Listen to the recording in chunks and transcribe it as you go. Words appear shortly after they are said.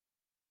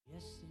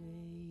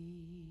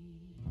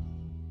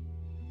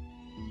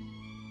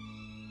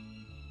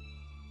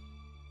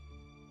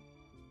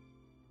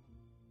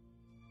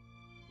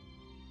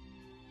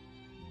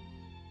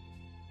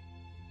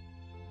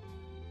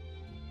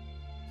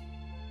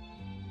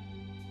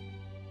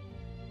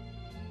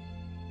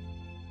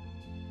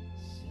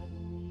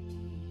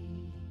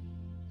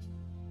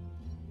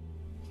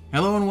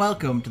Hello and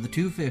welcome to the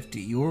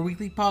 250, your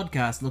weekly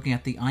podcast looking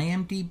at the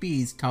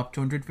IMDb's top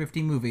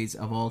 250 movies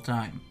of all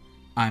time.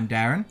 I'm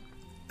Darren.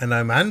 And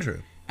I'm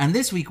Andrew. And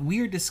this week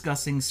we're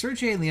discussing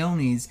Sergio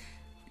Leone's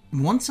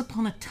Once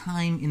Upon a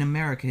Time in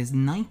America, his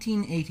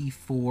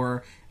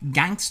 1984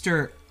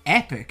 gangster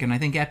epic, and I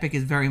think epic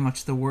is very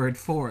much the word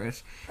for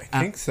it. I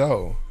think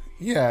so.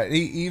 Yeah,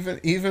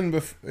 even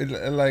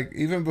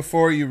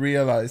before you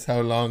realize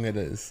how long it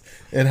is,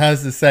 it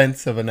has the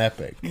sense of an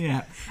epic.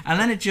 Yeah, and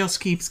then it just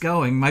keeps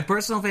going. My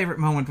personal favorite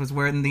moment was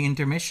when the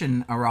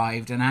intermission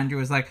arrived, and Andrew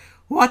was like,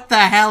 "What the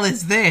hell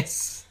is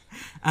this?"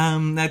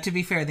 Now, to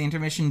be fair, the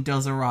intermission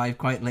does arrive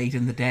quite late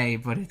in the day,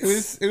 but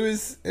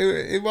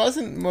it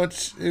wasn't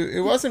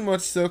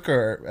much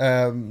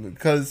sucker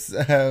because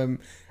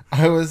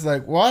I was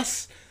like,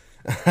 "What?"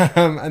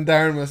 And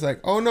Darren was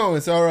like, "Oh no,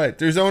 it's all right.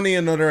 There's only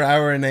another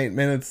hour and 8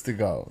 minutes to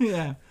go."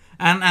 Yeah,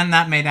 and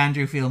that made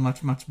Andrew feel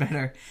much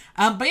better.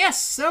 But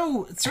yes,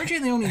 so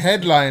Sergio Leone's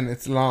headline,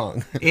 it's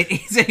long. It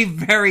is a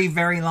very,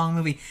 very long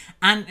movie.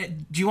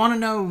 And do you want to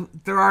know,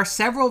 there are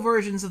several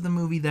versions of the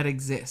movie that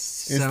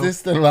exist. Is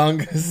this the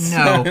longest?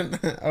 No.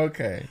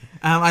 Okay.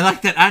 I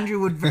like that Andrew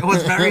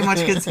was very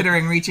much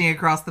considering reaching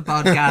across the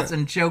podcast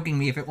and choking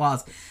me if it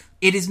was.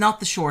 It is not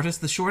the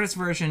shortest. The shortest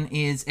version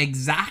is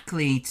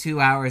exactly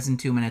 2 hours and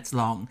 2 minutes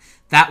long.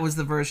 That was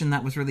the version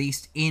that was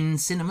released in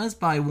cinemas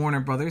by Warner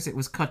Brothers. It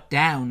was cut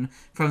down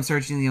from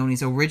Sergio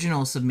Leone's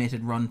original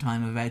submitted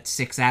runtime of about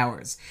 6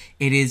 hours.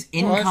 It is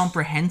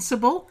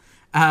incomprehensible.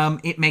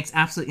 It makes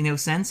absolutely no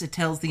sense. It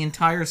tells the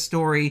entire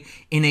story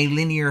in a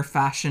linear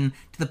fashion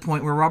to the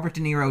point where Robert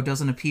De Niro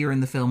doesn't appear in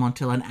the film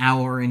until an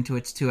hour into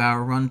its 2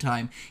 hour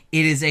runtime.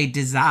 It is a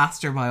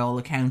disaster by all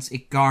accounts.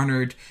 It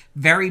garnered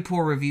very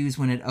poor reviews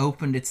when it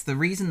opened. It's the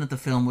reason that the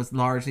film was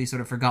largely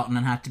sort of forgotten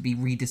and had to be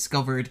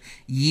rediscovered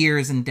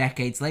years and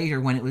decades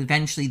later when it was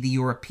eventually the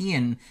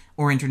European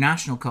or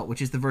international cut,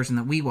 which is the version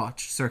that we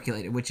watched,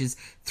 circulated, which is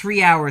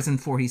 3 hours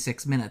and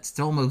 46 minutes. It's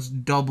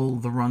almost double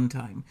the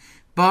runtime.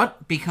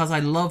 But because I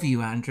love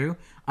you, Andrew,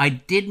 I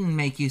didn't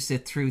make you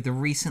sit through the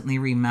recently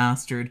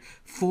remastered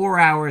 4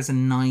 hours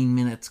and 9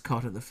 minutes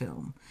cut of the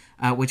film,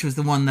 which was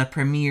the one that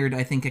premiered,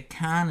 I think, at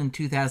Cannes in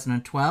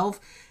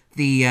 2012.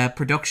 The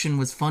production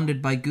was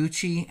funded by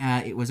Gucci,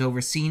 it was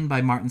overseen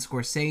by Martin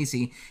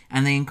Scorsese,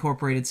 and they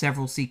incorporated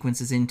several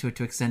sequences into it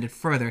to extend it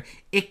further.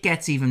 It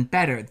gets even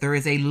better. There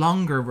is a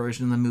longer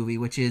version of the movie,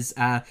 which is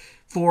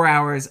 4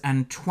 hours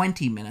and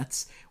 20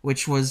 minutes,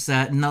 which was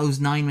those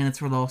 9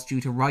 minutes were lost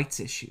due to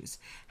rights issues.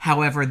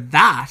 However,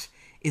 that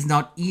is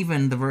not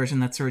even the version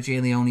that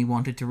Sergio Leone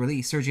wanted to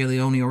release. Sergio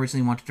Leone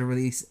originally wanted to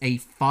release a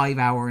 5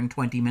 hour and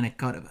 20 minute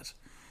cut of it.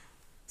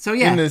 So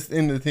yeah,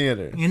 in the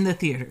theaters. In the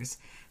theaters.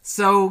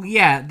 So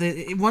yeah,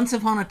 Once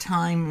Upon a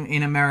Time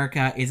in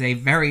America is a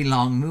very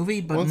long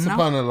movie, but Once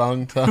upon a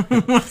long time.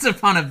 Once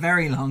upon a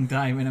very long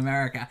time in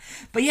America.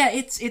 But yeah,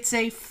 it's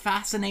a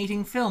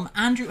fascinating film.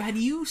 Andrew, had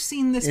you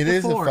seen this before? It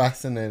is a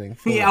fascinating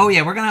film.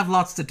 Yeah, we're gonna have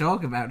lots to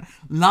talk about.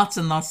 Lots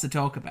and lots to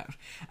talk about.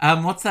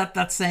 What's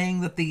that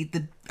saying that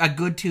a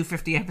good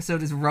 250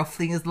 episode is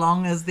roughly as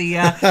long as the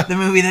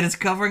movie that it's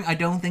covering? I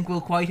don't think we'll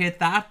quite hit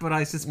that, but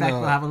I suspect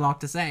we'll have a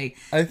lot to say.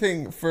 I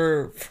think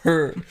for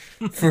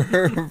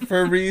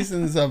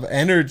reasons of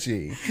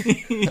energy,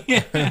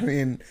 yeah. I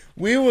mean,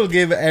 we will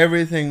give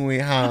everything we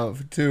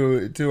have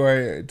to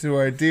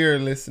our dear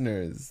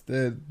listeners.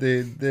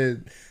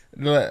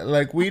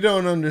 Like, we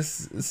don't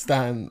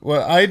understand.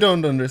 Well, I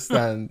don't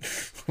understand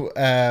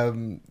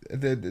the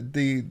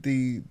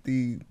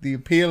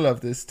appeal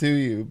of this to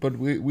you, but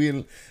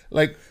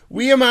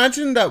we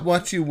imagine that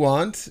what you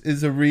want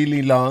is a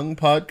really long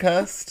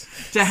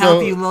podcast to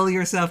help you lull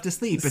yourself to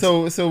sleep.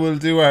 So we'll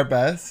do our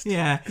best.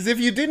 Yeah, because if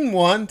you didn't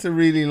want a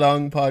really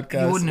long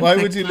podcast, why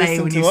would you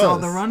listen when to you us? Saw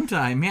the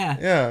runtime?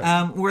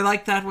 Yeah. We're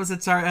like that. Was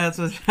it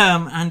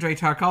Andrei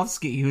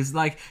Tarkovsky, who's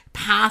like,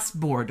 past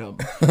boredom,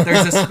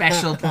 there's a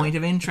special point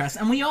of interest,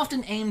 and we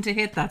often aim to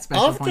hit that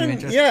special point of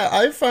interest. Yeah,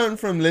 I found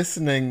from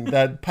listening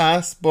that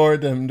past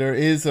boredom there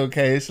is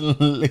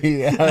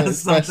occasionally a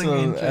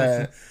special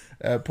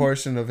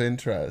portion of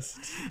interest.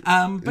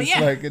 But it's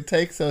like it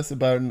takes us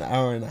about an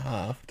hour and a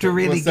half to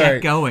really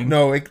get going.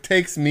 No, it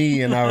takes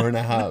me an hour and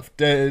a half.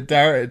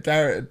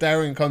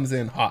 Darren comes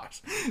in hot.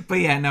 But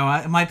yeah,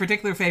 no, my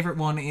particular favorite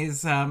one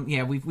is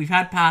we've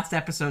had past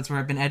episodes where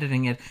I've been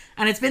editing it,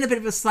 and it's been a bit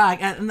of a slag,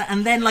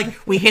 and then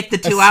like we hit the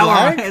 2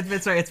 hour.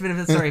 It's a bit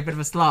of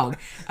a slog.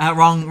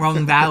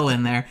 Wrong vowel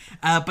in there.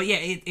 But yeah,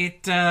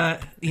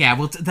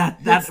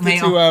 that may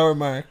 2 hour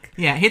mark.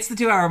 Yeah, hits the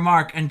 2 hour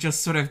mark and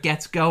just sort of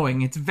gets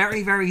going. It's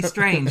very, very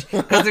strange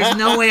because there's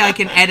no way I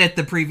can edit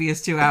the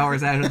previous 2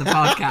 hours out of the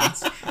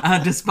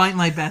podcast, despite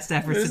my best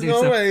efforts to do so.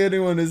 There's no way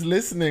anyone is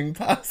listening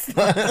past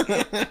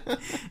that.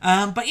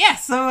 But yeah,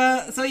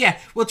 so yeah,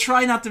 we'll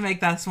try not to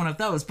make that one of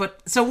those.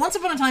 But so Once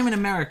Upon a Time in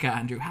America,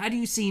 Andrew, had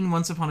you seen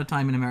Once Upon a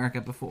Time in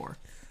America before?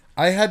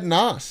 I had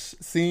not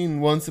seen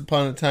Once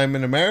Upon a Time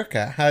in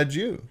America. Had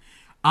you?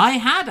 I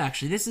had,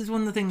 actually. This is one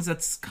of the things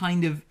that's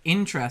kind of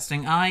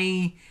interesting.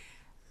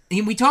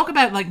 we talk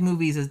about like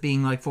movies as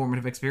being like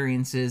formative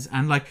experiences,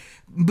 and like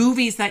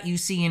movies that you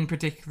see in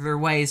particular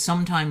ways,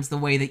 sometimes the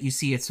way that you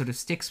see it sort of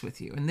sticks with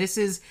you. And this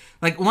is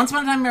like Once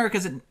Upon a Time in America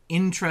is an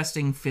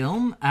interesting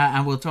film,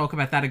 and we'll talk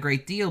about that a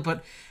great deal,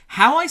 but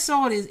how I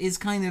saw it is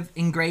kind of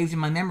engraved in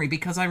my memory,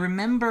 because I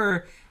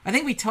remember, I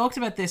think we talked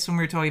about this when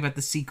we were talking about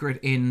The Secret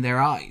in Their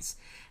Eyes,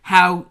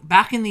 how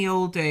back in the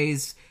old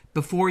days,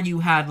 before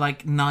you had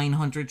like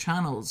 900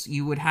 channels,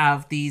 you'd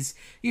have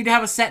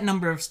a set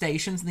number of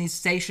stations, and these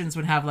stations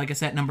would have like a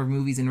set number of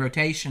movies in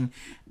rotation,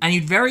 and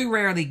you'd very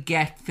rarely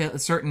get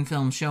certain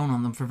films shown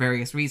on them for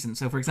various reasons.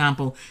 So for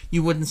example,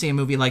 you wouldn't see a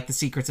movie like The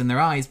Secrets in Their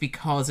Eyes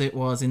because it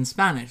was in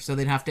Spanish, so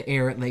they'd have to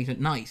air it late at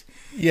night.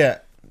 Yeah.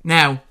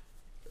 Now,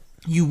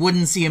 you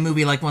wouldn't see a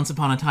movie like Once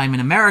Upon a Time in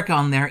America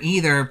on there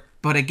either,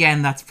 but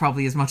again, that's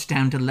probably as much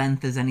down to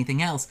length as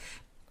anything else.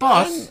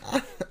 But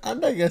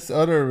and I guess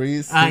other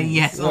reasons.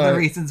 Yes, other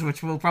reasons,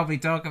 which we'll probably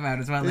talk about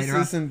as well later on.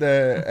 This isn't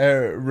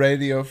a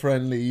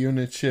radio-friendly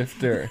unit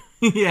shifter.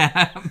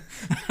 Yeah,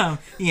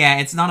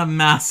 it's not a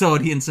mass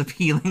audience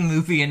appealing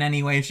movie in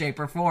any way, shape,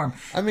 or form.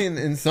 I mean,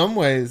 in some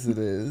ways it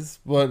is,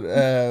 but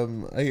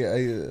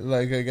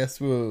I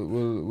guess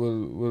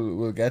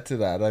we'll get to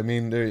that. I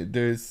mean,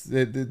 this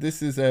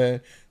is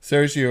a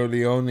Sergio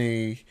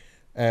Leone.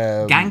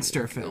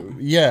 Gangster film.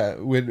 Yeah,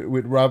 with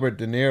Robert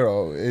De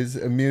Niro, is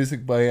a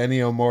music by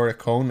Ennio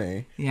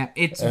Morricone. Yeah,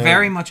 it's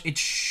very much, it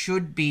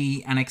should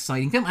be an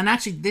exciting film. And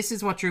actually, this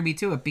is what drew me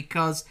to it,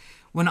 because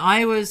when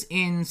I was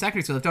in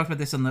secondary school, I've talked about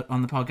this on the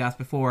podcast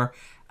before,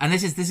 and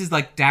this is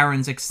like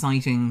Darren's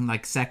exciting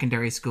like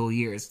secondary school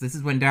years. This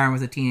is when Darren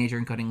was a teenager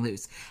and cutting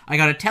loose. I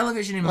got a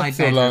television in my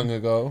bedroom. So long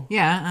ago.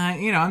 Yeah,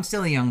 I'm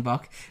still a young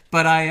buck,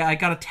 but I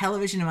got a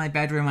television in my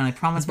bedroom, and I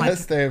promised my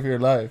best day of your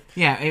life.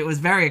 Yeah, it was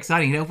very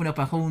exciting. It opened up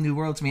a whole new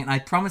world to me, and I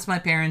promised my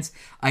parents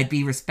I'd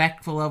be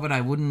respectful of it.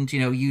 I wouldn't,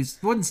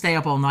 wouldn't stay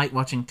up all night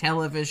watching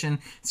television.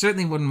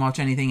 Certainly wouldn't watch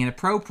anything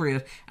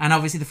inappropriate. And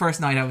obviously, the first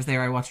night I was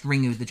there, I watched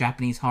Ringu, the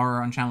Japanese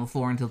horror, on Channel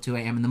 4 until 2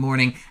 a.m. in the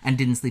morning, and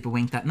didn't sleep a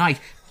wink that night.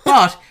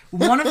 But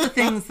one of the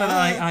things that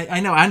I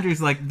know,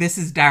 Andrew's like, this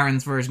is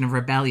Darren's version of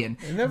rebellion.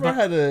 I never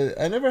had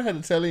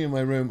a telly in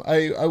my room.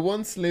 I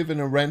once lived in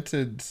a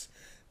rented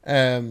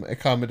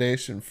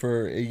accommodation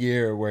for a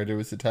year where there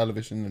was a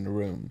television in the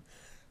room,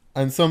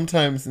 and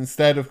sometimes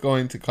instead of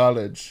going to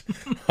college,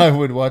 I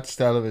would watch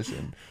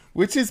television,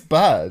 which is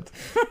bad.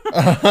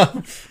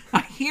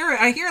 I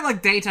hear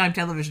like daytime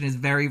television is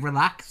very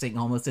relaxing,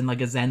 almost in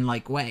like a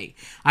zen-like way.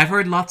 I've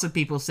heard lots of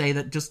people say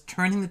that just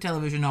turning the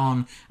television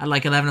on at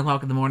like 11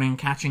 o'clock in the morning and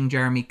catching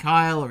Jeremy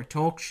Kyle or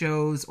talk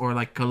shows or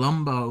like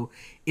Columbo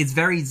is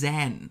very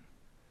zen.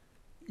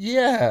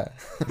 Yeah.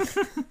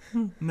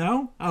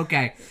 No?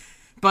 Okay.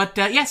 But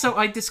so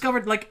I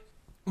discovered like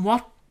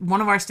what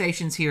one of our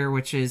stations here,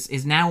 which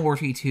is now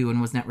RT2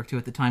 and was Network 2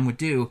 at the time, would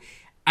do.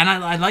 And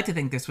I'd like to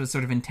think this was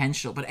sort of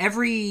intentional, but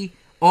every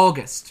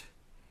August,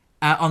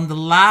 on the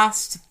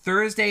last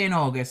Thursday in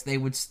August, they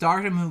would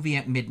start a movie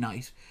at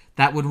midnight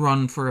that would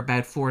run for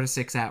about 4 to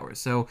 6 hours.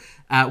 So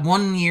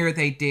one year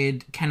they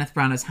did Kenneth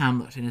Branagh's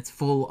Hamlet in its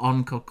full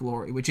uncut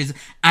glory, which is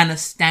an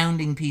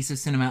astounding piece of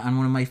cinema and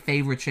one of my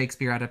favourite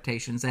Shakespeare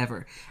adaptations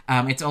ever.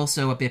 It's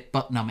also a bit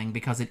butt-numbing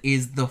because it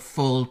is the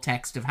full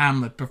text of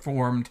Hamlet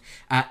performed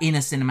in a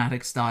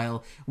cinematic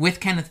style, with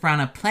Kenneth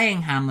Branagh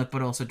playing Hamlet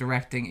but also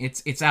directing.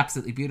 It's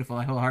absolutely beautiful.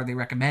 I wholeheartedly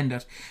recommend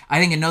it. I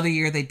think another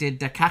year they did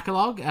the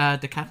Catalog,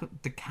 the Catalog,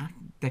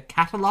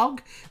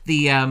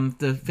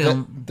 the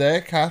film.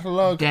 The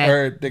Catalog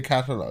or the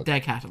Catalog? The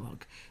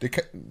Catalog.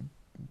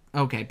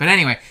 Okay, but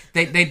anyway,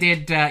 they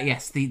did,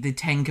 the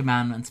Ten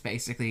Commandments,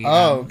 basically.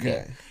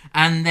 Okay. Yeah.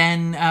 And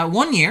then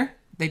one year,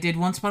 they did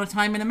Once Upon a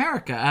Time in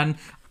America, and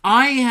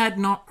I had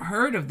not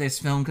heard of this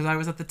film because I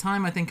was, at the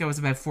time, I think I was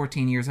about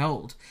 14 years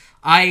old.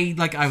 I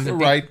was the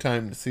right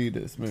time to see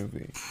this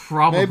movie.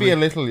 Probably. Maybe a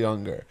little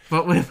younger.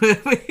 But we'll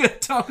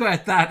talk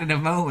about that in a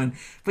moment.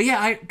 But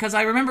yeah, because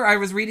I remember I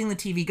was reading the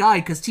TV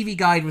Guide, because TV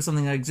Guide was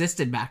something that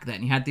existed back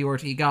then. You had the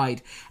RT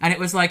Guide. And it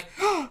was like,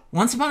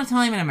 Once Upon a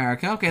Time in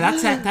America. Okay,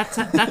 that's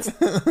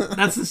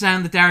the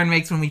sound that Darren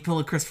makes when we pull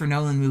a Christopher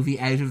Nolan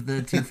movie out of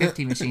the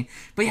 250 machine.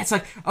 But yeah, it's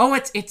like,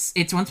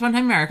 it's Once Upon a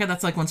Time in America.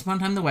 That's like Once Upon a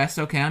Time in the West.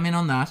 Okay, I'm in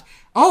on that.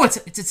 Oh, it's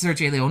a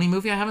Sergio Leone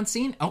movie I haven't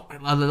seen. Oh,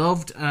 I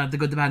loved The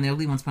Good, the Bad, and the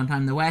Ugly, Once Upon a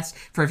Time in the West,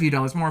 for a few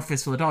dollars more,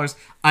 fistful of dollars.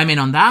 I'm in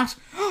on that.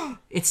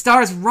 It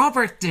stars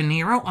Robert De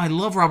Niro. I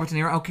love Robert De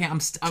Niro. Okay,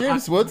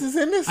 James Woods is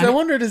in this. I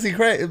wonder, does he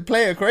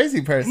play a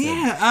crazy person?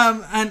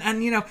 Yeah. And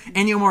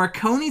Ennio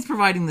Morricone's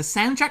providing the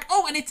soundtrack.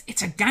 Oh, and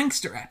it's a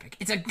gangster epic.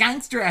 It's a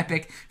gangster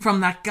epic from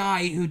that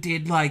guy who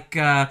did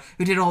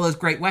all those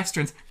great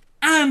westerns.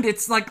 And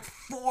it's like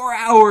 4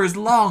 hours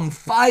long,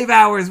 5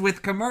 hours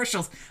with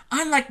commercials.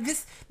 I'm like,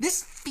 this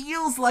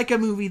feels like a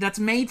movie that's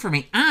made for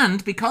me.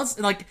 And because,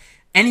 like,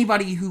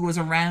 anybody who was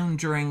around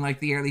during,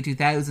 like, the early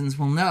 2000s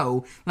will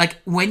know, like,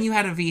 when you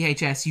had a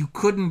VHS, you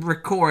couldn't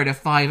record a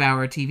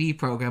 5-hour TV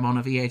program on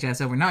a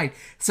VHS overnight.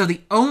 So the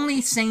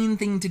only sane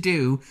thing to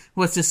do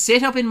was to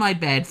sit up in my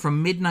bed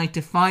from midnight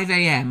to 5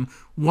 a.m.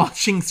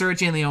 watching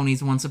Sergio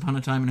Leone's Once Upon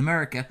a Time in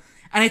America.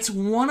 And it's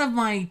one of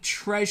my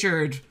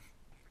treasured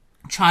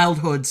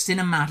childhood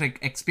cinematic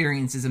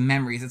experiences and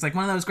memories. It's like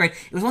one of those great...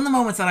 It was one of the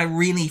moments that I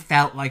really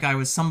felt like I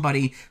was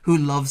somebody who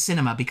loved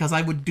cinema, because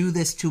I would do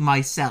this to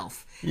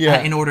myself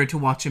in order to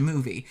watch a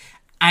movie.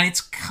 And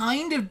it's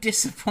kind of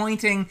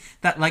disappointing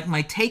that, like,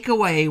 my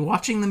takeaway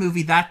watching the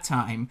movie that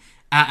time,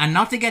 and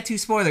not to get too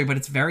spoilery, but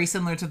it's very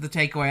similar to the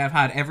takeaway I've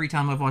had every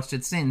time I've watched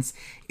it since,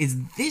 is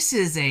this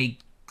is a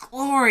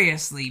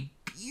gloriously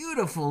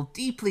beautiful,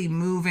 deeply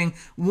moving,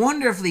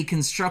 wonderfully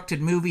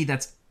constructed movie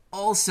that's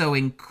also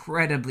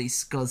incredibly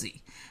scuzzy.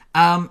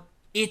 I've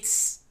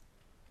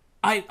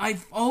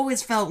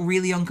always felt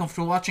really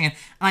uncomfortable watching it,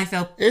 and I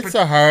felt... It's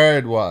a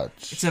hard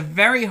watch. It's a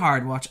very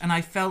hard watch, and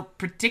I felt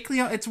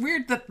particularly... It's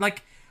weird that,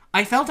 like,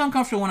 I felt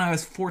uncomfortable when I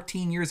was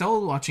 14 years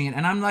old watching it,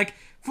 and I'm like,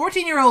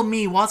 14-year-old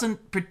me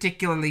wasn't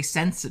particularly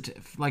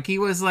sensitive. Like, he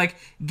was like,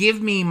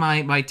 give me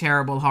my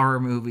terrible horror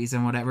movies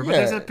and whatever, but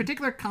there's a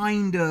particular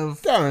kind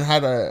of... Darren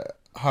had a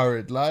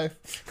horrid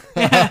life.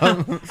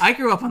 I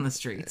grew up on the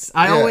streets.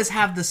 I always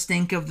have the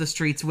stink of the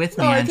streets with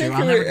me, Andrew.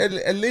 I think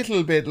you're a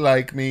little bit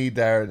like me,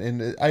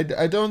 Darren.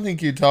 I don't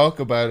think you talk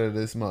about it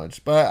as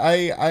much, but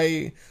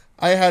I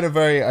had a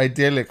very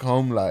idyllic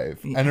home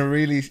life and a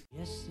really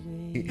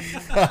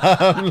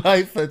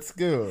life at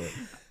school.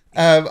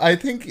 I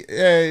think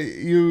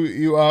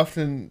you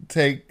often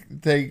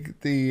take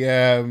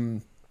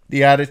the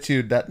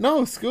attitude that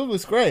no, school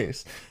was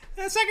great.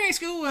 Secondary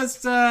school was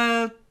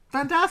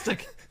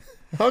fantastic.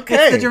 Okay,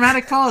 it's the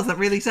dramatic pause that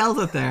really sells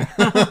it there.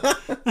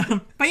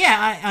 But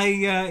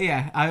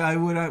yeah,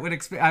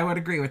 I would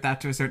agree with that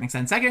to a certain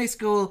extent. Secondary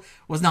school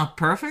was not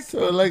perfect.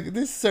 So, like,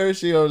 this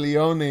Sergio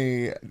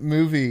Leone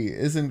movie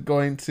isn't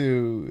going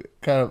to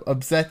kind of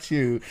upset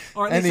you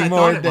any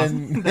more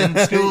than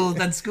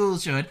school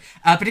should.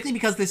 Particularly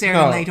because this aired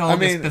in late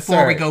August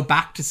before we go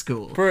back to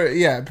school.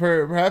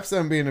 Perhaps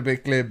I'm being a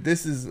bit glib.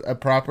 This is a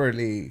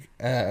properly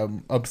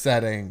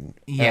upsetting,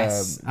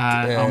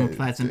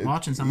 unpleasant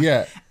watch and something.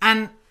 Yeah,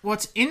 and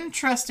what's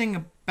interesting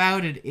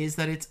about it is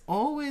that it's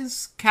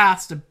always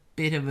cast a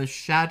bit of a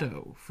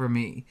shadow for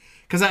me,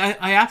 because I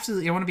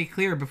want to be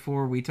clear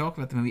before we talk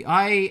about the movie.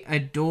 I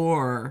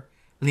adore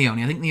Leone.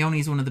 I think Leone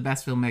is one of the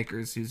best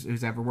filmmakers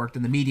who's ever worked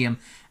in the medium.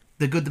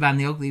 The Good, the Bad and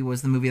the Ugly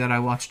was the movie that I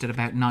watched at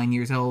about 9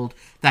 years old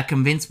that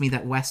convinced me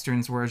that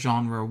Westerns were a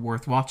genre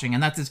worth watching.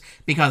 And that's just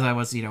because I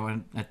was,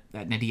 an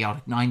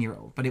idiotic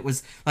 9-year-old. But it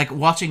was like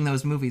watching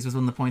those movies was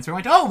one of the points where I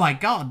went, oh my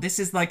God, this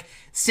is like,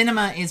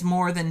 cinema is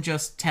more than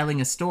just telling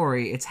a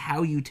story. It's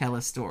how you tell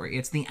a story.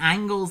 It's the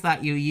angles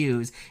that you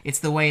use. It's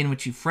the way in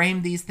which you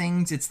frame these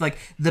things. It's like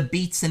the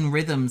beats and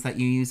rhythms that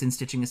you use in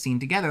stitching a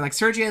scene together. Like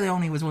Sergio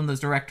Leone was one of those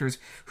directors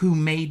who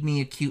made me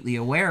acutely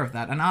aware of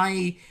that. And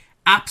I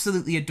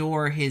absolutely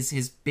adore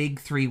his big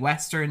three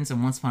westerns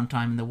and Once Upon a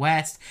Time in the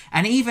West,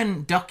 and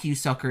even Duck You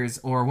Suckers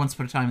or Once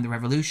Upon a Time in the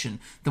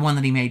Revolution, the one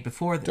that he made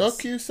before this.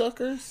 Duck You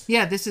Suckers?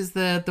 Yeah, this is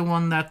the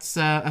one that's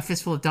A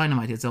Fistful of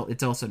Dynamite.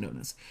 It's also known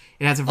as.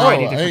 It has a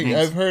variety of different names.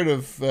 I've heard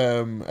of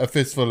A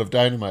Fistful of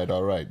Dynamite.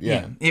 All right,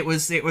 yeah. It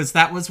was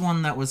that was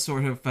one that was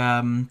sort of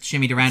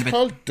shimmied around. It's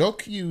called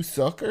Duck You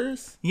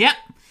Suckers. Yeah,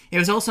 it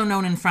was also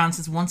known in France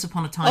as Once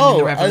Upon a Time in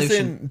the Revolution. As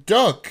in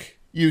Duck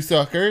You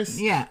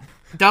Suckers. Yeah.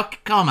 Duck,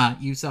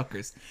 you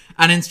suckers.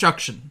 An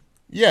instruction.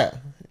 Yeah.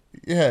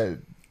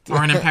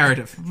 Or an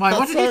imperative. Why?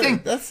 What did you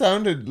think? That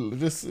sounded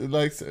just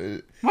like...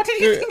 What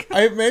did you think?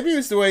 Maybe it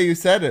was the way you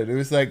said it. It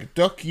was like,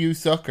 duck you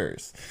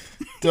suckers.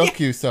 Duck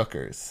you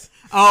suckers.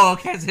 Oh,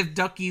 okay, as if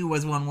duck you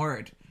was one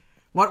word.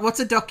 What's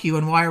a duck you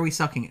and why are we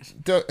sucking it?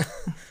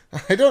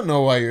 I don't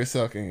know why you're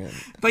sucking it.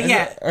 But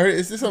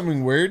is this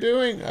something we're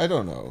doing? I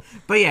don't know.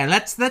 But yeah,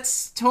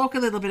 let's talk a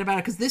little bit about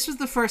it, because this was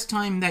the first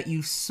time that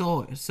you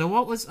saw it.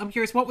 So I'm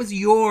curious, what was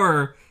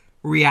your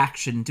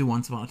reaction to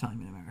Once Upon a Time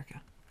in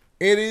America?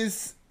 It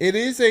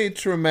is a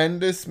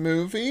tremendous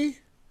movie.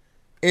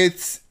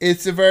 It's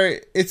a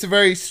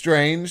very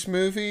strange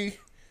movie.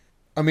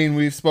 I mean,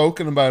 we've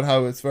spoken about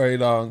how it's very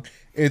long.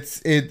 It's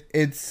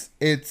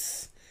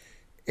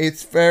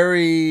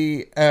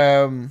very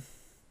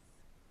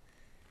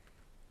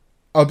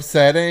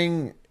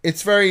upsetting.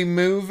 It's very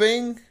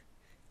moving.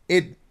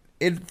 It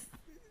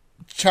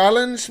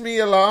challenged me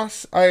a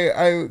lot.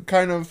 I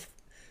kind of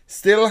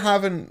still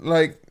haven't,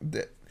 like...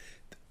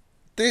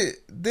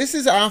 This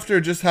is after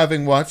just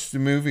having watched the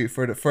movie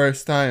for the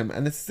first time,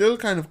 and it's still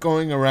kind of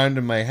going around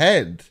in my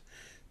head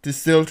to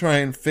still try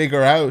and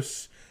figure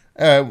out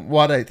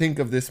what I think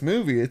of this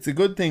movie. It's a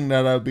good thing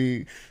that I'll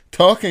be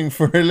talking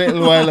for a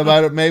little while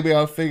about it. Maybe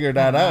I'll figure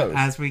that out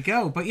as we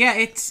go. But yeah,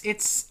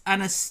 it's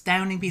an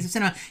astounding piece of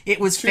cinema. It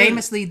was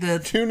famously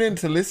tune in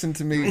to listen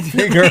to me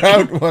figure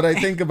out what I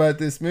think about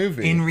this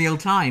movie in real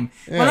time.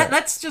 Yeah. Well,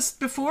 let's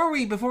just before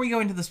we go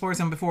into the spoilers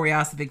and before we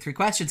ask the big three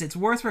questions, it's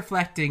worth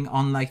reflecting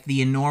on like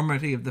the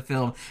enormity of the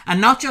film,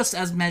 and not just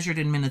as measured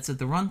in minutes of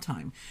the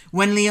runtime.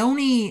 When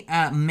Leone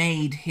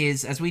made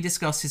his, as we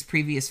discussed, his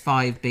previous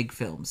 5 big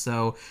films,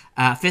 so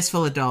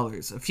Fistful of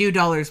Dollars, A Few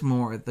Dollars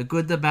More, The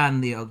Good, the Bad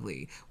and the Ugly,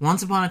 respectively,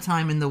 Once Upon a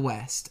Time in the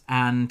West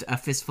and A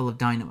Fistful of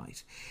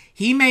Dynamite.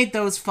 He made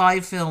those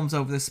 5 films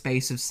over the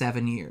space of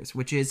 7 years,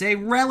 which is a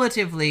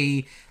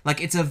relatively,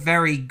 like, it's a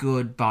very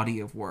good body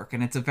of work,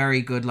 and it's a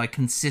very good, like,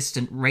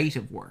 consistent rate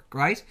of work,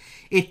 right?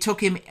 It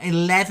took him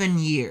 11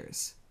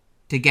 years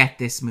to get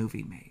this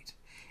movie made.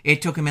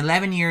 It took him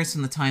 11 years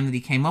from the time that he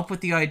came up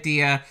with the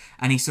idea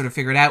and he sort of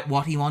figured out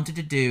what he wanted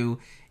to do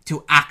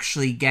to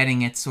actually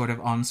getting it sort of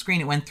on screen.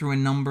 It went through a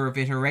number of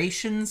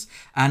iterations,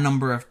 a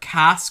number of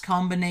cast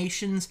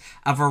combinations,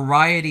 a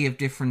variety of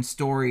different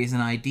stories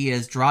and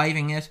ideas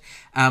driving it.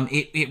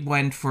 It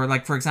went for,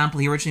 like, for example,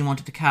 he originally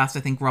wanted to cast, I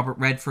think, Robert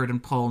Redford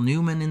and Paul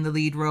Newman in the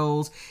lead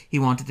roles. He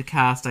wanted to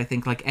cast, I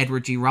think, like,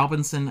 Edward G.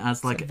 Robinson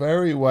as, like... It's a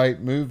very white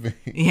movie.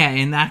 Yeah,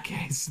 in that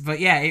case. But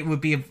yeah, it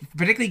would be,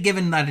 particularly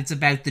given that it's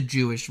about the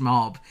Jewish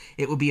mob,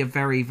 it would be a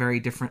very, very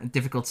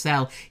difficult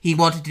sell. He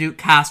wanted to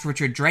cast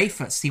Richard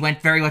Dreyfuss. He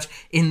went very much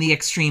in the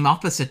extreme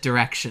opposite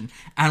direction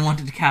and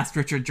wanted to cast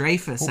Richard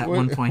Dreyfuss at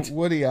one point.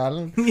 Woody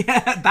Allen?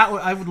 Yeah,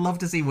 I would love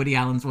to see Woody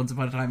Allen's Once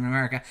Upon a Time in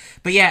America.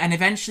 But yeah, and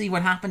eventually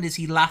what happened is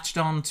he latched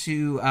on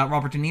to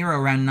Robert De Niro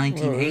around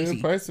 1980. Well,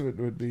 the price of it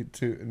would be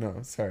no,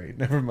 sorry,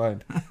 never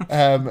mind. But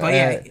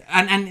yeah,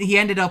 and he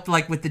ended up,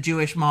 like, with the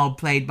Jewish mob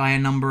played by a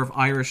number of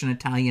Irish and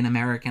Italian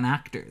American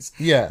actors.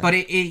 Yeah. But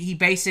he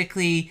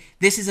basically,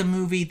 this is a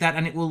movie that,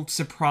 and it will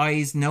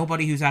surprise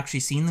nobody who's actually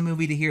seen the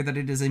movie to hear that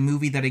it is a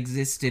movie that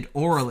existed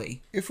orally.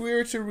 If we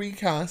were to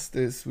recast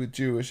this with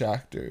Jewish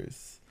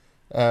actors,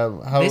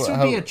 this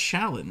would be a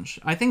challenge.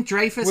 I think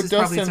Dreyfuss would is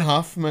Dustin probably...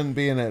 Hoffman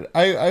be in it?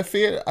 I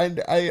feel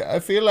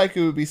like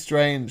it would be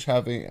strange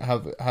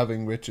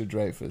having Richard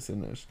Dreyfuss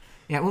in it.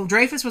 Yeah, well,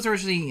 Dreyfuss was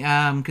originally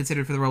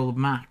considered for the role of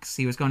Max.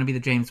 He was going to be the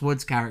James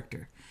Woods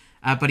character.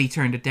 But he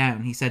turned it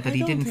down. He said that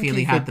he didn't feel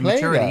he had the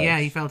maturity. That. Yeah,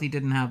 he felt he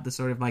didn't have the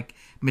sort of, like,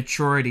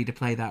 maturity to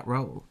play that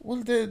role.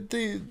 Well,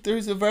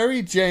 there's a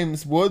very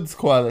James Woods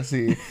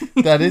quality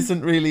that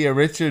isn't really a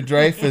Richard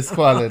Dreyfuss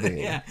quality.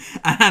 Yeah,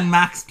 and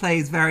Max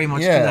plays very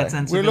much to that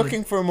sensibility. We're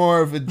looking for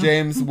more of a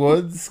James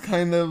Woods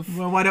kind of...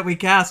 Well, why don't we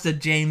cast a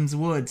James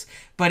Woods?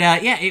 But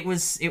yeah, it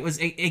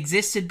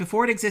existed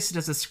before it existed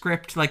as a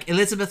script. Like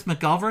Elizabeth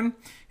McGovern,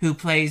 who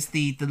plays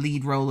the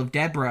lead role of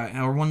Deborah,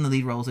 or one of the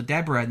lead roles of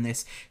Deborah in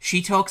this,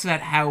 she talks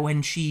about how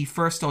when she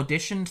first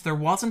auditioned, there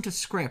wasn't a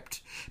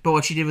script, but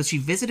what she did was she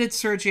visited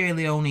Sergio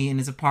Leone in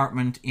his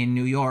apartment in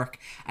New York,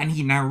 and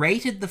he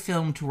narrated the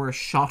film to her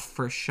shot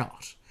for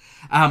shot.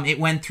 It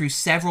went through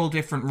several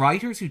different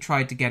writers who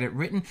tried to get it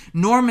written.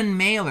 Norman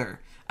Mailer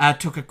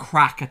took a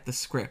crack at the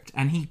script,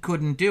 and he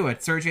couldn't do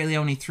it. Sergio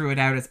Leone threw it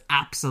out as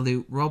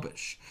absolute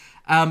rubbish.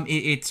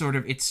 It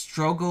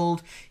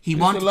struggled. There's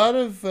a lot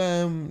of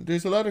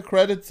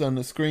credits on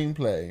the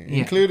screenplay,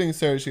 including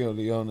Sergio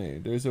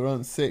Leone. There's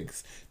around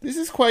 6. This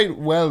is quite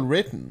well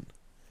written.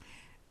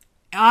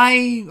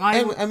 I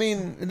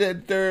mean,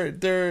 there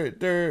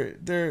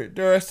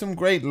are some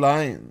great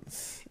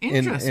lines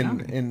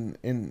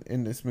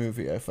in this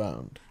movie. I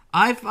found.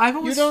 I've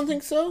always, you don't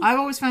think so? I've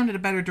always found it a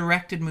better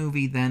directed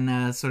movie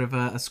than sort of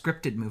a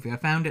scripted movie. I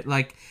found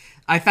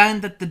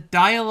that the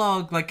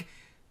dialogue, like,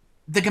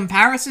 the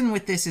comparison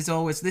with this is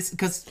always this,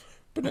 because...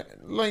 But,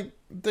 like,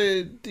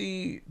 the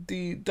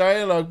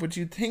dialogue, but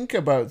you think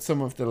about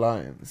some of the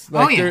lines.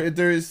 Like,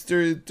 there's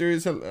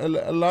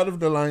a lot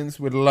of the lines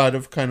with a lot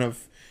of kind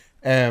of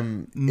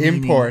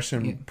import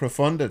and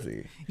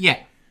profundity. Yeah.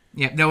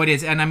 Yeah, no, it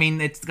is, and I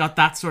mean, it's got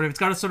a sort of a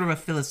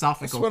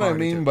philosophical. That's what I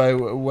mean by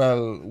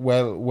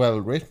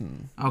well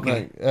written.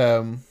 Okay.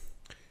 Like,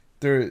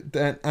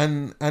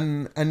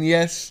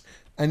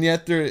 and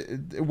yet there,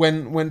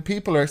 when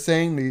people are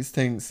saying these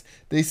things,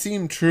 they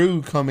seem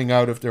true coming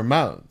out of their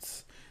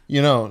mouths.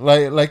 You know,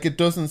 like it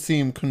doesn't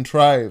seem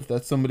contrived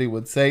that somebody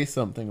would say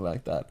something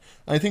like that.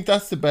 I think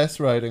that's the best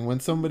writing,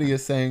 when somebody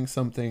is saying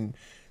something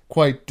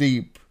quite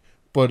deep,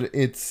 but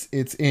it's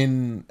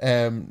in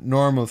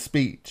normal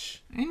speech.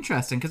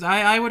 Interesting, because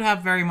I would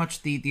have very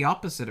much the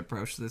opposite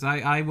approach to this.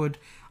 I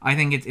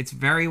think it's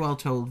very well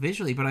told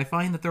visually, but I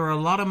find that there are a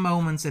lot of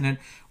moments in it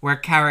where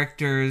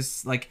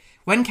characters, like,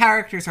 when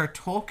characters are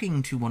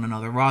talking to one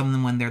another rather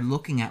than when they're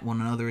looking at one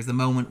another, is the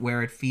moment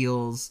where it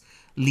feels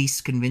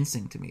least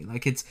convincing to me.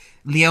 Like, it's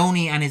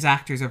Leone and his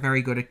actors are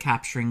very good at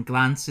capturing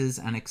glances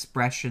and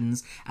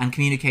expressions and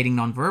communicating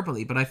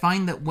non-verbally, but I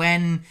find that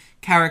when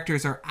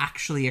characters are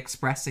actually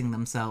expressing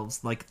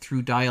themselves, like,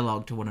 through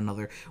dialogue to one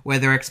another, where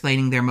they're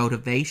explaining their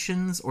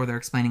motivations or they're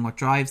explaining what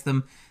drives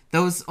them,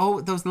 those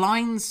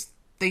lines,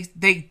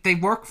 they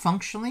work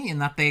functionally in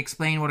that they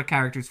explain what a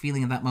character's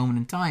feeling at that moment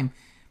in time,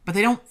 but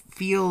they don't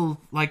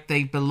feel like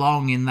they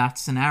belong in that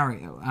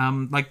scenario.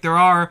 Like, there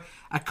are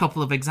a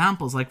couple of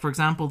examples. Like, for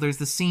example, there's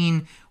the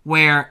scene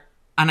where,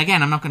 and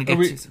again, I'm not going to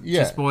get too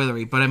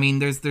spoilery, but I mean,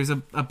 there's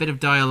a bit of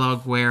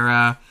dialogue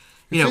where,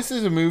 this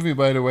is a movie,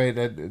 by the way,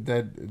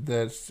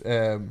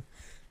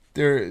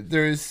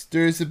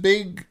 there's a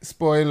big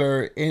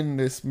spoiler in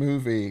this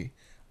movie.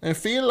 I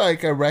feel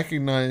like I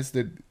recognized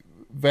it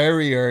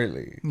very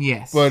early.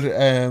 Yes, but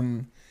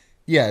there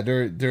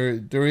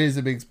is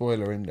a big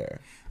spoiler in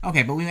there.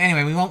 Okay, but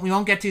anyway, we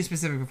won't get too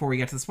specific before we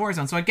get to the spoiler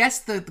zone. So I guess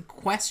the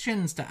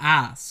questions to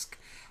ask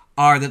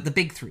are the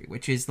big three,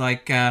 which is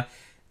like,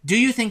 do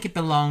you think it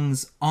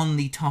belongs on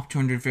the top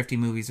 250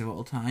 movies of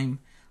all time?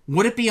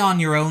 Would it be on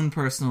your own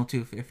personal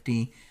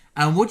 250?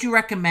 And would you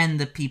recommend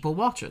that people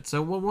watch it?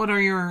 So what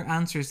are your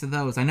answers to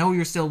those? I know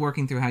you're still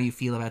working through how you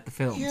feel about the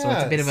film, so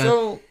it's a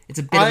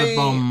bit of a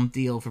bum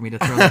deal for me to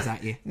throw this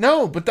at you.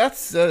 No, but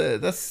that's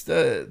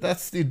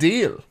the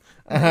deal.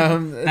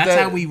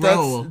 That's how we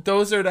roll.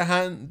 Those are the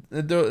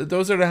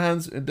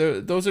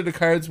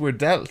cards we're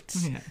dealt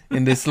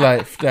in this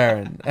life,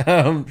 Darren.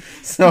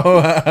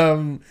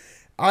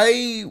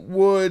 I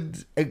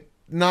would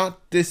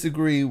not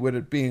disagree with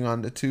it being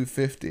on the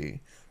 250.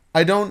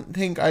 I don't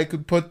think I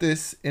could put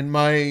this in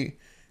my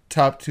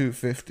top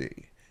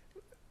 250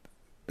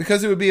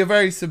 because it would be a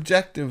very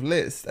subjective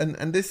list, and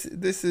this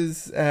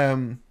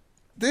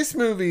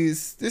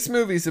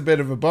movie's a bit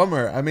of a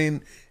bummer. I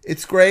mean,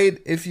 it's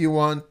great if you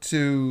want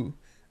to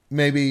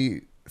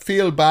maybe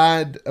feel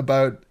bad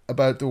about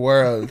the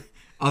world.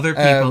 Other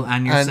people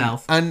and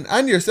yourself.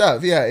 And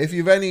yourself, yeah. If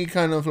you've any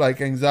kind of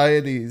like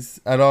anxieties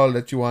at all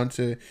that you want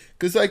to...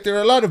 Because like there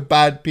are a lot of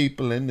bad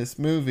people in this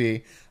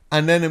movie,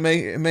 and then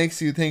it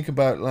makes you think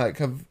about like,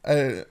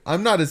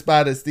 I'm not as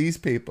bad as these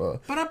people.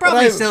 But I'm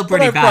probably still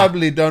pretty bad. I've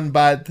probably done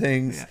bad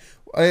things.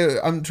 Yeah.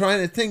 I'm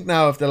trying to think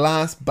now of the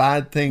last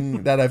bad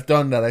thing that I've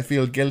done that I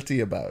feel guilty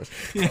about.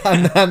 Yeah.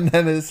 And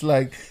then it's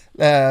like...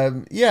 maybe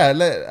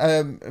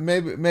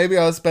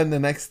I'll spend the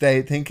next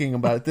day thinking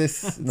about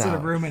this now. Sort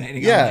of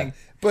ruminating. Yeah,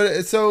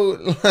 but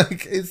so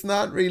like it's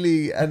not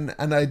really an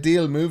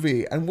ideal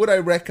movie. And would I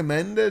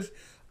recommend it?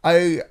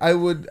 I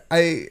would.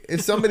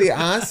 If somebody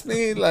asked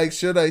me like,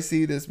 should I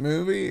see this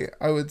movie?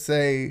 I would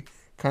say,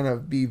 kind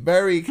of be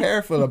very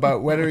careful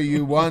about whether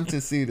you want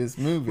to see this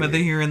movie, whether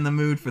you're in the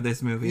mood for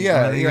this movie,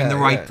 whether you're in the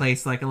right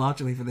place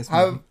psychologically for this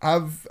movie.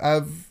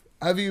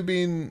 Have you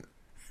been?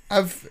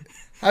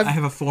 I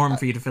have a form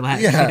for you to fill out.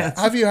 Yeah. Yes.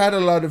 Have you had a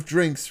lot of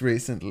drinks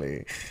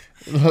recently?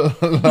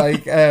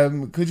 Like,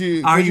 could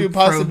you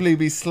possibly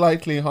be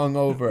slightly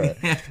hungover?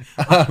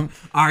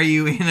 Are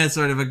you in a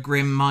sort of a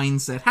grim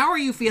mindset? How are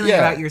you feeling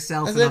about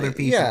yourself and other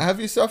people? Yeah.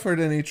 Have you suffered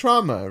any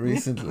trauma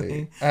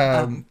recently?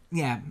 I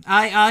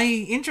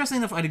interesting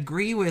enough, I'd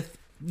agree with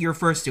your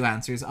first two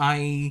answers.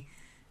 I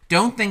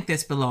don't think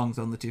this belongs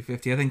on the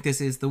 250. I think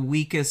this is the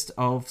weakest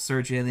of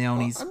Sergio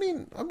Leone's. I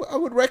mean, I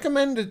would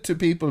recommend it to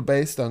people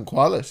based on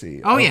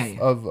quality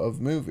of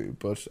movie,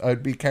 but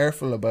I'd be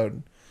careful about,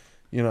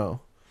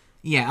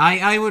 Yeah,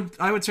 I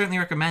would certainly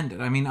recommend it.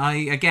 I mean,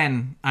 I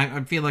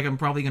feel like I'm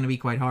probably going to be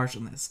quite harsh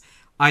on this.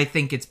 I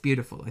think it's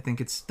beautiful. I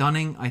think it's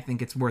stunning. I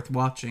think it's worth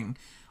watching.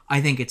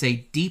 I think it's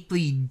a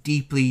deeply,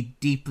 deeply,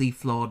 deeply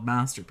flawed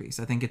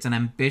masterpiece. I think it's an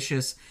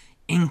ambitious,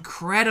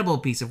 incredible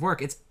piece of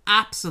work. It's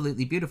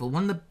absolutely beautiful.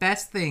 One of the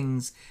best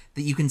things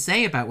that you can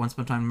say about Once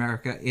Upon a Time in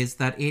America is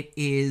that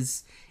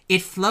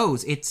it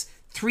flows. It's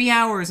 3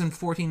 hours and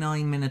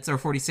 49 minutes or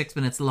 46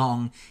 minutes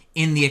long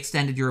in the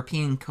extended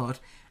European cut,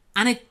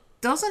 and it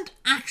doesn't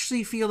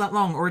actually feel that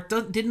long, or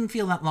didn't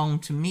feel that long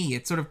to me.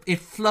 It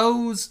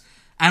flows,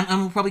 and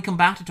we'll probably come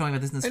back to talking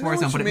about this in the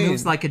sports zone, but it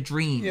moves like a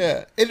dream.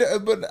 Yeah,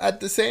 but at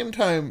the same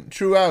time,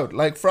 throughout,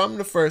 like from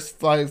the first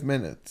 5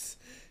 minutes,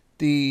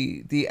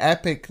 the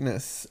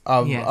epicness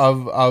of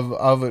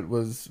it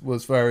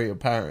was very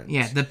apparent.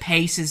 Yeah, the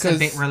pace is a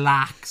bit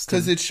relaxed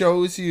because it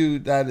shows you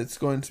that it's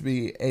going to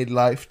be a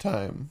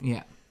lifetime.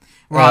 Yeah,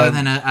 rather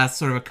than a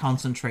sort of a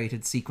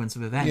concentrated sequence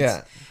of events.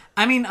 Yeah,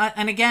 I mean,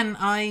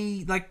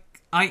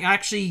 I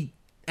actually,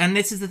 and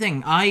this is the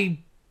thing,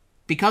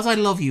 because I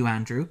love you,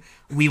 Andrew,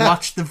 we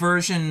watched the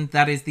version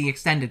that is the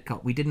extended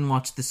cut. We didn't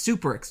watch the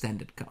super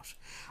extended cut.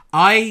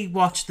 I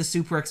watched the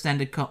super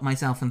extended cut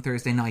myself on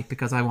Thursday night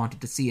because I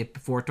wanted to see it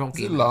before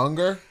talking. Is it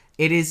longer?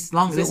 It is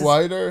longer. Is it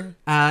wider?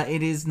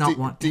 It is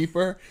not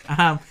deeper.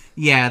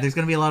 Yeah, there's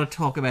going to be a lot of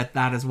talk about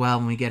that as well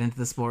when we get into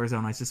the spoiler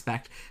zone, I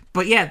suspect.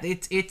 But yeah,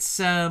 it's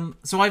so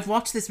I've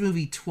watched this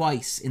movie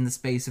twice in the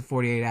space of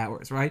 48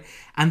 hours, right?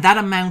 And that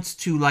amounts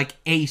to like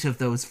 8 of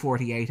those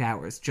 48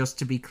 hours, just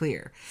to be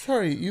clear.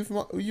 Sorry,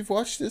 you've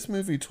watched this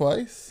movie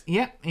twice?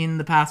 Yeah, in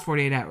the past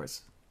 48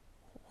 hours.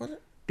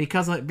 What?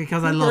 Because I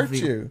love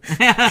you.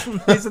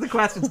 These are the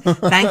questions.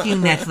 Thank you,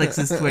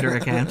 Netflix's Twitter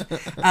account.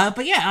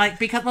 But yeah,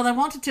 I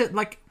wanted to,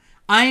 like,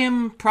 I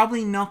am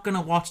probably not going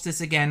to watch this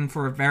again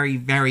for a very,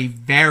 very,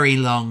 very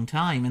long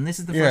time. And this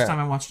is the first time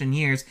I watched it in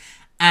years.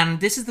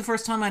 And this is the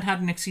first time I'd had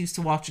an excuse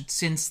to watch it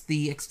since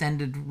the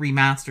extended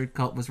remastered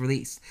cut was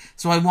released.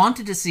 So I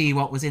wanted to see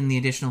what was in the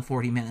additional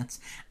 40 minutes.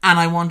 And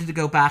I wanted to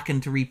go back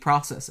and to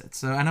reprocess it.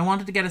 And I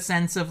wanted to get a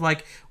sense of,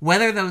 like,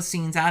 whether those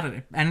scenes added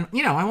it. And,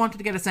 I wanted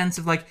to get a sense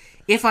of, like,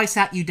 if I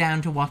sat you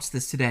down to watch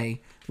this today,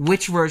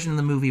 which version of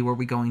the movie were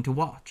we going to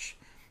watch?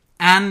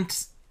 And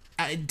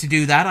to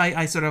do that,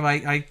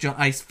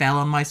 I fell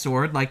on my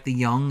sword like the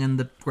young and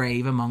the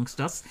brave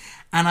amongst us.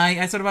 And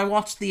I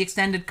watched the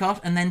extended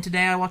cut, and then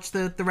today I watched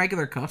the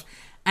regular cut.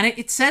 And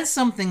it says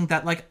something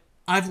that, like,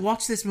 I've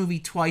watched this movie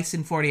twice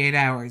in 48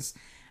 hours,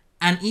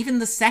 and even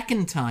the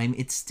second time,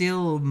 it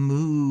still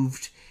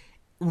moved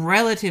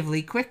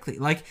relatively quickly.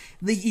 Like,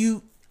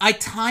 I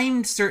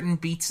timed certain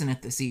beats in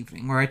it this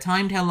evening, where I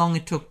timed how long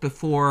it took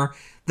before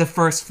the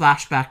first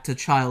flashback to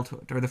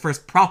childhood, or the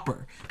first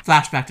proper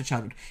flashback to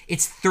childhood.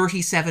 It's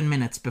 37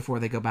 minutes before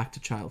they go back to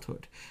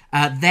childhood.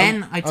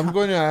 Then I'm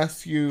going to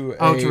ask you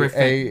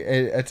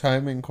a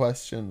timing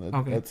question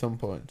at some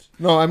point.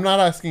 No, I'm not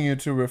asking you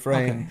to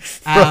refrain.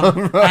 Okay.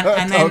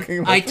 And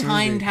then I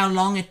timed how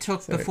long it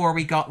took before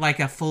we got like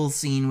a full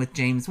scene with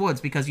James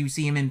Woods, because you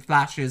see him in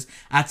flashes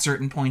at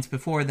certain points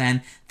before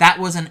then. That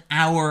was an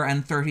hour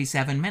and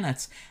 37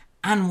 minutes.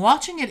 And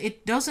watching it,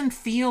 it doesn't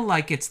feel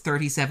like it's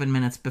 37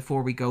 minutes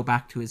before we go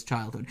back to his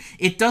childhood.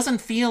 It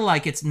doesn't feel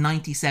like it's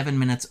 97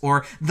 minutes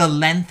or the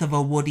length of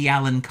a Woody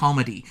Allen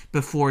comedy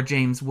before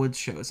James Woods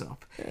shows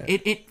up. Yeah.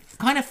 It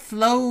kind of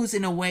flows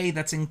in a way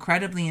that's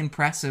incredibly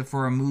impressive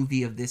for a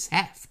movie of this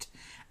heft.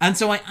 And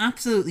so I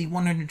absolutely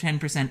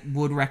 110%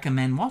 would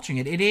recommend watching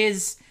it. It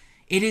is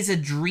a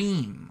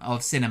dream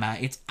of cinema.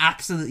 It's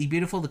absolutely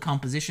beautiful. The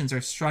compositions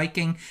are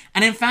striking.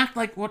 And in fact,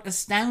 like, what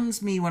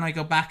astounds me when I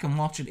go back and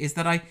watch it is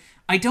that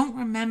I don't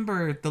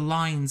remember the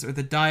lines or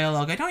the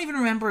dialogue. I don't even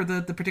remember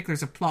the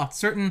particulars of plot.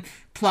 Certain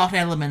plot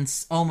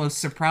elements almost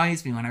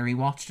surprised me when I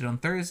rewatched it on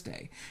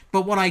Thursday.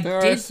 But what there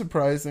are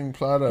surprising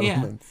plot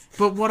elements. Yeah,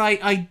 but what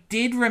I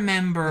did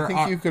remember... I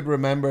think you could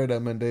remember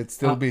them and they'd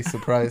still be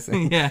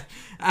surprising. Yeah.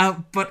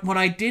 But what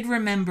I did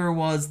remember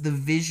was the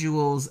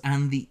visuals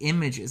and the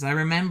images. I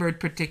remembered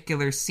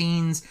particular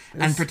scenes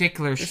and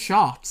particular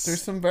shots.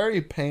 There's some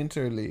very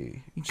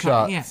painterly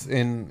shots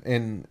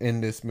in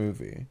this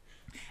movie.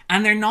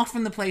 And they're not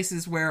from the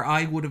places where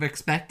I would have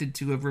expected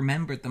to have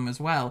remembered them as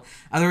well.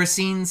 There were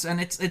scenes,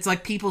 and it's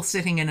like people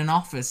sitting in an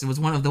office. It was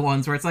one of the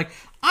ones where it's like,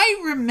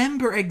 I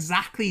remember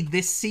exactly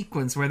this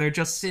sequence where they're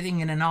just sitting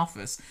in an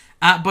office.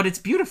 But it's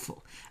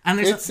beautiful. And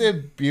it's a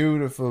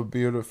beautiful,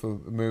 beautiful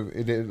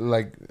movie.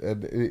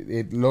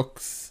 It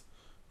looks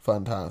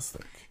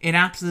fantastic. It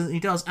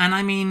absolutely does. And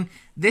I mean,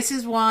 this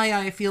is why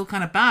I feel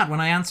kind of bad when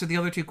I answer the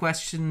other two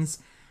questions.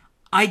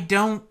 I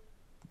don't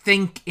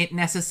think it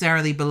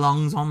necessarily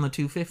belongs on the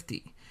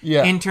 250.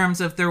 Yeah. In terms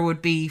of, there would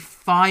be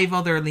four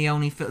other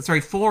Leone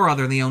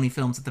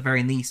films at the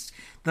very least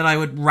that I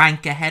would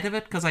rank ahead of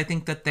it, because I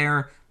think that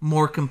they're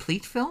more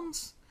complete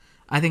films.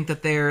 I think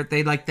that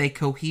they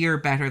cohere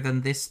better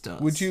than this does.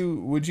 Would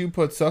you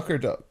put Sucker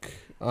Duck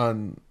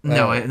on?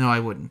 No, I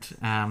wouldn't.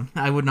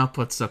 I would not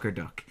put Sucker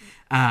Duck.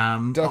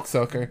 Duck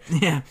Sucker.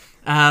 Yeah.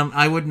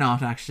 I would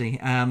not actually.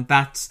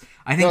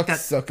 I think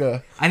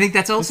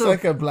that's also...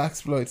 It's like a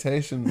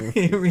blaxploitation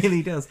movie. It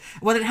really does.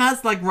 Well, it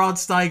has like Rod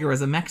Steiger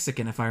as a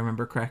Mexican, if I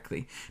remember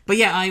correctly. But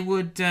yeah, I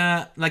would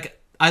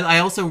I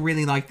also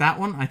really like that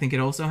one. I think it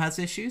also has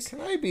issues.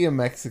 Can I be a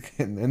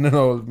Mexican in an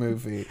old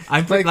movie?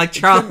 I think like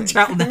Charlton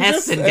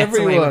Heston gets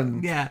away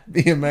with. Yeah,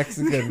 be a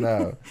Mexican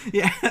now.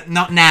 Yeah,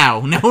 not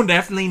now. No,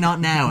 definitely not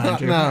now,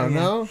 Andrew. Not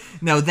now,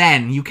 no.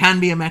 Then you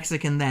can be a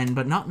Mexican then,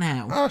 but not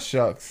now. Oh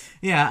shucks.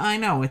 Yeah, I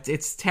know.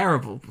 It's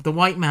terrible. The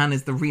white man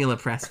is the real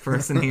oppressed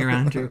person here,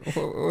 Andrew.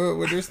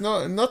 Well, there's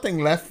nothing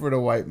left for the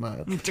white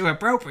man to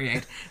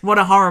appropriate. What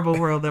a horrible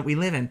world that we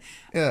live in.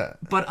 Yeah.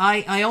 But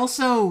I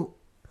also...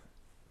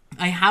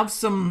 I have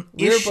some...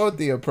 We're both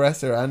the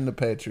oppressor and the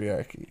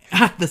patriarchy.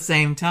 At the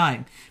same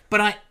time.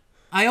 But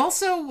I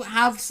also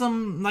have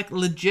some like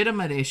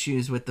legitimate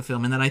issues with the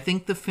film, in that I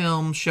think the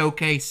film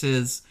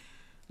showcases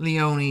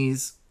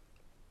Leone's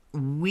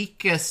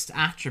weakest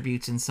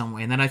attributes in some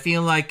way. And that I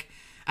feel like...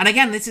 And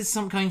again, this is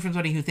coming from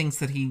somebody who thinks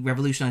that he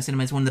revolutionized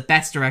cinema, is one of the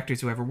best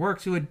directors who ever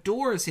worked, who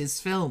adores his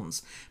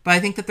films. But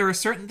I think that there are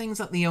certain things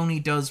that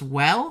Leone does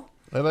well.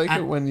 I like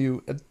it when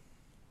you...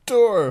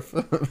 adore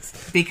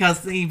films.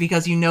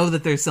 Because you know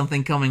that there's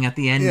something coming at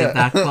the end of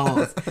that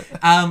clause.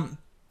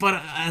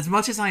 But as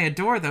much as I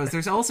adore those,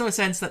 there's also a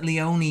sense that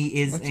Leone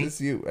is... As much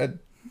as you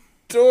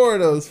adore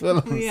those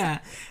films. Yeah.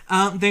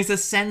 There's a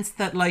sense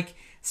that, like,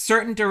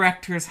 certain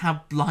directors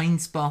have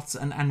blind spots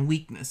and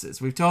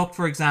weaknesses. We've talked,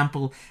 for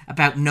example,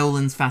 about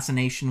Nolan's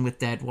fascination with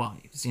dead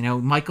wives. You know,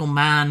 Michael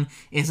Mann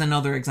is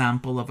another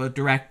example of a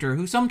director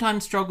who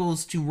sometimes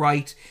struggles to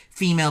write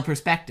female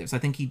perspectives. I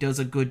think he does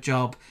a good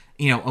job,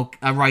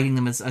 writing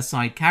them as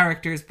side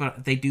characters,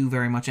 but they do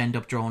very much end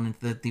up drawn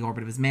into the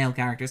orbit of his male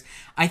characters.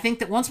 I think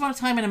that Once Upon a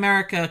Time in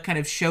America kind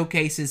of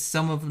showcases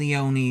some of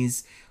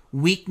Leone's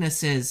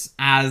weaknesses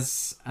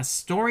as a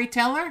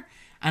storyteller,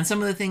 and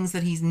some of the things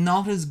that he's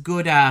not as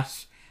good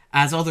at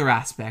as other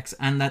aspects,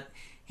 and that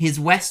his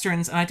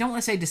westerns, and I don't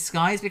want to say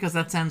disguise because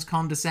that sounds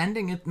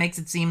condescending, it makes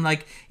it seem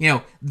like,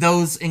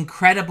 those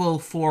incredible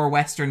 4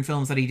 western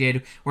films that he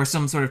did were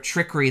some sort of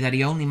trickery that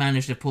he only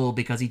managed to pull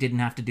because he didn't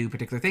have to do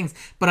particular things.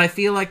 But I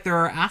feel like there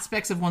are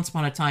aspects of Once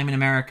Upon a Time in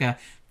America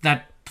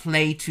that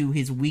play to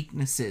his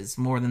weaknesses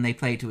more than they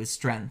play to his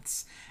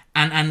strengths.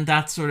 And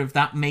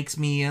that makes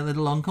me a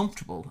little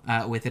uncomfortable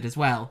with it as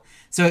well.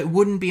 So it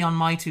wouldn't be on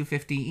my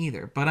 250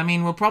 either. But I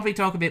mean, we'll probably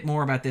talk a bit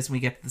more about this when we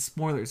get to the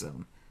spoiler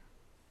zone.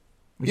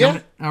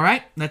 Yeah. All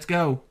right, let's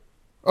go.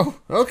 Oh,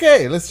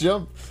 okay, let's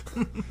jump.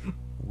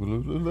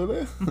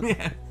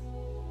 Yeah.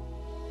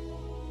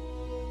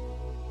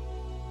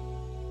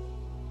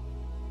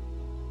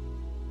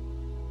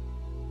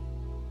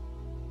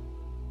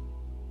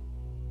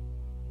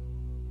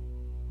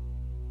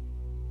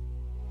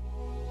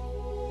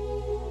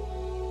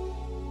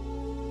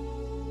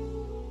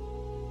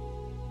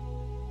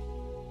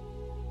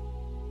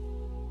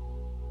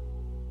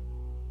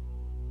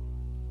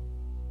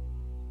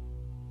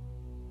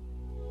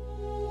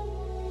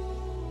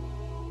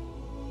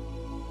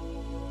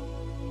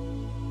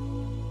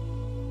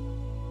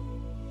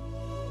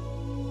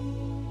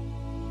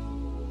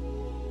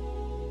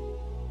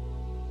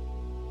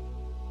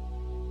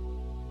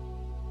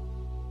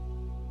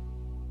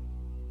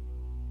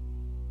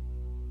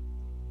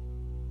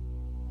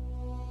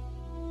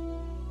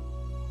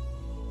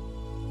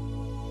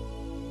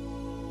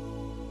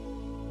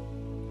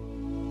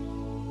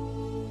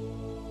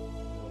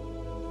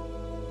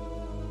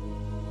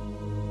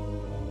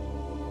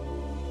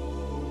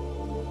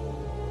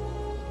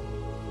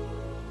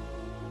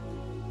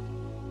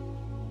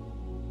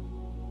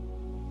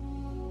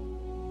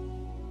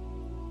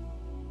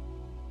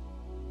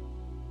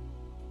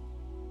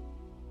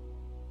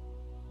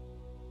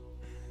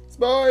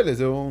 Spoiler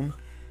zone.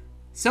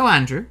 So,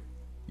 Andrew.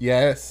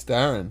 Yes,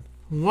 Darren.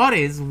 What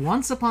is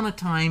Once Upon a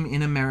Time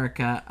in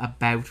America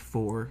about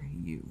for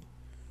you?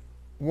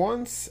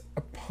 Once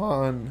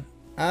upon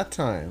a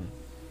time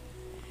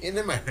in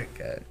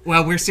America.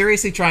 Well, we're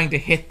seriously trying to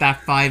hit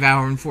that 5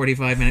 hour and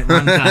 45 minute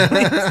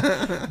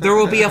runtime. There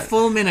will be a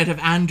full minute of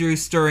Andrew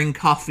stirring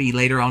coffee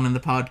later on in the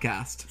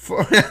podcast.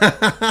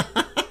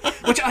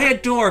 Which I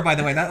adore, by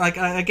the way. That,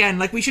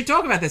 again, we should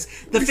talk about this.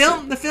 The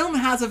film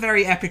has a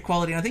very epic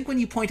quality, and I think when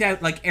you point out,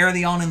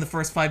 early on in the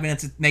first 5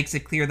 minutes, it makes it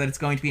clear that it's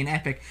going to be an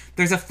epic.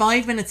 There's a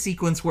 5-minute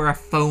sequence where a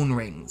phone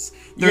rings.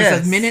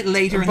 There's a minute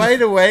later. And by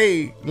the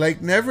way,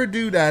 never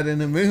do that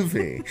in a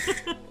movie.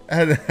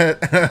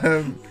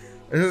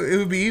 It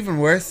would be even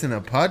worse in a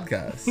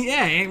podcast.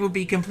 Yeah, it would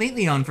be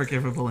completely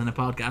unforgivable in a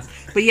podcast.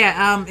 But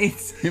yeah,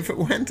 it's... If it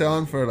went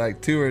on for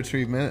 2 or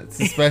 3 minutes,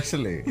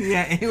 especially.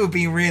 Yeah, it would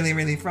be really,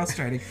 really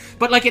frustrating.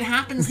 But it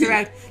happens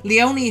throughout.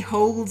 Leone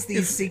holds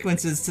these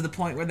sequences to the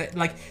point where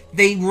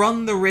they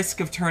run the risk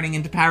of turning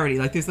into parody.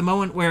 There's the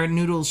moment where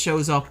Noodles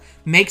shows up,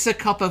 makes a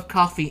cup of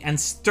coffee, and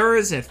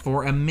stirs it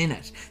for a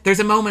minute. There's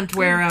a moment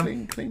where...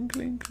 Cling, cling,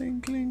 cling,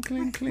 cling, cling,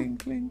 cling, cling,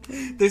 cling,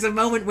 cling. There's a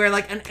moment where,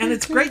 and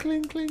it's great...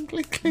 Cling, cling,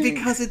 cling,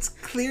 cling. Because it's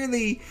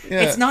clearly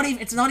it's not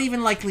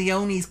even like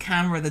Leone's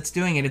camera that's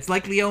doing it. It's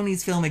like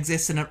Leone's film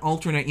exists in an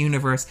alternate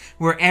universe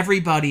where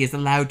everybody is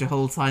allowed to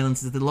hold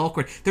silence. It's a little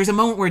awkward. There's a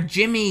moment where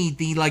Jimmy,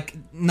 the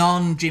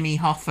non-Jimmy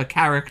Hoffa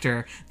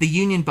character, the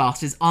union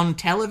boss, is on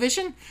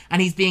television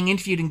and he's being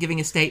interviewed and giving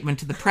a statement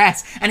to the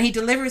press, and he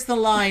delivers the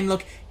line,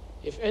 "Look,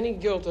 if any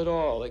guilt at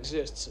all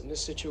exists in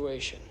this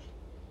situation,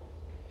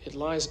 it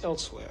lies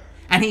elsewhere."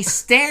 And he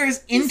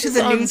stares into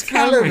the news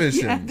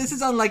television. Yeah, this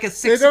is on a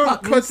 6 They don't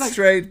o'clock. cut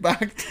straight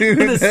back to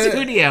the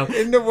studio.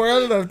 In the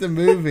world of the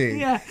movie,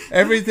 yeah,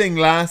 everything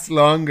lasts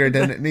longer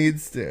than it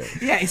needs to.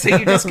 Yeah, so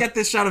you just get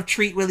this shot of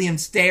Treat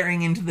Williams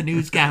staring into the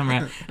news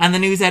camera and the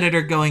news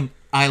editor going,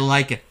 "I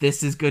like it.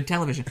 This is good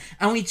television."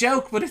 And we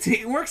joke, but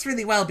it works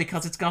really well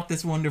because it's got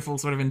this wonderful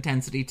sort of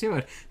intensity to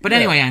it. But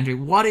anyway, Andrew,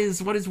 what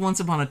is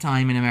Once Upon a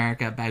Time in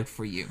America about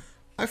for you?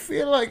 I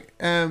feel like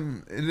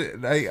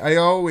I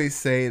always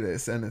say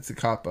this, and it's a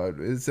cop-out.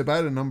 It's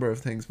about a number of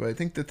things, but I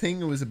think the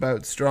thing it was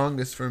about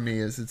strongest for me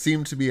is it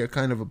seemed to be a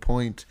kind of a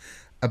point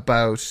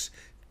about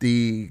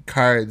the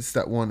cards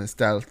that one is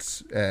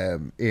dealt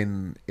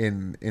in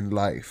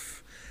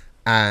life,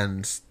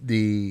 and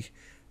the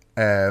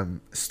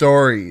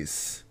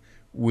stories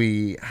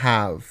we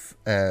have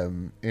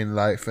in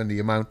life, and the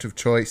amount of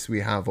choice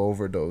we have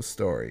over those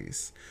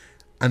stories.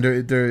 And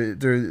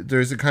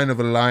there's a kind of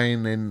a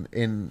line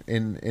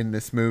in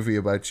this movie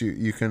about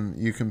you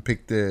can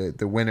pick the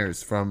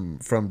winners from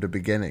the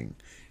beginning.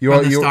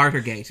 From the starter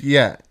gate.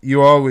 Yeah,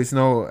 you always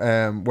know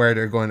where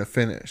they're going to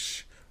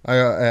finish.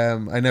 I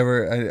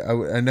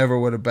never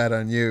would have bet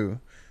on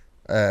you.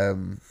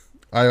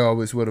 I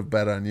always would have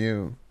bet on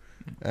you.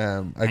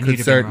 I could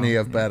certainly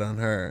have bet on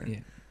her. Yeah.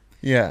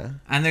 Yeah,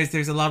 and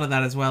there's a lot of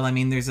that as well. I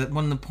mean, there's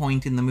one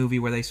point in the movie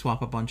where they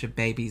swap a bunch of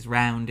babies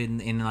round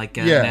in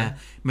a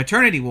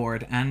maternity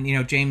ward, and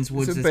James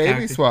Woods' it's a baby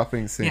character,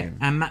 swapping scene. Yeah,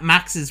 and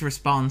Max's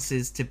response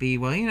is to be,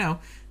 well,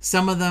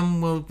 some of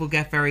them will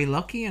get very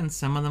lucky, and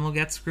some of them will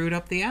get screwed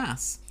up the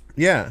ass.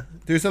 Yeah,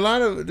 there's a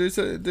lot of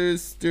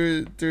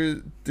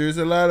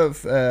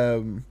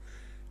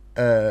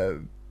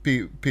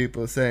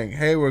people saying,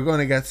 "Hey, we're going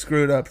to get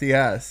screwed up the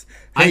ass.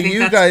 Hey,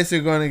 you guys are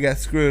going to get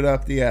screwed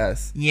up the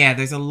ass." Yeah,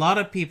 there's a lot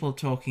of people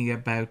talking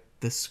about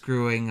the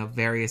screwing of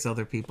various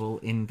other people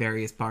in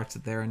various parts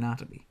of their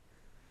anatomy.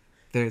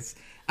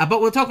 But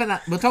we'll talk about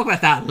that. We'll talk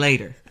about that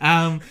later.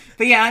 But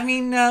yeah, I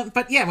mean,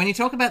 when you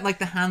talk about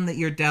the hand that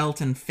you're dealt,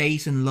 and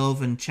fate, and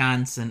love, and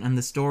chance, and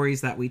the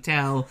stories that we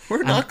tell,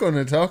 we're not going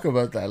to talk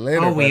about that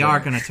later. Oh, we are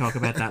going to talk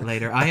about that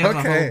later. I have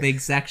a whole big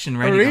section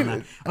ready on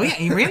that. Oh yeah,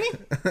 you really?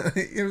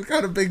 You've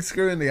got a big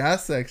screw in the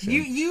ass section.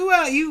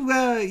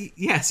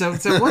 Yeah. So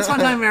Once Upon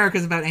a Time in America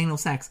is about anal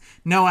sex.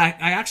 No, I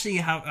actually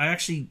have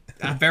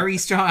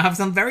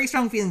some very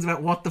strong feelings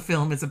about what the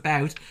film is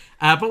about.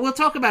 But we'll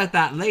talk about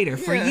that later.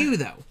 For you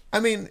though. I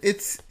mean,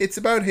 it's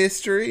about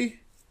history,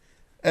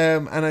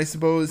 and I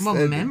suppose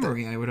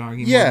memory. I would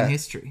argue more than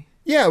history.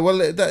 Yeah, well,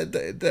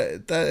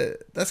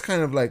 that's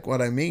kind of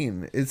what I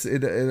mean. It's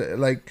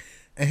a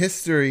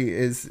history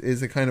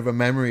is a kind of a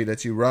memory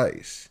that you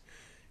write,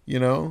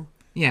 Yeah.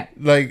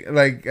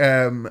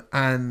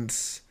 And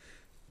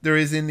there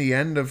is in the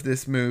end of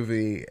this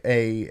movie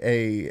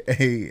a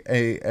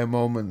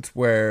moment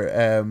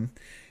where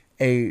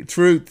a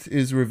truth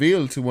is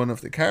revealed to one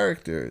of the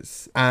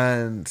characters,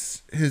 and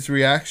his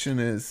reaction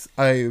is,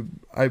 I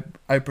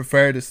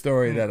prefer the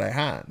story that I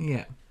had.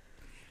 Yeah.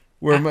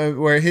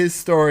 Where his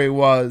story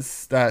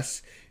was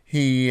that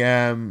he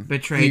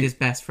betrayed his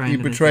best friend. He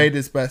betrayed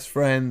his best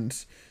friend,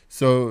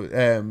 so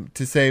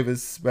to save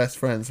his best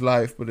friend's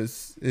life, but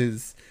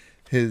his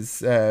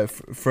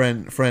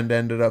friend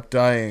ended up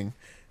dying.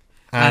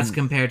 As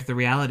compared to the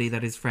reality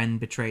that his friend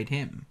betrayed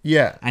him.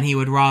 Yeah. And he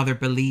would rather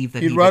believe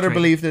that he'd rather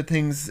believe that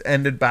things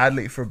ended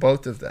badly for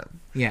both of them.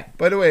 Yeah.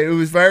 By the way, it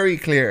was very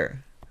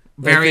clear.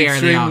 Very early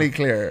extremely on.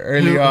 clear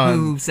early on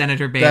Who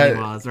Senator Bailey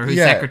was, or who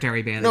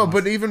Secretary Bailey was. No,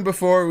 but even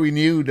before we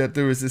knew that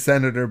there was a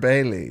Senator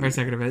Bailey. Or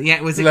Secretary Bailey. Yeah,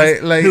 it was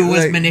who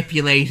was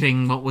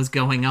manipulating what was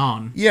going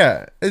on.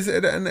 Yeah. Is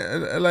it, and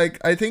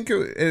I think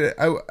you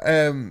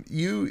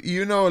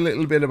know a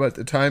little bit about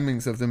the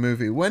timings of the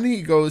movie. When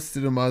he goes to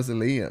the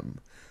mausoleum,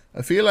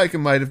 I feel like it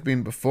might have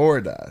been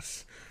before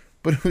that.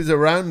 But it was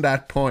around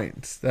that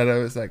point that I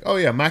was like, oh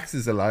yeah, Max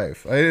is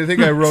alive. I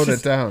think I wrote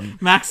it down.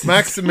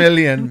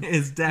 Maximilian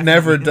is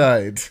never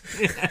died.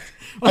 Yeah.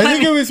 Well, I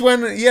think it was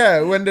when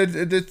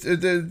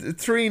the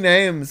three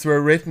names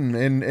were written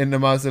in the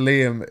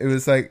mausoleum. It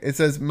was like, it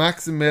says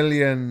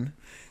Maximilian,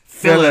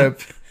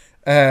 Philip,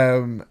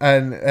 it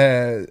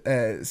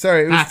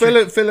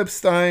was Philip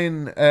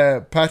Stein,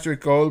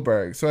 Patrick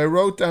Goldberg. So I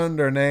wrote down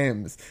their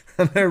names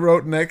and I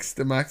wrote next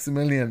to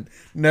Maximilian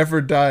never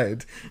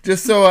died,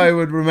 just so I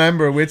would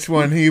remember which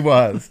one he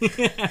was.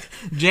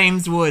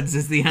 James Woods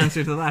is the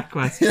answer to that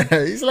question.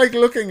 Yeah, he's like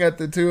looking at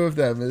the two of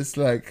them. It's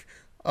like,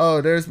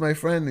 oh, there's my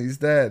friend, he's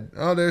dead.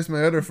 Oh, there's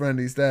my other friend,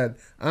 he's dead.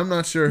 I'm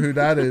not sure who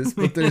that is,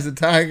 but there's a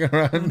tag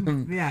around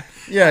him. Yeah.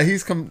 Yeah,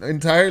 he's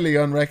entirely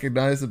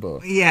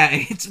unrecognizable. Yeah,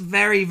 it's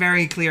very,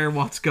 very clear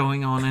what's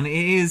going on, and it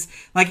is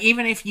like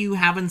even if you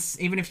haven't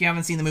seen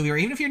the movie, or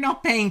even if you're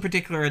not paying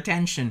particular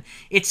attention,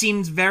 it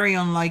seems very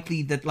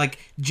unlikely that like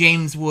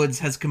James Woods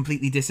has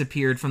completely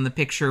disappeared from the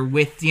picture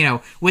with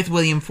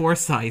William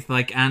Forsythe,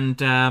 and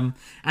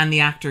the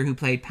actor who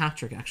played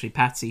Patrick, actually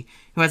Patsy,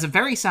 who has a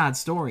very sad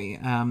story.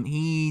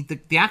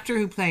 The actor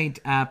who played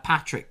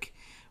Patrick,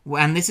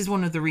 and this is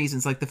one of the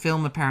reasons, like the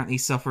film apparently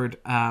suffered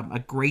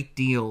a great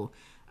deal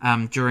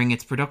during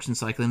its production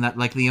cycle, in that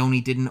like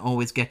Leone didn't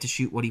always get to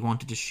shoot what he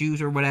wanted to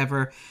shoot or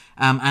whatever,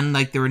 and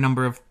like there were a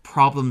number of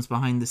problems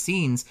behind the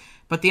scenes.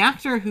 But the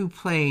actor who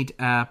played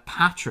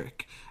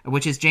Patrick,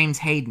 which is James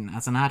Hayden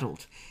as an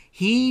adult,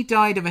 he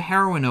died of a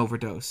heroin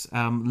overdose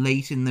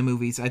late in the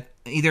movies,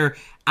 either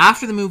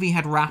after the movie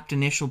had wrapped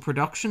initial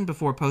production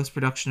before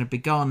post-production had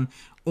begun,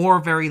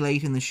 or very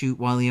late in the shoot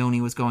while Leone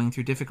was going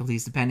through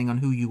difficulties, depending on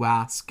who you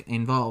ask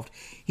involved.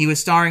 He was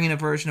starring in a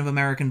version of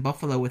American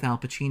Buffalo with Al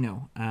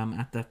Pacino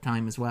at that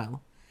time as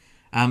well.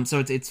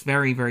 So it's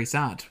very, very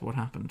sad what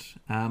happened.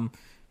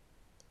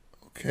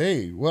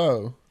 Okay,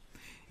 wow.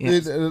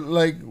 Yes.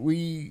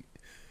 We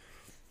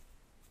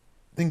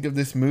think of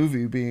this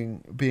movie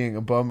being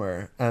a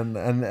bummer, and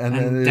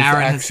there's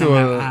Darren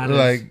actual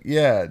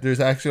there's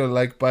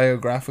actual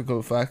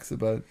biographical facts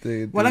about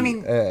the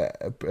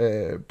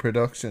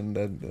production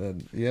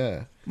and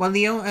yeah. Well,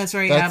 Leone,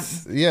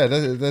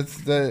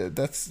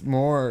 that's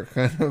more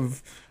kind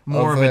of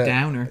more of a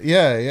downer.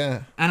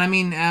 Yeah. And I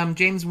mean,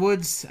 James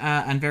Woods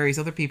and various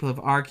other people have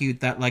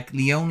argued that like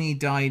Leone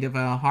died of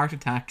a heart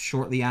attack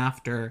shortly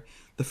after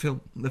the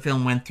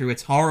film went through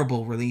its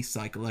horrible release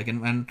cycle,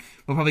 and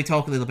we'll probably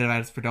talk a little bit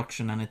about its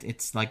production and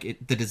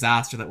the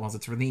disaster that was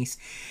its release.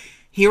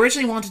 He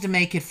originally wanted to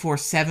make it for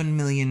 $7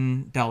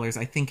 million,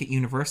 I think, at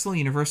Universal.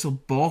 Universal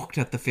balked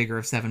at the figure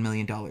of $7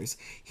 million.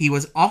 He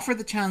was offered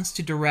the chance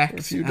to direct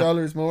a few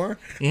dollars more.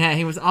 Yeah,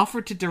 he was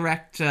offered to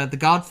direct The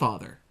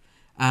Godfather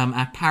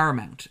at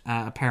Paramount,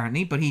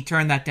 apparently, but he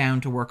turned that down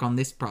to work on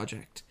this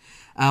project.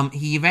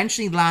 He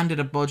eventually landed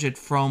a budget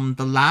from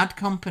the Ladd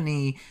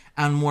Company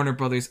and Warner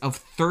Brothers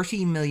of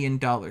 $30 million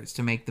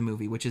to make the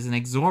movie, which is an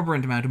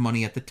exorbitant amount of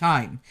money at the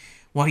time.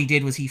 What he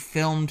did was he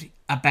filmed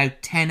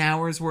about 10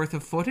 hours worth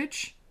of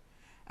footage,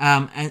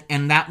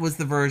 and that was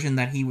the version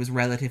that he was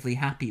relatively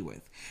happy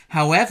with.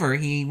 However,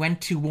 he went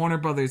to Warner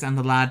Brothers and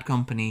the Ladd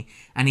Company,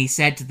 and he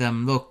said to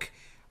them, look,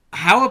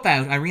 how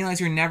about, I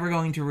realize you're never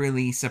going to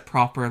release a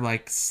proper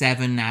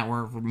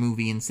 7-hour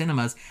movie in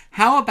cinemas.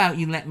 How about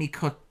you let me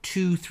cut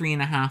 2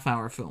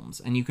 3.5-hour films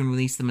and you can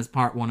release them as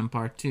part 1 and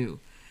part 2?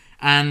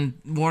 And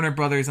Warner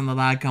Brothers and the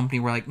Ladd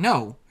Company were like,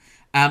 no.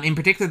 In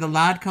particular, the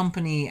Ladd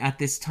Company at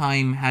this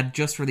time had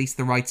just released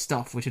The Right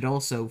Stuff, which had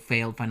also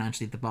failed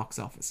financially at the box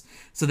office.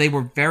 So they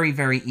were very,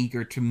 very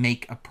eager to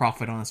make a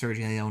profit on a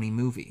Sergio Leone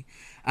movie.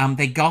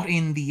 They got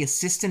in the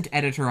assistant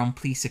editor on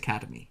Police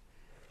Academy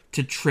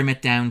to trim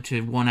it down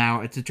to 1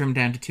 hour, to trim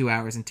down to 2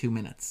 hours and 2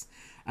 minutes,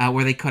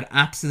 where they cut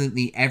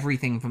absolutely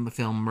everything from the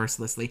film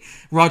mercilessly.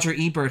 Roger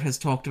Ebert has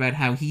talked about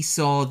how he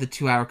saw the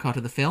 2-hour cut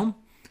of the film,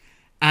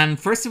 and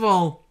first of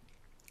all,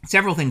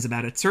 several things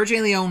about it.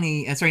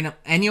 Ennio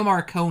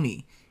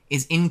Morricone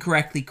is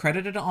incorrectly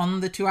credited on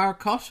the 2-hour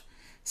cut,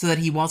 so that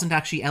he wasn't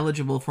actually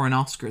eligible for an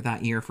Oscar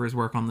that year for his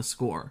work on the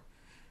score.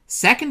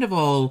 Second of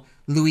all,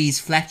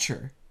 Louise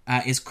Fletcher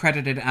is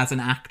credited as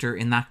an actor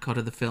in that cut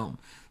of the film.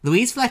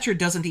 Louise Fletcher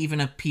doesn't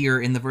even appear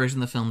in the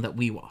version of the film that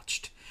we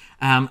watched.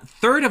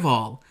 Third of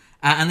all,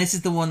 and this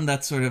is the one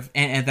that sort of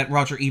that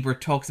Roger Ebert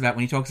talks about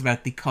when he talks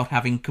about the cut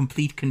having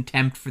complete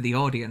contempt for the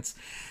audience.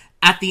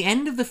 At the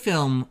end of the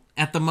film,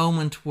 at the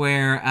moment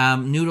where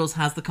Noodles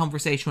has the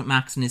conversation with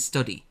Max in his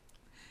study,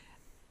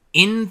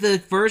 in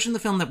the version of the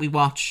film that we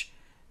watch,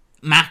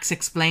 Max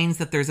explains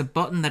that there's a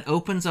button that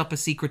opens up a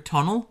secret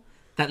tunnel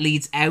that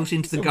leads out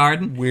into the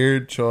garden.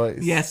 Weird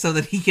choice. Yeah, so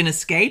that he can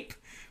escape,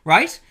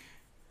 right?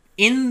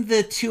 in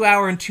the 2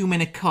 hour and 2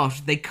 minute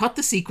cut, they cut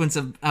the sequence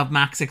of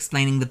Max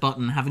explaining the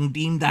button, having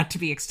deemed that to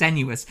be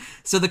extenuous.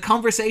 So the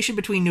conversation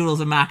between Noodles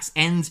and Max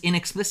ends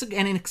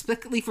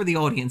inexplicably for the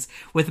audience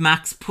with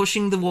Max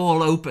pushing the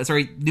wall open.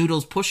 Sorry,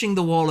 Noodles pushing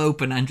the wall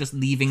open and just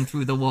leaving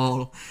through the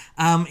wall.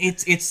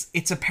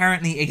 It's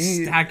apparently a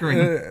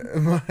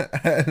staggering.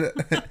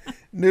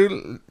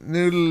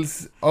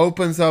 Noodles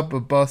opens up a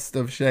bust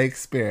of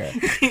Shakespeare,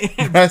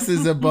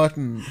 presses a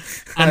button,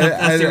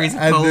 and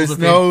there's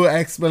no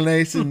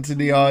explanation to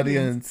the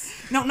audience.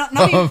 No, not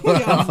even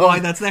why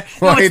that's there.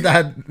 Why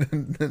that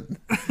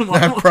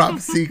prop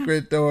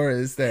secret door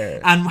is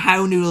there, and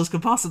how Noodles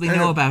could possibly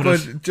know about it.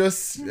 But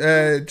just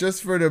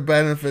for the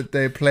benefit,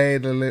 they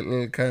played a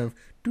little kind of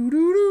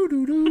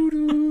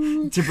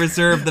to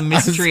preserve the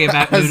mystery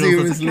about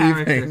Noodles as a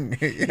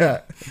character. Yeah.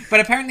 But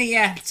apparently,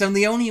 so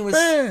Leone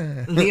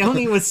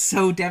was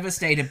so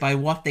devastated by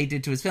what they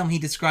did to his film, he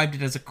described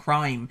it as a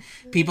crime.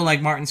 People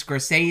like Martin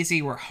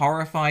Scorsese were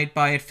horrified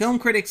by it. Film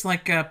critics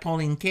like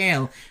Pauline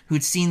Kael,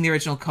 who'd seen the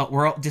original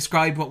cut,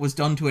 described what was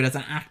done to it as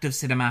an act of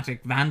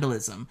cinematic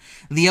vandalism.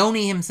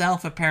 Leone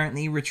himself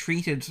apparently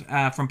retreated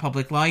from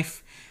public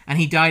life, and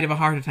he died of a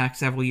heart attack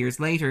several years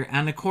later.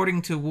 And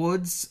according to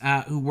Woods,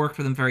 who worked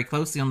with him very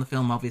closely on the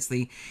film,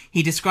 obviously,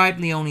 he described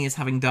Leone as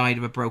having died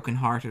of a broken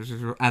heart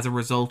as a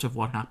result of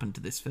what happened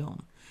to this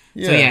film.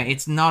 Yeah. So yeah,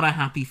 it's not a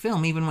happy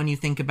film, even when you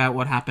think about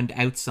what happened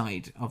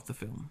outside of the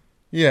film.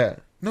 Yeah.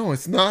 No,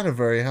 it's not a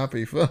very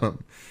happy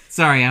film.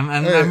 Sorry,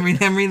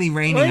 I'm really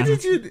raining. Why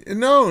did you?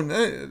 No,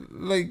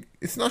 like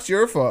it's not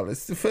your fault.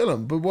 It's the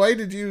film. But why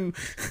did you?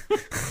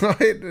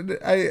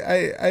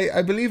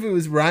 I believe it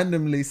was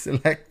randomly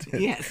selected.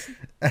 Yes.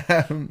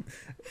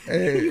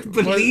 You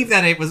believe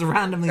that it was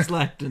randomly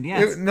selected?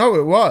 Yes. No,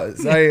 it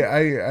was. I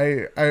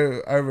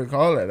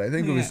recall it. I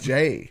think it was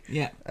Jay.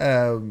 Yeah.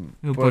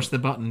 Who pushed the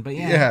button? But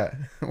yeah. Yeah.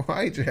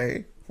 Why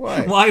Jay?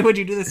 Why? Why would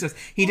you do this to us?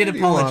 He did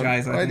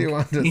apologize. Why do you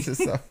want us to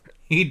suffer?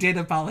 He did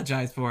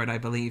apologize for it, I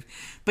believe.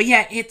 But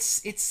yeah,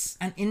 it's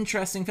an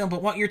interesting film.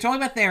 But what you're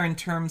talking about there in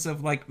terms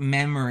of like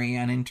memory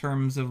and in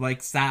terms of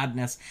like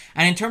sadness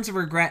and in terms of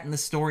regret and the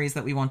stories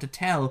that we want to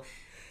tell,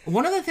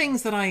 one of the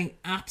things that I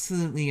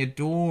absolutely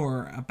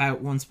adore about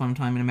Once Upon a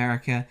Time in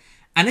America,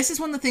 and this is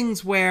one of the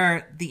things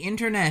where the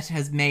internet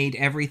has made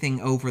everything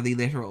overly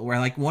literal, where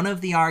like one of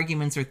the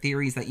arguments or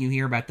theories that you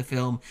hear about the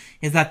film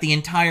is that the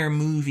entire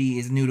movie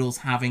is Noodles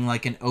having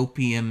like an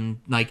opium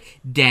like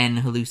den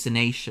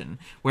hallucination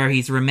where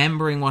he's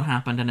remembering what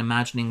happened and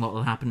imagining what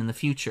will happen in the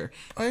future.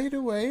 By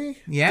the way,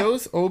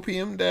 those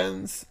opium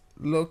dens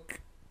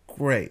look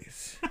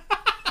great.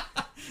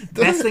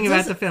 Best thing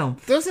about the film.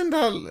 Doesn't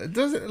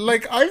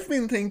like I've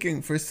been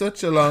thinking for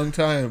such a long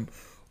time,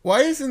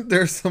 why isn't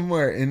there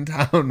somewhere in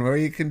town where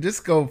you can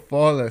just go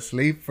fall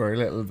asleep for a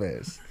little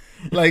bit?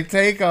 Like,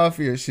 take off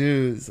your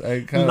shoes.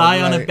 Lie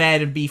on a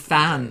bed and be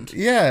fanned.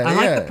 Yeah, I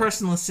like the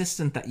personal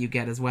assistant that you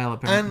get as well,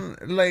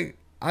 apparently.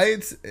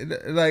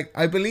 And,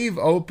 I believe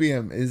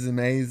opium is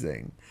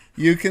amazing.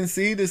 You can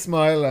see the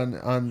smile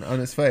on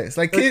his face.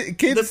 Like,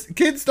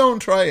 kids don't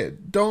try it.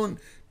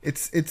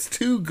 It's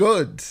too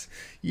good.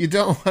 You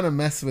don't want to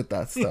mess with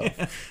that stuff.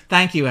 Yeah.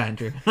 Thank you,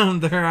 Andrew.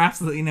 There are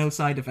absolutely no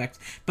side effects.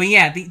 But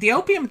yeah, the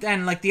opium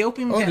den, like the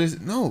opium den...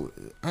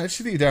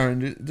 Actually,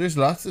 Darren, there's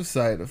lots of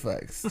side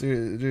effects.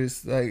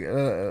 There's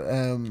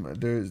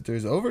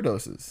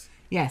overdoses.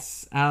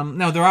 Yes.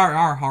 No, there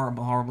are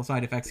horrible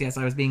side effects. Yes,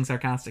 I was being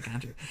sarcastic,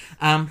 Andrew.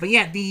 But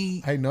yeah,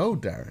 I know,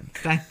 Darren.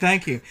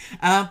 Thank you.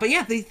 But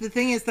yeah, the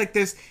thing is, like,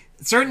 there's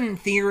certain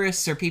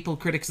theorists or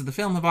critics of the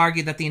film have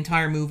argued that the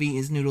entire movie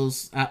is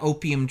Noodles'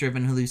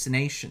 opium-driven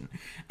hallucination.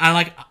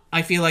 And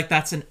I feel like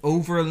that's an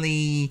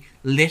overly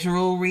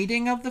literal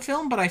reading of the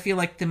film, but I feel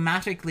like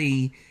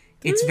thematically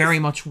it's very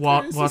much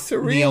what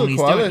Leone's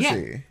doing.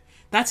 Yeah,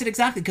 that's it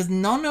exactly, because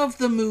none of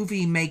the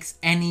movie makes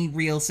any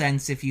real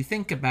sense if you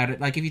think about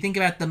it. Like, if you think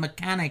about the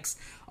mechanics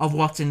of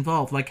what's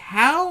involved. Like,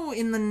 how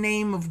in the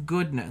name of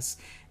goodness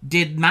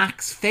did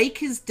Max fake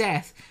his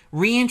death,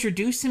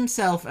 reintroduce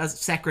himself as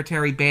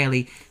Secretary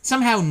Bailey,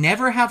 somehow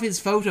never have his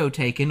photo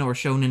taken or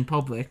shown in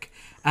public,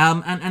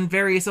 and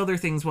various other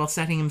things while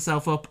setting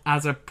himself up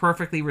as a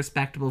perfectly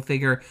respectable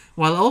figure,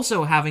 while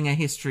also having a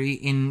history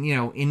in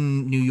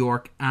New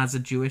York as a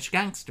Jewish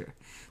gangster?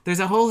 There's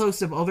a whole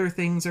host of other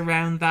things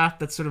around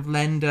that sort of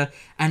lend an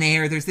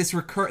air. There's this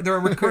there are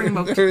recurring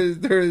moments.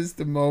 There is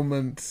the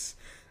moment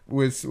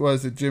with,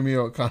 was it Jimmy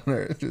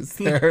O'Connor just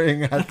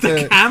staring at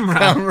the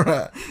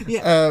camera.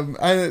 Yeah.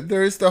 And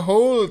there's the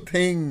whole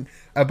thing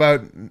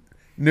about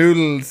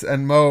Noodles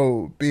and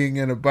Mo being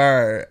in a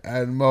bar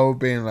and Mo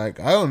being like,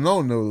 I don't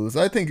know, Noodles,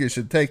 I think you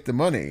should take the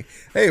money.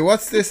 Hey,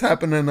 what's this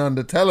happening on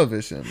the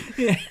television?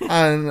 Yeah.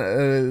 And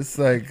it's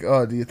like,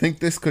 oh, do you think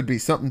this could be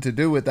something to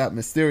do with that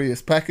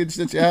mysterious package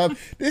that you have?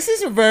 This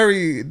is a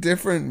very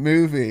different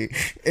movie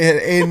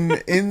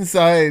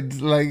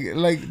inside,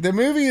 like the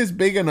movie is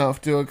big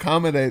enough to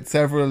accommodate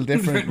several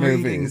different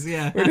movies. Readings,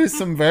 yeah. Where there's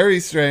some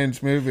very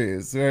strange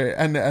movies where,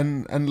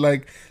 and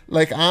like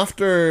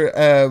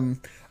after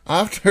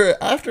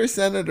after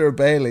Senator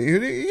Bailey, who,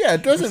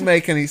 it doesn't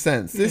make any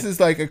sense. This is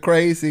like a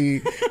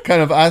crazy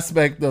kind of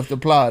aspect of the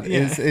plot.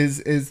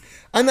 Is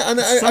and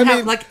I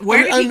mean, like,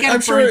 where did he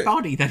get a burnt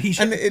body that he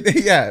should?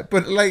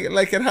 But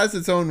like it has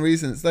its own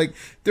reasons. Like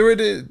there were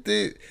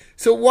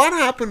so what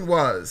happened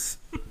was,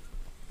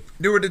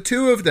 there were the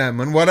two of them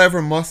and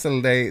whatever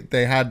muscle they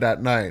had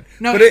that night.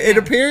 It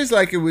appears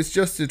like it was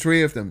just the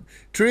three of them.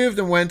 Three of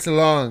them went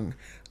along,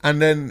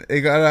 and then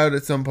it got out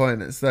at some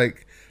point. It's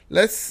like,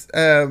 let's get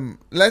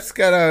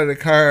out of the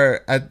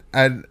car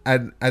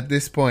at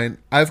this point.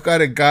 I've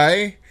got a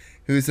guy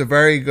who's a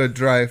very good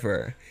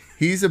driver.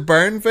 He's a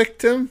burn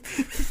victim,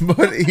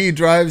 but he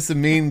drives a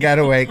mean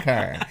getaway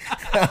car.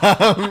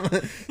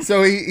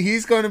 So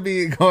he's going to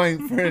be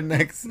going for the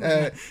next...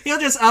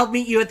 I'll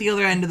meet you at the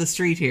other end of the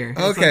street here.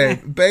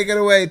 Okay, bake it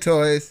away,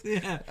 toys.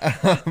 Yeah.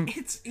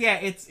 It's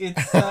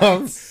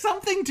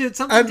something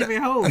to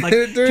behold. Like,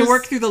 to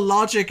work through the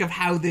logic of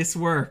how this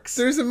works.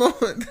 There's a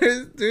moment...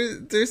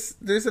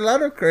 There's a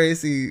lot of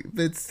crazy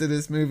bits to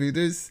this movie.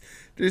 There's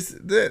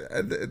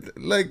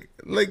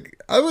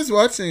I was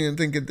watching and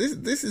thinking,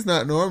 this is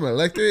not normal.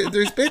 Like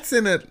there's bits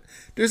in it.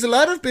 There's a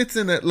lot of bits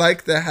in it,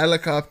 like the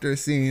helicopter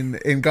scene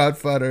in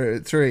Godfather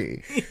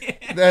 3.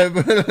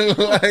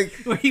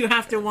 Where you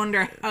have to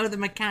wonder how the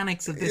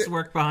mechanics of this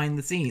work behind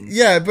the scenes.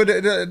 Yeah, but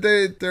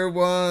there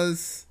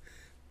was...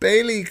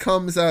 Bailey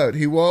comes out.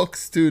 He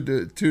walks to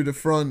the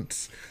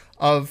front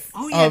of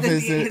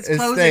his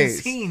estate.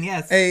 Scene,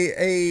 yes.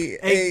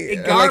 A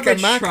garbage like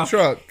a Mack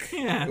truck.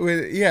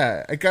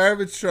 Yeah. A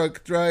garbage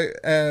truck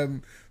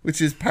which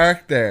is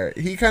parked there.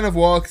 He kind of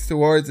walks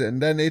towards it,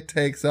 and then it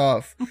takes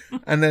off,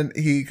 and then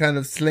he kind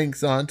of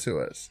slinks onto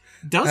it.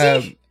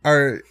 Does he?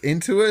 Or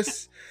into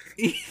it?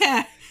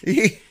 Yeah.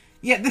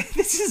 Yeah,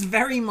 this is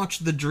very much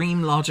the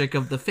dream logic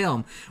of the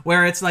film,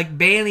 where it's like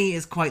Bailey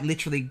is quite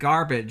literally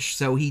garbage,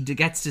 so he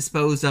gets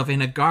disposed of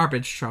in a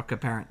garbage truck,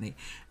 apparently.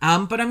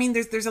 But I mean,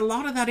 there's a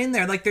lot of that in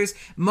there. Like, there's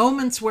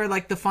moments where,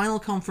 like, the final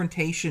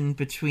confrontation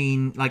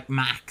between, like,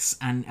 Max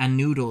and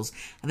Noodles,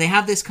 they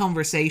have this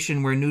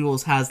conversation where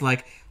Noodles has,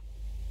 like...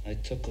 I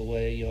took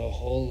away your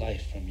whole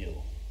life from you.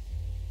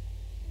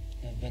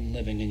 I've been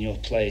living in your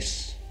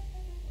place.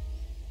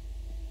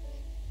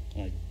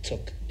 I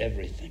took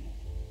everything.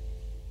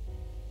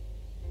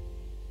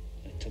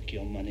 I took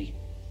your money.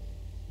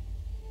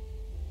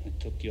 I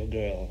took your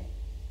girl.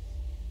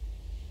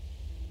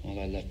 All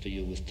I left for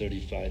you was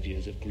 35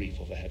 years of grief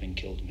over having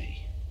killed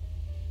me.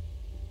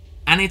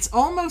 And it's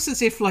almost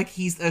as if, like,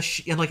 he's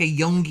like a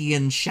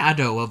Jungian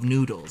shadow of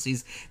Noodles.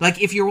 He's like,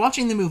 if you're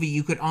watching the movie,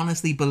 you could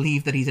honestly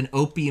believe that he's an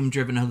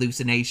opium-driven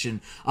hallucination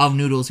of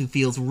Noodles who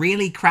feels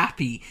really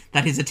crappy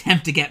that his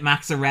attempt to get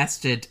Max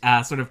arrested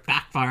sort of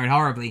backfired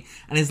horribly,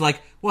 and is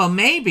like, well,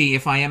 maybe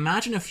if I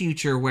imagine a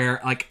future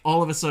where, like,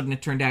 all of a sudden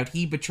it turned out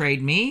he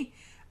betrayed me,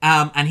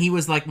 and he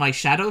was like my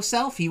shadow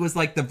self, he was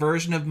like the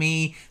version of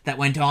me that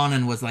went on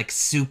and was like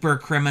super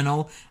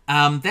criminal,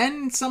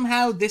 then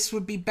somehow this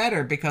would be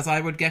better because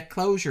I would get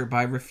closure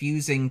by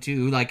refusing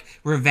to, like,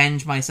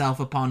 revenge myself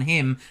upon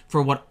him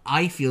for what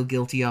I feel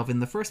guilty of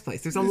in the first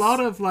place. There's a lot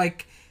of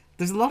sort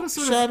of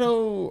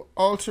shadow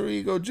alter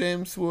ego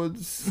James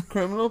Woods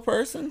criminal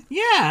person.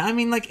 Yeah, I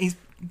mean, like,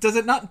 does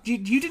it not?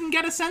 You didn't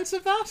get a sense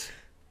of that?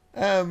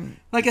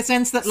 Like a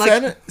sense that,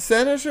 like,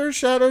 Senator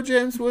Shadow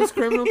James Woods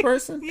criminal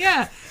person.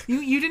 Yeah,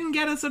 you didn't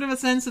get a sort of a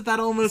sense of that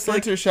almost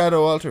Senator like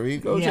Shadow alter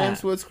ego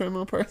James Woods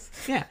criminal person.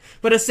 Yeah,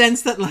 but a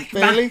sense that, like,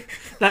 Bailey,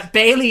 that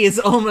Bailey is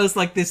almost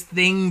like this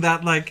thing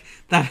that, like,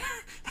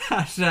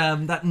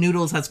 that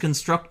Noodles has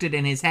constructed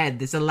in his head,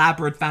 this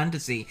elaborate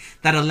fantasy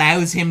that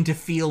allows him to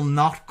feel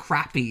not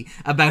crappy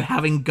about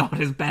having got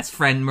his best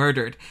friend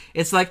murdered.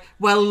 It's like,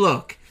 well,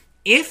 look.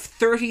 If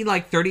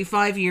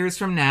 35 years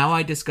from now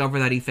I discover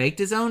that he faked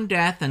his own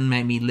death and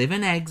made me live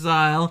in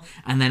exile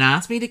and then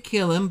asked me to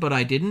kill him, but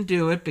I didn't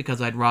do it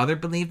because I'd rather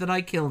believe that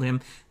I killed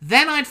him,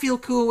 then I'd feel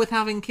cool with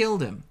having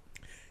killed him.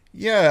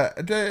 Yeah,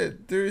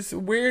 there's a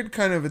weird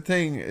kind of a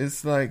thing.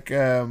 It's like,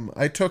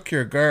 I took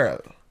your girl.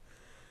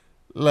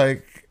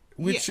 Like,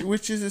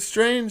 which is a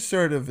strange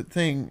sort of a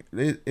thing.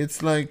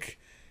 It's like,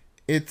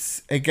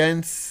 it's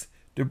against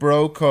the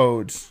bro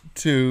code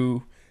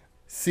to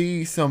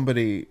see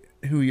somebody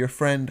who your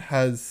friend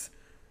has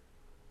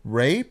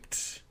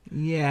raped.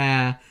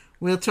 Yeah,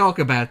 we'll talk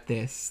about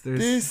this.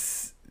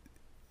 This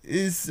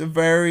is a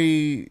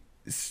very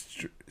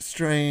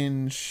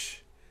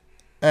strange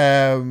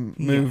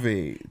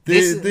movie.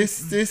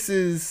 This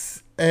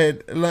is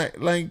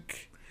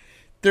like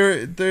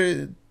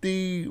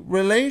the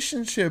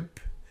relationship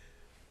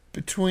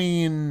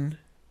between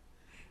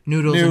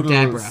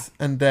Noodles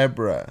and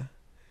Deborah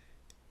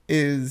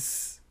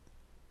is,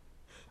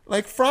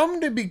 like, from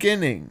the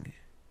beginning.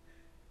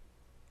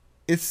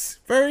 It's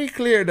very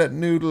clear that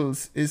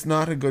Noodles is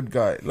not a good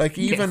guy, like,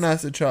 even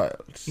as a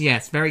child.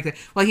 Yes, very clear.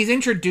 Well, he's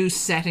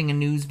introduced setting a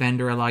news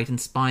vendor alight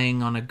and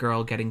spying on a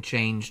girl getting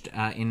changed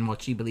in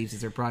what she believes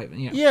is her private.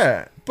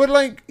 Yeah, but,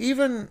 like,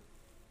 even,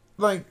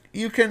 like,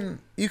 you can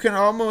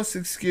almost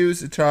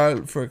excuse a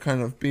child for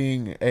kind of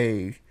being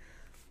a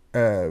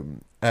a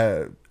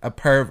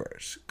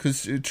pervert,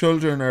 because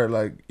children are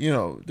like, you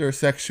know, they're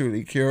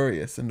sexually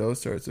curious and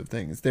those sorts of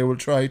things. They will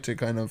try to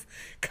kind of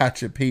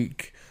catch a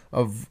peek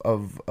of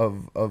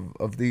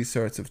these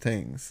sorts of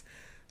things.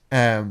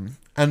 And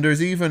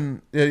there's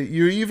even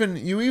you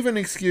even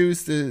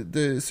excuse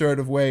the sort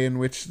of way in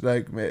which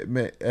like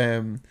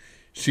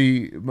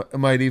she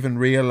might even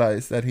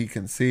realize that he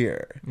can see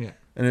her. Yeah.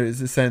 And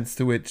there's a sense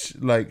to which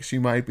like she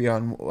might be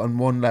on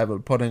one level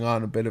putting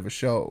on a bit of a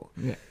show.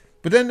 Yeah.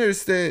 But then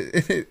there's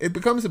it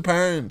becomes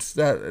apparent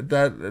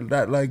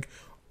that like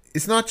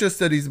it's not just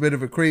that he's a bit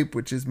of a creep,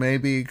 which is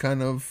maybe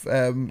kind of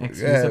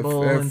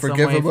excusable in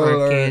forgivable, some way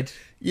for a kid.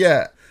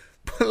 Yeah.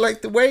 But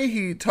like the way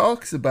he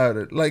talks about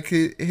it, like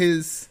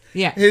his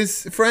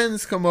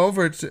friends come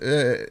over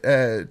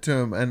to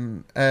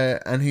him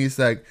and he's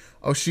like,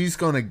 oh, she's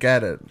gonna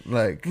get it.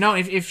 Like, no,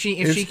 if she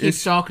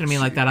keeps talking to me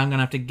like that, I'm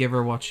gonna have to give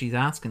her what she's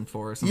asking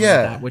for, or something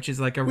like that, which is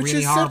like a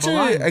really horrible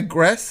line. Such an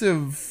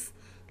aggressive,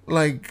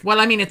 like. Well,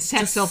 I mean, it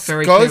sets up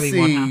very clearly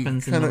what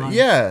happens in the line.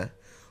 Yeah.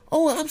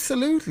 Oh,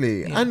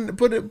 absolutely. Yeah. And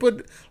but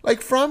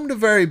like from the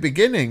very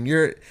beginning,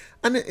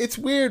 it's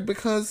weird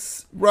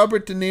because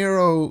Robert De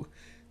Niro.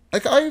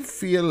 Like, I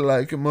feel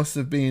like it must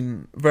have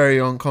been very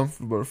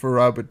uncomfortable for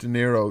Robert De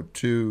Niro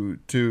to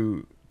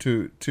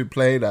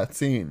play that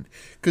scene,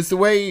 because the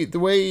way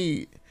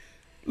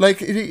like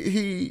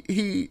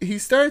he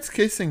starts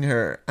kissing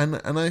her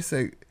and I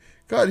say,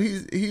 God,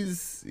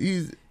 he's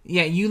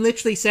yeah, you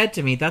literally said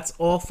to me, that's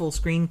awful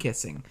screen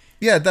kissing.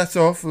 Yeah, that's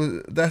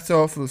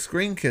awful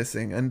screen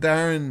kissing. And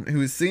Darren,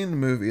 who has seen the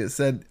movie, has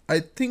said, I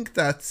think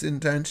that's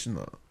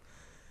intentional.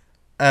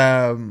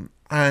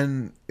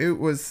 And it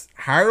was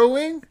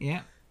harrowing.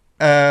 Yeah.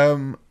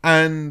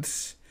 And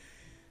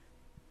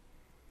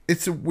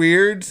it's a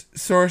weird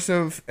sort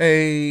of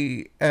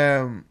a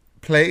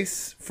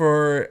place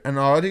for an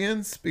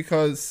audience,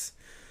 because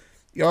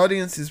the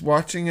audience is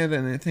watching it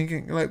and they're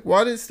thinking, like,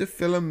 what is the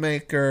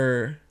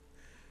filmmaker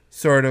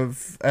sort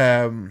of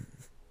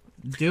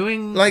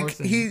doing? Like,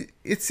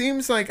 it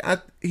seems like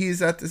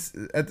he's at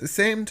the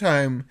same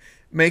time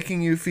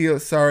making you feel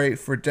sorry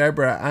for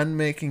Deborah and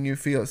making you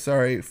feel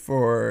sorry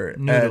for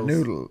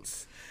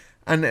Noodles.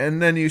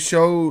 And then you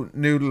show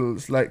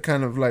Noodles like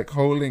kind of like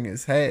holding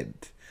his head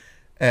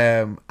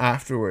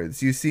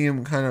afterwards. You see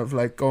him kind of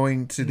like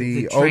going to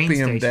the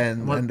opium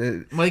den.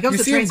 You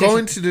see him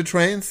going to the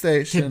train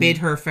station to bid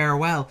her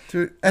farewell.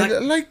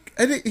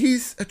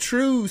 He's a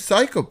true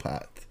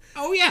psychopath.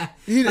 Oh yeah.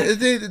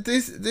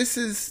 This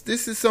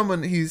is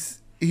someone he's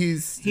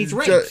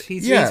raped.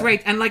 He's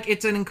raped, and like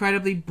it's an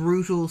incredibly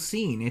brutal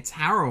scene. It's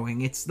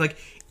harrowing. It's like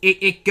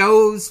it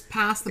goes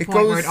past the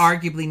point where it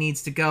arguably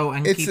needs to go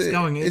and keeps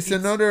going. It's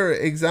another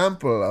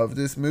example of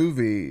this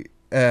movie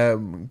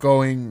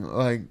going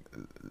like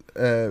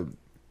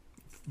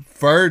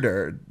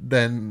further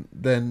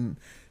than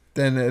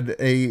a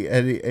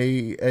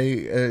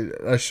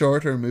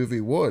shorter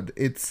movie would.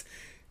 It's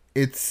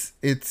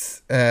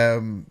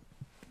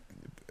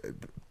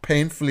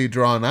painfully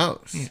drawn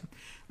out. Yeah.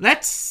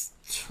 Let's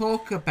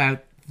talk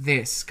about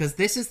this, because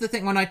this is the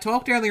thing. When I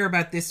talked earlier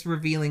about this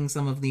revealing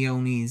some of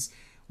Leone's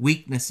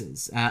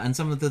weaknesses and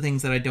some of the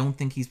things that I don't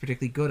think he's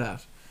particularly good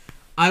at,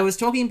 I was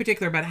talking in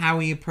particular about how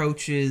he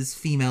approaches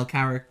female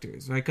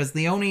characters, right? Because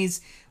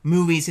Leone's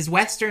movies, his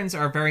westerns,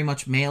 are very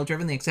much male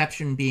driven, the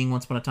exception being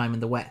Once Upon a Time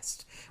in the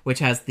West, which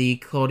has the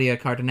Claudia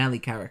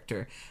Cardinelli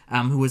character,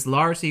 who was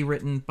largely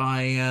written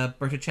by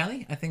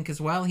Berticelli, I think,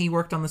 as well. He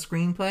worked on the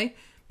screenplay,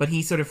 but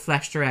he sort of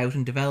fleshed her out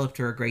and developed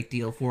her a great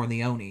deal for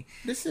Leone.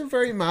 This is a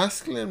very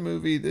masculine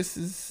movie. This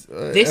is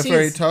a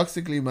very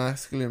toxically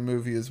masculine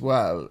movie as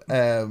well.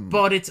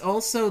 But it's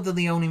also the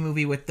Leone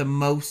movie with the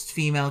most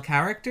female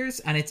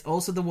characters, and it's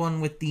also the one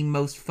with the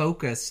most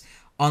focus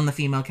on the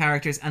female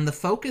characters. And the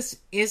focus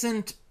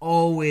isn't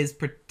always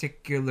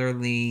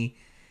particularly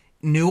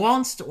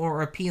nuanced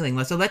or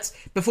appealing. So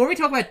before we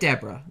talk about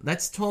Deborah,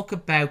 let's talk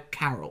about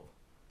Carol.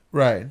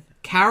 Right.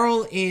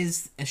 Carol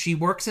she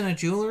works in a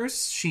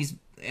jeweler's. She's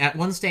at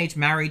one stage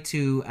married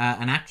to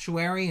an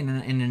actuary in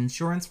an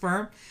insurance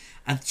firm.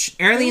 And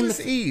Who was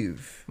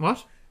Eve?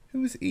 What?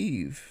 Who was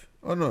Eve?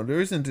 Oh no,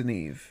 there isn't an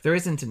Eve. There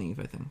isn't an Eve,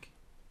 I think.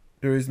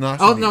 There is not.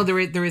 Oh no, there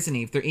is an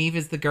Eve. Eve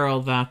is the girl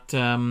that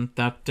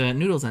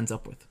Noodles ends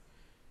up with.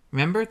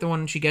 Remember the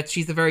one she gets?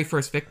 She's the very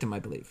first victim, I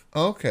believe.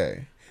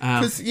 Okay.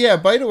 Because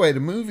by the way, the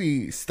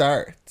movie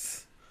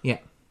starts. Yeah.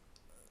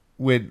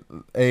 With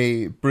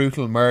a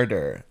brutal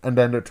murder and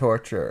then the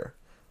torture.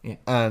 Yeah.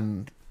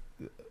 And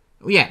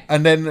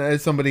and then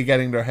somebody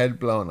getting their head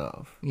blown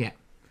off. Yeah.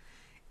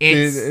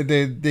 It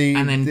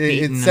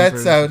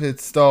sets out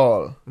its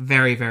stall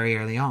very, very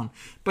early on.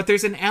 But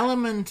there's an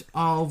element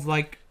of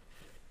like,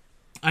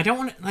 I don't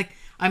want to, like,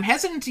 I'm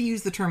hesitant to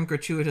use the term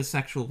gratuitous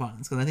sexual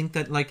violence, because I think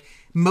that, like,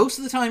 most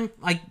of the time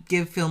I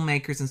give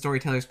filmmakers and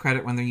storytellers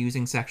credit when they're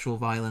using sexual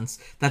violence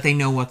that they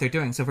know what they're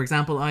doing. So, for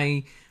example,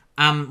 I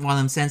While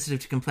I'm sensitive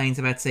to complaints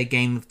about, say,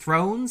 Game of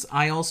Thrones,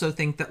 I also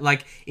think that,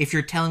 like, if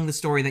you're telling the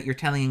story that you're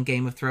telling in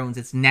Game of Thrones,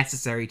 it's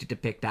necessary to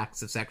depict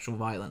acts of sexual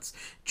violence,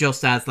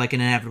 just as, like,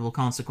 an inevitable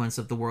consequence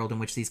of the world in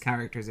which these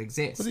characters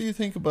exist. What do you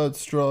think about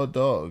Straw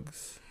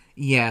Dogs?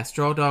 Yeah,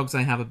 Straw Dogs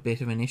I have a bit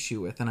of an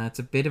issue with, and it's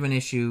a bit of an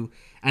issue,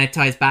 and it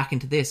ties back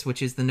into this,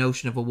 which is the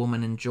notion of a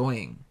woman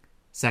enjoying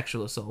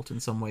sexual assault in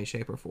some way,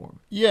 shape, or form.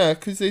 Yeah,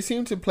 because they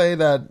seem to play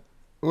that.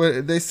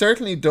 Well, they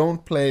certainly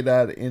don't play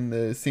that in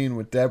the scene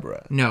with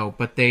Deborah. No,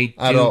 but they do.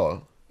 At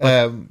all.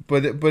 But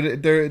they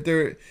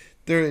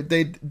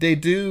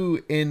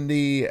do in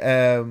the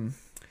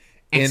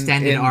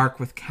extended arc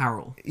with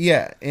Carol.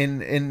 Yeah, in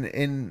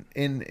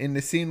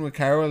the scene with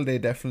Carol, they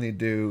definitely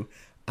do,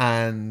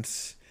 and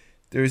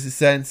there's a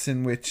sense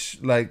in which,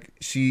 like,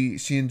 she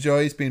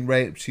enjoys being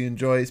raped, she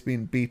enjoys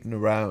being beaten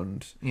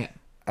around. Yeah.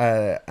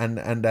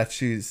 And that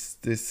she's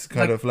this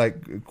kind of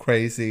like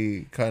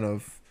crazy kind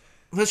of.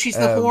 Well, she's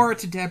the whore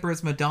to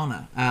Deborah's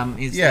Madonna,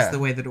 is the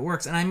way that it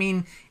works. And I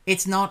mean,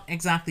 it's not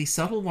exactly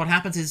subtle. What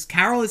happens is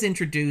Carol is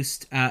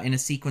introduced in a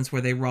sequence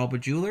where they rob a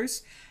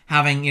jeweler's,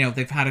 having,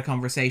 they've had a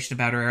conversation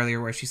about her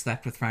earlier where she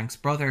slept with Frank's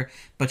brother,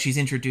 but she's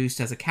introduced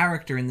as a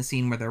character in the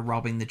scene where they're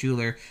robbing the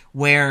jeweler,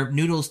 where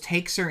Noodles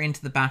takes her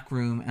into the back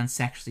room and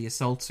sexually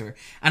assaults her.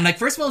 And, like,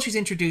 first of all, she's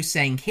introduced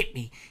saying, hit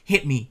me,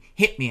 hit me,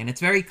 hit me, and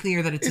it's very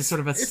clear that it's a sort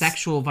of a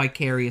sexual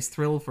vicarious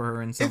thrill for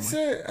her in some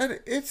way.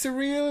 It's a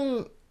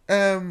real...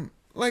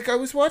 like, I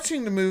was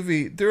watching the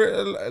movie. There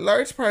are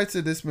large parts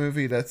of this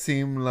movie that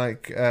seem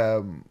like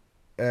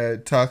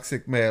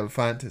toxic male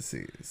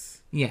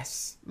fantasies.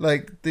 Yes.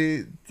 Like,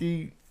 the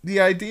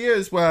idea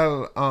as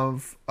well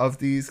of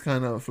these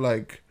kind of,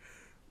 like,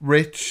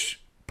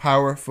 rich,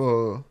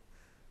 powerful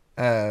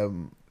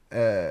men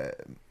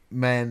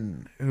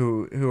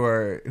who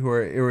are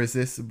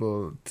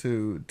irresistible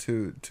to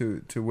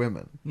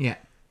women. Yeah.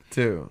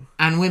 Too.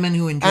 And women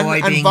who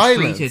enjoy being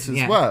treated as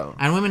well.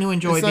 And women who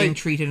enjoy being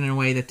treated in a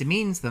way that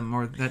demeans them,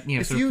 or that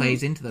sort of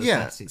plays into those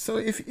fantasies. So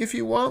if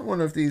you want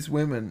one of these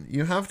women,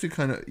 you have to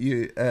kind of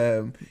you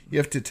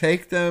have to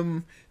take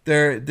them.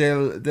 They'll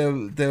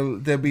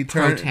be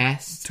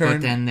protest, but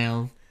then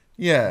they'll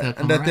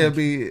and that they'll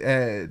be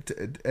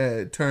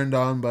turned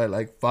on by,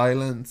 like,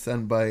 violence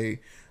and by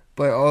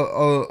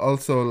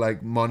also,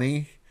 like,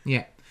 money.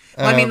 Yeah.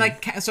 Well, I mean,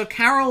 like, so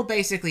Carol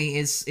basically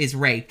is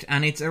raped,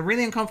 and it's a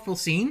really uncomfortable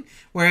scene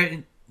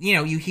where,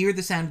 you hear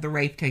the sound of the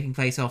rape taking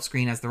place off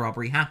screen as the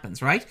robbery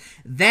happens, right?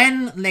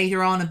 Then,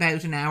 later on,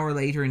 about an hour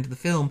later into the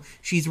film,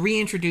 she's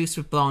reintroduced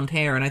with blonde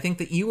hair, and I think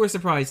that you were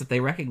surprised that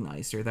they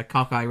recognised her, that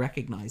Cockeye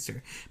recognised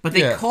her. But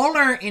they call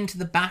her into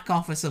the back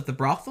office of the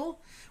brothel,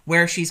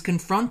 where she's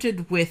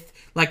confronted with,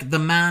 like, the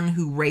man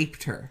who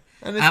raped her.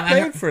 And it's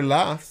played for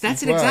laughs.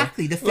 That's it well.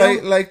 Exactly. The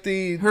film, like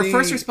her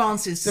first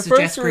response is to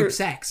suggest group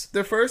sex.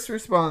 The first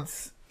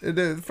response,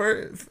 well,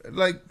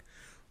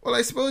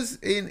 I suppose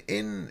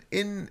in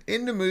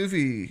the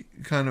movie,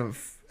 kind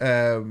of,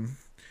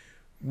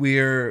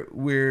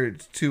 we're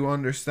to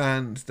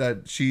understand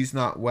that she's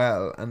not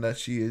well and that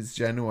she is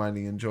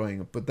genuinely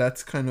enjoying it, but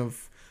that's kind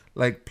of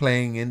like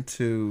playing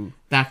into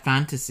that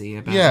fantasy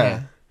about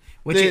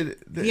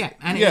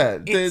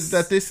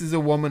that this is a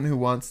woman who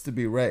wants to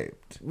be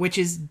raped, which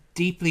is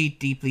deeply,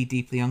 deeply,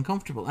 deeply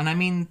uncomfortable. And I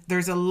mean,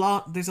 there's a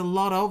lot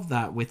of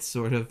that with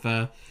sort of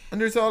and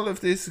there's all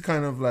of this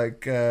kind of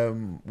like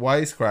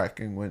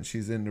wisecracking when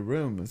she's in the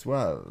room as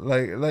well.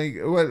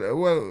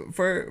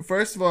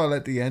 First of all,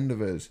 at the end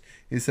of it,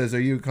 he says,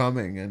 "Are you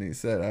coming?" And he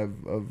said,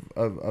 "I'm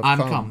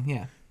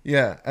come."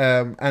 Yeah.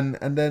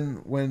 And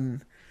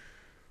then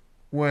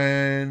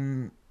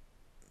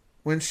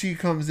when she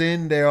comes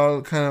in, they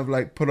all kind of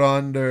like put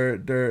on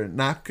their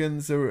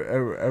napkins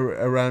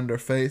around their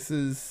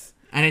faces.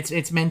 And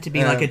it's meant to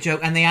be like a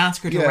joke. And they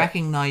ask her to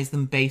recognise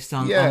them based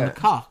on the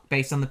cock,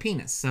 based on the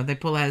penis. So they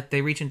pull out,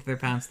 they reach into their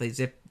pants, they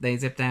zip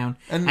down,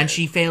 and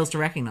she fails to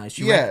recognise.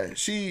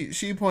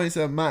 She points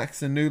at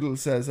Max, and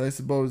Noodles says, "I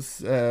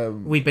suppose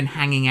we've been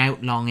hanging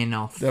out long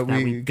enough that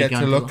we get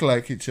to look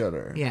like each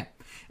other." Yeah.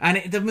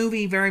 And the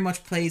movie very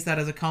much plays that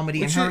as a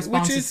comedy, and her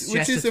response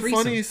which is a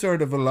funny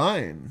sort of a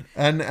line,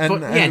 not in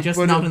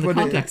the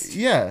context.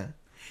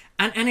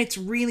 And it's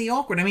really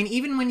awkward. I mean,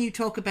 even when you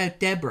talk about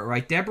Deborah,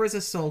 right? Deborah's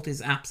assault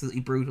is absolutely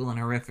brutal and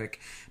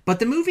horrific, but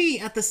the movie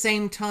at the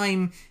same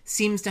time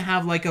seems to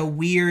have like a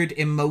weird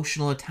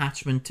emotional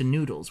attachment to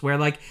Noodles, where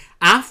like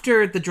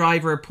after the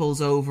driver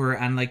pulls over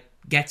and like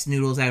gets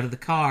Noodles out of the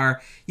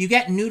car, you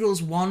get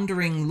Noodles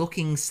wandering,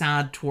 looking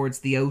sad towards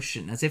the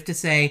ocean, as if to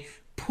say,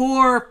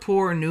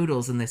 poor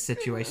Noodles in this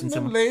situation. And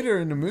then later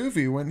in the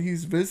movie, when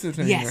he's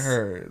visiting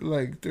her,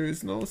 like,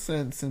 there's no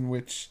sense in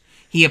which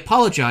he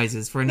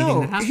apologizes for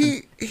anything that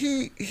happened.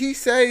 He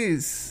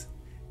says,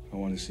 "I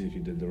want to see if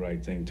you did the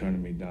right thing,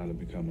 turning me down to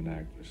become an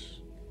actress."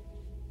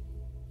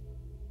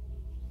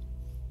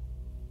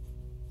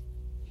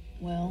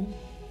 Well,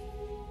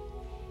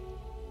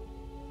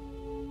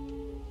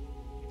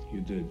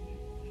 you did.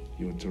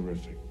 You were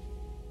terrific.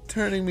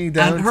 turning me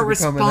down to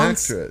become an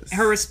actress.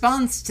 Her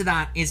response to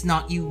that is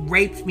not, you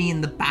raped me in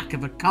the back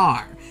of a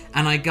car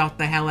and I got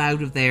the hell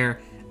out of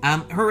there.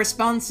 Her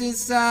response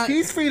is...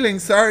 he's feeling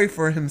sorry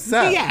for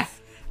himself. Yeah.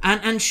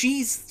 And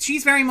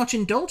she's very much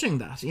indulging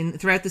that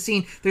throughout the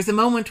scene. There's a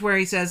moment where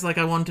he says, like,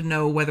 I want to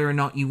know whether or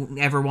not you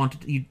ever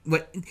wanted...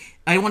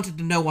 I wanted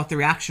to know what the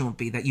reaction would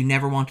be, that you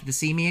never wanted to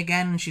see me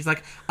again. And she's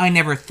like, I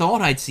never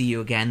thought I'd see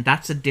you again.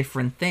 That's a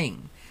different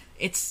thing.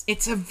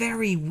 It's a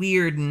very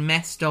weird and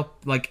messed up,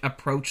 like,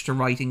 approach to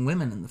writing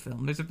women in the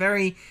film. There's a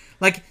very...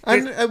 like,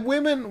 and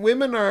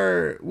women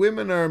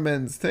are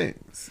men's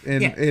things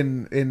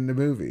in the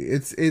movie.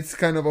 It's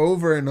kind of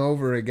over and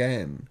over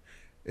again.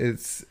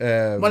 It's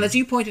well, as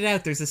you pointed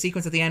out, there's a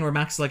sequence at the end where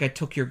Max is like, I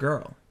took your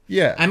girl.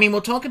 Yeah. I mean,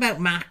 we'll talk about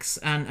Max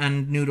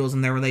and Noodles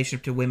and their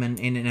relationship to women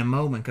in a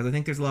moment, because I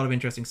think there's a lot of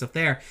interesting stuff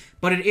there.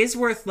 But it is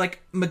worth,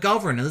 like,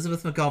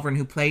 Elizabeth McGovern,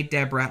 who played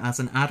Deborah as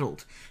an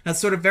adult, has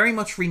sort of very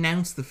much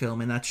renounced the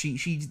film in that she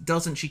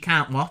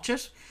can't watch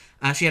it.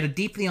 She had a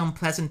deeply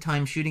unpleasant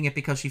time shooting it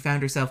because she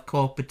found herself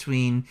caught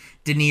between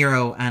De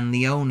Niro and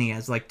Leone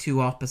as, like,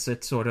 two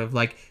opposite sort of,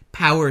 like,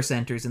 power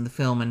centers in the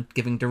film and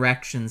giving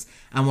directions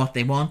and what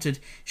they wanted.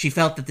 She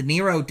felt that De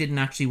Niro didn't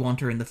actually want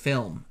her in the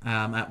film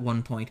at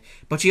one point,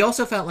 but she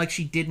also felt like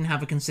she didn't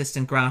have a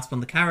consistent grasp on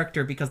the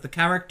character because the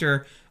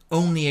character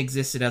only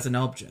existed as an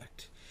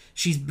object.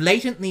 She's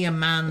blatantly a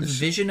man's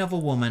vision of a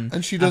woman.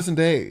 And she doesn't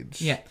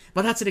age. Yeah,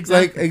 well, that's it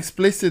exactly. Like,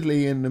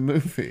 explicitly in the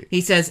movie. He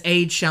says,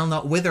 age shall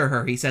not wither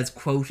her. He says,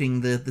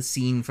 quoting the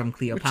scene from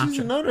Cleopatra. Which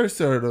is another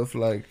sort of,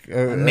 like...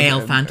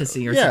 male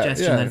fantasy or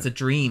suggestion that it's a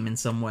dream in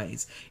some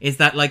ways. Is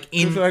that, like,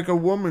 it's like a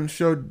woman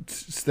should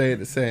stay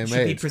the same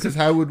age. Because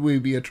how would we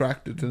be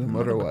attracted to them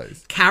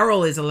otherwise?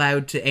 Carol is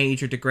allowed to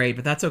age or degrade,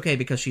 but that's okay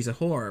because she's a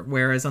whore.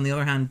 Whereas, on the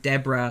other hand,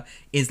 Deborah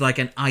is like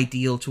an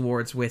ideal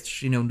towards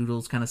which,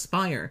 Noodles can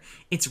aspire.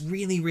 It's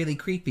really, really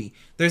creepy.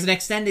 There's an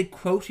extended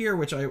quote here,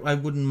 which I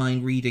wouldn't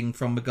mind reading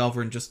from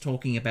McGovern, just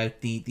talking about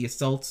the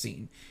assault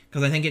scene,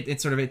 because I think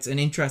it's an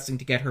interesting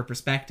to get her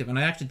perspective, and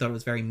I actually thought it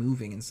was very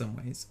moving in some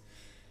ways.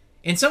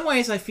 In some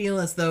ways, I feel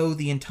as though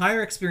the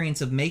entire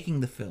experience of making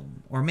the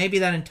film, or maybe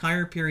that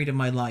entire period of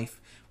my life,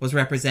 was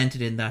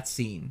represented in that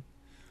scene.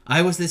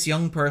 I was this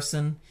young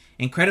person,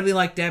 incredibly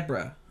like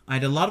Deborah. I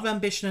had a lot of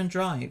ambition and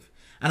drive,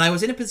 and I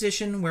was in a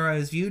position where I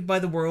was viewed by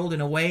the world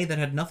in a way that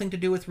had nothing to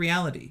do with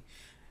reality.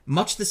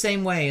 Much the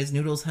same way as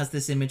Noodles has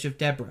this image of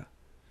Deborah.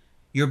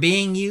 You're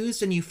being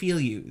used and you feel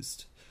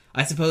used.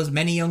 I suppose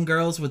many young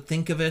girls would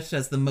think of it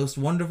as the most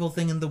wonderful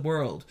thing in the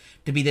world,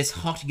 to be this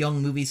hot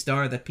young movie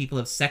star that people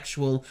have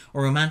sexual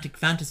or romantic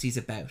fantasies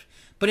about.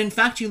 But in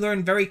fact you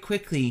learn very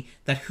quickly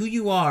that who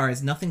you are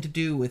has nothing to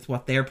do with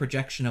what their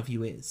projection of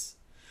you is.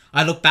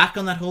 I look back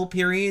on that whole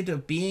period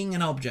of being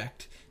an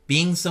object,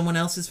 being someone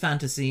else's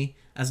fantasy,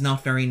 as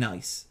not very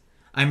nice.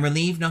 I'm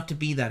relieved not to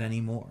be that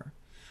anymore.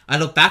 I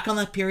look back on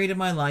that period of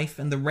my life,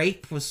 and the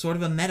rape was sort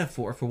of a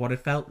metaphor for what it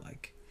felt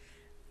like.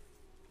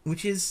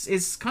 Which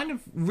is kind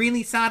of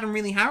really sad and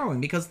really harrowing,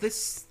 because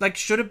this, like,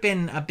 should have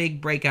been a big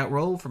breakout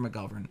role for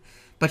McGovern.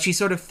 But she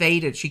sort of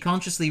faded. She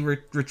consciously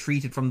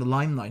retreated from the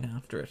limelight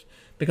after it,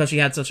 because she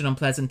had such an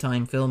unpleasant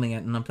time filming it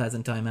and an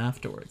unpleasant time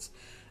afterwards.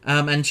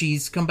 And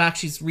she's come back.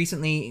 She's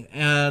recently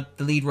the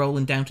lead role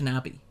in Downton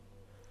Abbey,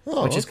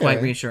 which is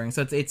quite reassuring.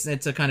 So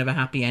it's a kind of a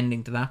happy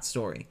ending to that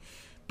story.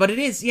 But it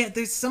is,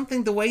 there's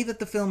something, the way that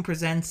the film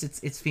presents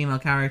its female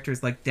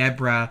characters like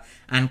Deborah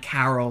and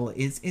Carol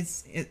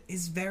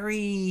is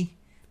very,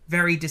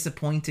 very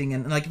disappointing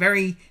and, like,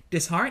 very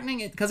disheartening.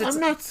 Because it's...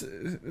 I'm not,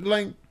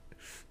 like...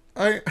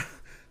 I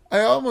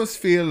almost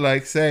feel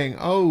like saying,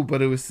 oh,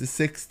 but it was the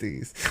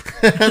 60s.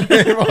 And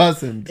it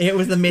wasn't. It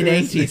was the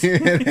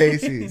mid-80s.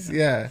 Mid-80s,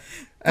 yeah.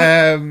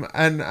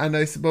 And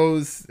I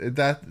suppose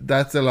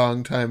that's a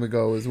long time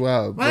ago as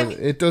well. But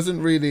it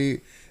doesn't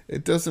really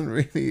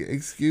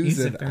excuse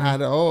it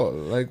at all.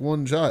 Like,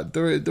 one shot.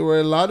 There were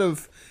a lot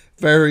of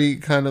very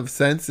kind of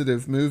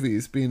sensitive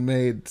movies being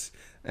made,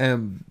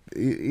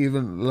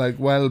 even like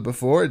well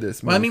before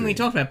this movie. Well, I mean, we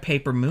talked about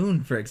Paper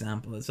Moon, for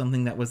example, as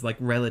something that was like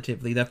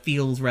that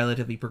feels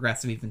relatively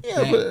progressive even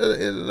today. Yeah, but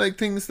like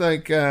things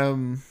like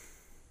even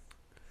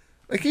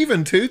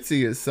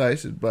Tootsie is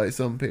cited by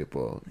some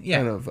people,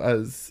 kind of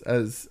as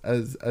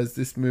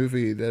this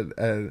movie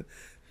that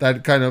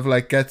kind of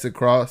like gets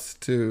across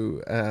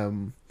to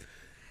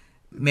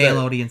male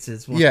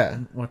audiences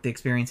what the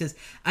experience is.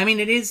 I mean,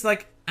 it is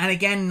like, and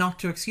again, not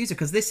to excuse it,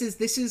 because this is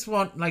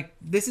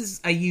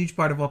a huge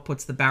part of what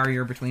puts the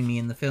barrier between me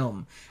and the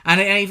film.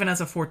 And even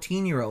as a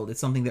 14-year-old, it's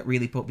something that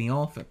really put me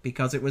off it,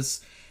 because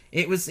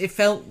it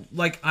felt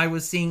like I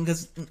was seeing,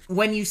 because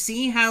when you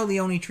see how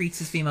Leone treats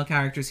his female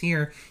characters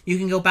here, you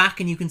can go back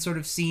and you can sort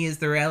of see, is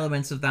there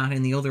elements of that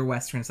in the other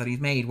westerns that he's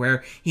made,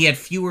 where he had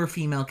fewer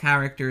female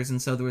characters,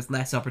 and so there was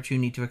less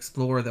opportunity to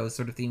explore those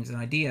sort of themes and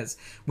ideas.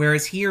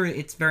 Whereas here,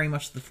 it's very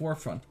much the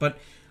forefront. But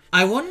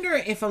I wonder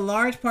if a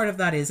large part of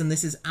that is, and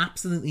this is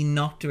absolutely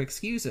not to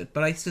excuse it,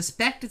 but I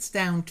suspect it's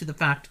down to the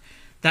fact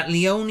that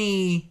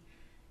Leone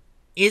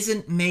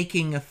isn't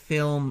making a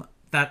film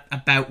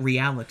about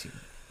reality.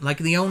 Like,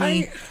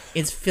 Leone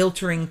is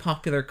filtering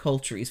popular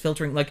culture. He's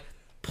filtering, like,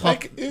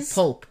 pulp.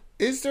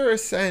 Is there a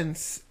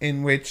sense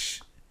in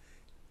which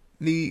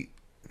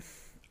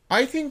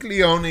I think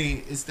Leone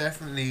is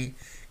definitely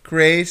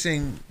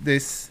creating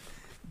this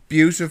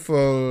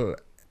beautiful,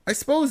 I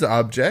suppose,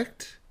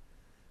 object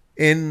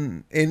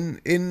in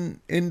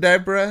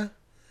Deborah.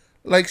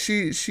 Like,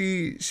 she's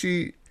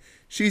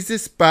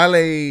this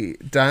ballet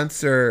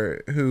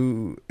dancer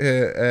who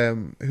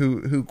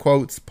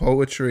quotes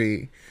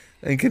poetry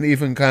and can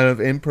even kind of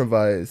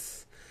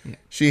improvise. Yeah.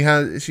 She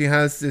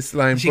has this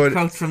line. She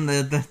quotes from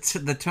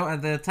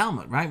the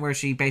Talmud, right, where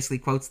she basically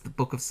quotes the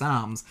Book of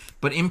Psalms,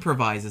 but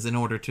improvises in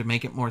order to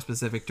make it more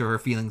specific to her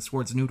feelings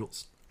towards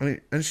Noodles.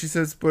 And she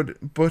says,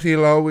 "But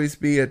he'll always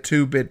be a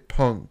 2-bit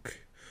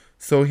punk,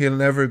 so he'll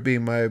never be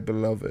my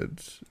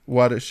beloved.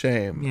 What a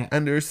shame." Yeah.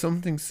 And there's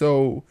something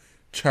so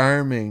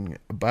charming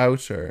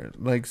about her,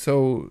 like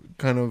so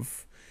kind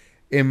of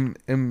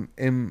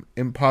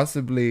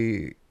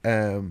impossibly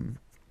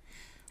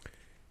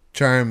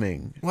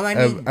charming. Well, I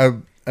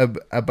mean,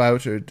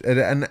 about her,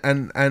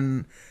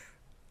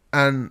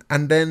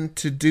 and then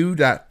to do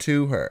that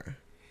to her,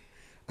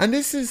 and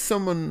this is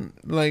someone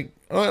like,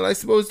 well, I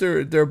suppose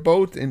they're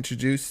both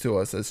introduced to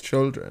us as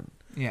children.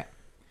 Yeah.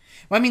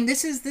 Well, I mean,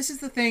 this is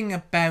the thing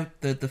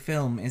about the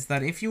film, is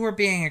that if you were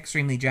being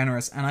extremely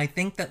generous, and I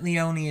think that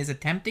Leone is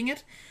attempting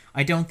it,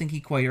 I don't think he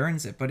quite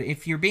earns it, but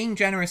if you're being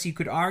generous, you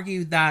could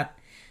argue that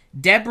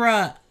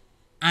Deborah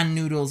and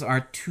Noodles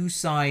are two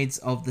sides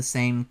of the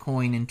same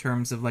coin in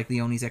terms of, like,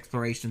 Leone's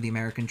exploration of the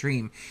American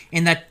dream,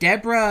 in that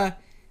Deborah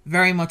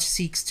very much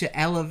seeks to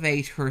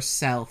elevate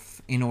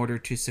herself in order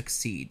to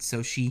succeed.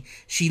 So she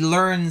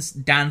learns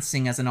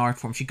dancing as an art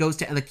form. She goes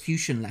to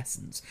elocution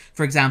lessons,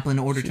 for example, in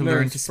order to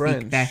learn to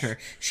speak better.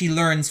 She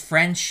learns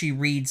French. She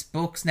reads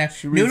books. Now,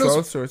 she reads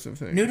all sorts of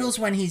things. Noodles,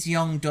 when he's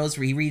young,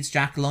 he reads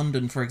Jack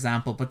London, for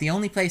example, but the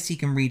only place he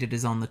can read it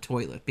is on the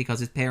toilet because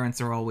his parents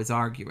are always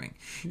arguing.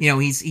 You know,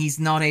 he's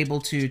not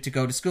able to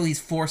go to school. He's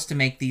forced to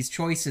make these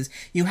choices.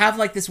 You have,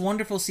 like, this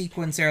wonderful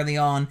sequence early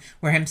on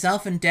where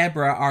himself and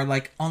Deborah are,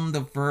 like, on the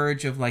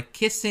verge of, like,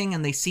 kissing,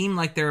 and they seem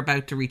like they're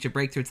about to reach a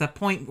breakthrough. It's that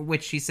point at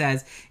which she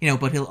says, you know,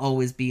 but he'll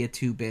always be a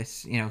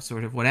 2-bit, you know,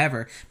 sort of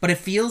whatever. But it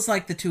feels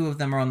like the two of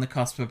them are on the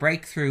cusp of a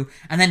breakthrough,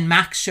 and then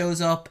Max shows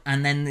up,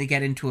 and then they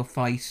get into a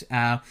fight,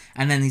 and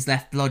then he's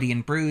left bloody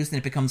and bruised, and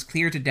it becomes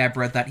clear to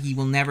Deborah that he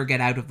will never get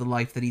out of the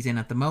life that he's in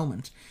at the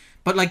moment.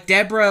 But, like,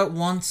 Deborah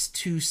wants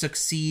to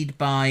succeed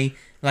by,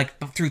 like,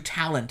 through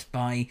talent,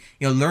 by,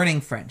 you know,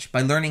 learning French,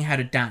 by learning how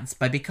to dance,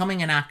 by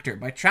becoming an actor,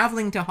 by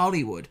traveling to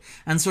Hollywood,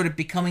 and sort of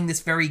becoming this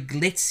very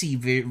glitzy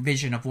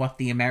vision of what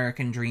the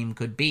American dream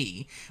could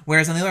be.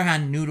 Whereas, on the other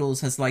hand,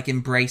 Noodles has, like,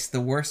 embraced the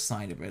worst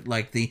side of it,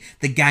 like the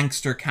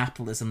gangster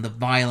capitalism, the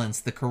violence,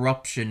 the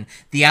corruption,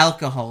 the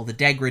alcohol, the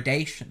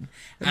degradation.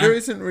 And there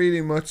isn't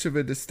really much of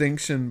a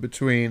distinction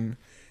between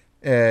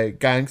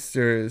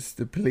gangsters,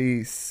 the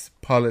police,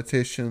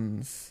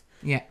 politicians,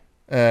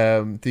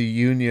 the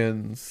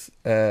unions.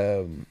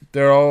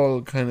 They're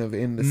all kind of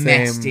in the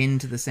messed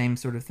into the same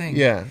sort of thing.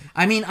 Yeah.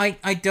 I mean,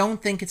 I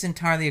don't think it's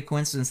entirely a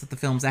coincidence that the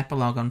film's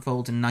epilogue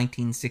unfolds in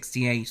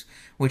 1968,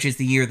 which is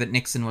the year that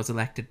Nixon was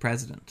elected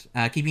president.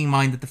 Keeping in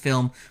mind that the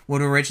film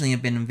would originally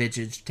have been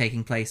envisaged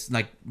taking place,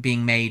 like,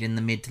 being made in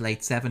the mid to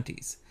late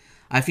 70s.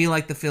 I feel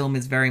like the film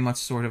is very much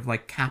sort of,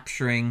 like,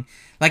 capturing...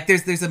 Like,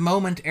 there's a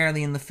moment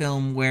early in the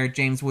film where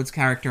James Woods'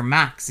 character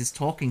Max is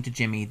talking to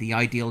Jimmy, the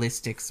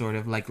idealistic sort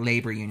of, like,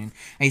 labor union,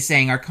 and he's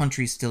saying, our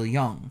country's still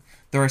young.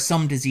 There are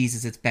some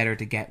diseases it's better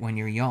to get when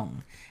you're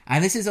young.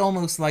 And this is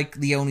almost like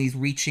Leone's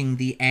reaching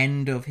the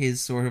end of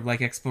his sort of,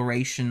 like,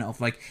 exploration of,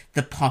 like,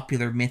 the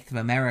popular myth of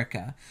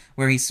America,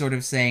 where he's sort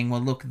of saying, well,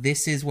 look,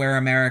 this is where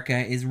America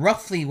is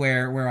roughly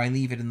where I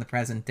leave it in the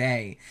present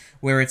day,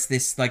 where it's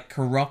this, like,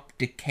 corrupt,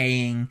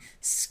 decaying,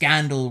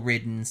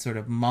 scandal-ridden, sort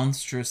of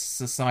monstrous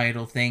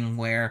societal thing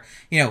where,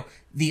 you know,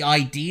 the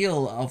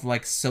ideal of,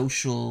 like,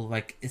 social,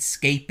 like,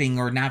 escaping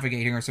or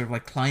navigating or sort of,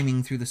 like,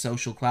 climbing through the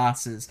social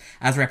classes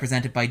as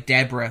represented by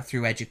Deborah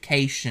through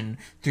education,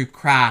 through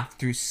craft,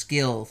 through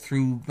skill,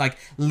 through, like,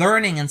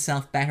 learning and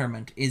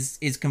self-betterment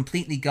is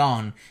completely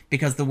gone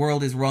because the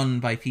world is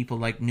run by people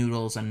like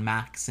Noodles and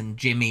Max and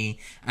Jimmy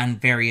and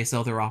various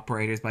other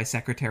operators by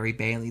Secretary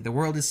Bailey. The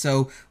world is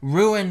so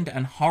ruined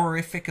and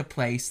horrific a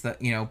place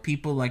that, you know,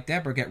 people like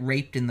Deborah get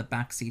raped in the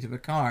backseat of a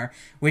car,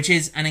 which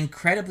is an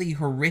incredibly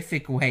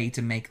horrific way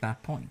to make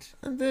that point.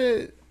 And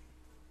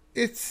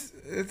it's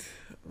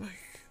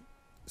like,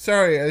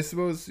 sorry, I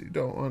suppose you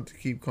don't want to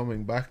keep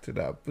coming back to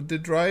that, but the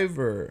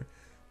driver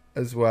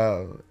as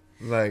well,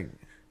 like...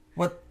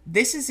 Well,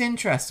 this is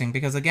interesting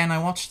because, again, I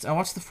watched the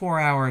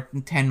 4-hour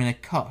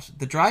 10-minute cut.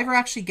 The driver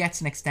actually gets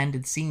an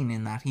extended scene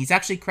in that. He's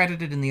actually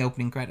credited in the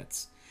opening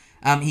credits.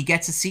 He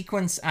gets a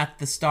sequence at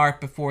the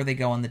start before they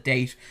go on the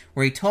date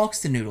where he talks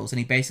to Noodles, and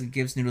he basically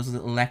gives Noodles a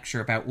little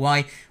lecture about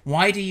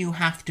why do you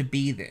have to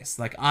be this?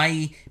 Like,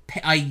 I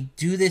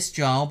do this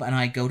job and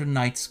I go to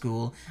night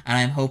school and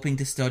I'm hoping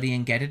to study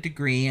and get a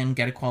degree and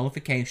get a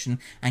qualification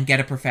and get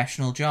a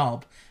professional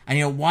job. And,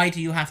 you know, why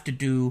do you have to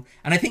do...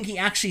 And I think he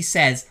actually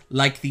says,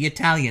 like the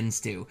Italians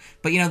do.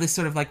 But, you know, this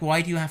sort of like,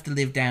 why do you have to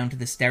live down to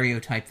the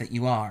stereotype that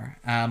you are?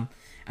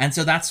 And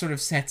so that sort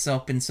of sets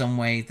up in some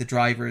way the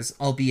driver's,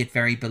 albeit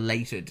very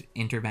belated,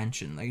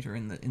 intervention later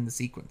in the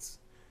sequence.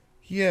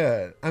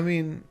 Yeah, I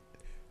mean,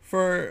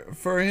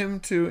 for him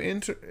to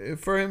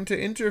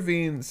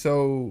intervene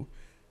so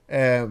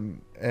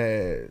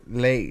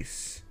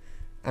late,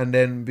 and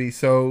then be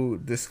so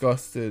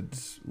disgusted.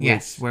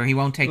 Yes, where he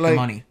won't take like, the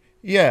money.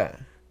 Yeah,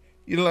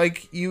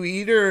 you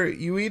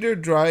either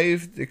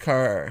drive the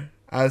car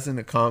as an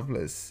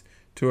accomplice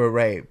to a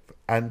rape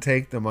and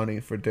take the money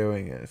for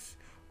doing it,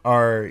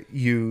 or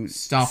you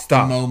stop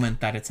the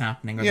moment that it's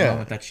happening, or the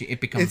moment that it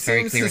becomes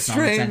very clear it's not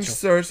essential. It seems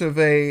sort of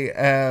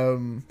a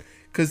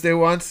because they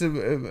want to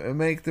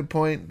make the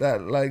point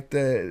that like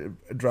the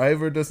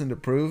driver doesn't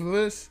approve of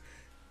it.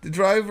 The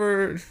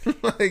driver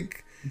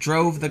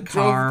drove the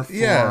car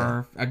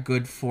for a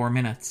good 4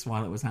 minutes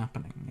while it was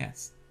happening.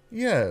 Yes.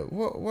 Yeah.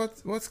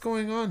 What's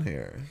going on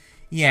here?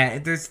 Yeah,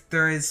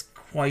 there is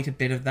quite a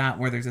bit of that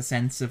where there's a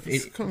sense of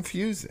it's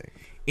confusing.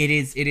 It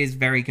is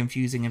very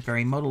confusing and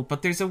very muddled,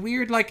 but there's a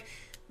weird, like,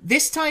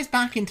 this ties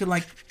back into,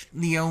 like,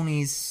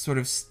 Leone's sort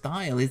of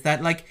style, is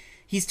that, like,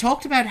 he's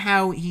talked about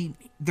how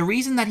the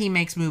reason that he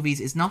makes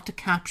movies is not to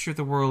capture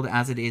the world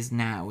as it is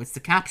now, it's to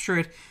capture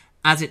it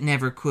as it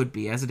never could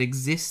be, as it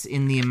exists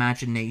in the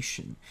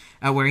imagination,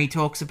 where he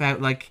talks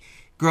about, like,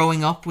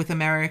 growing up with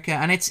America,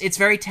 and it's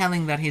very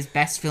telling that his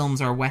best films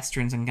are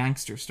westerns and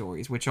gangster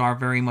stories, which are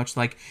very much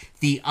like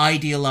the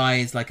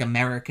idealized, like,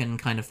 American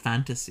kind of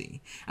fantasy.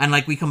 And,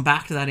 like, we come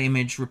back to that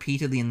image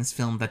repeatedly in this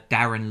film that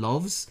Darren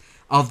loves,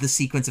 of the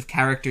sequence of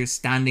characters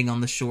standing on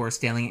the shore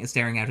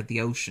staring out at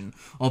the ocean,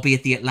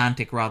 albeit the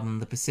Atlantic rather than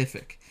the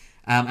Pacific.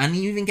 And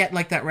you even get,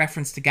 like, that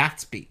reference to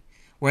Gatsby,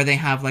 where they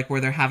have, like,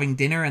 where they're having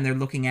dinner and they're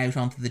looking out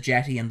onto the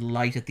jetty and the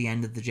light at the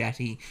end of the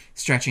jetty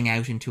stretching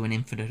out into an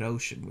infinite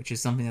ocean, which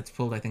is something that's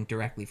pulled, I think,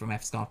 directly from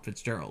F. Scott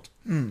Fitzgerald.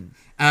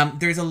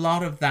 There's a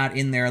lot of that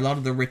in there, a lot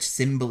of the rich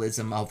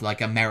symbolism of, like,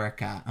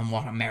 America and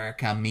what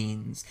America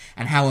means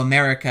and how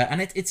America...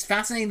 And it's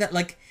fascinating that,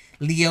 like,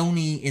 Leone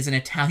is an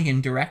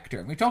Italian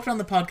director. We talked on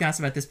the podcast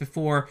about this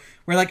before,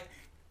 where, like,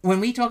 when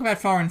we talk about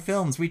foreign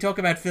films, we talk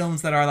about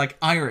films that are, like,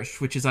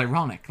 Irish, which is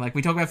ironic. Like,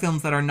 we talk about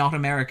films that are not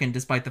American,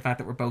 despite the fact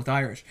that we're both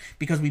Irish,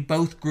 because we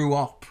both grew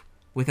up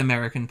with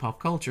American pop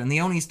culture. And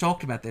Leone's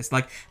talked about this.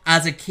 Like,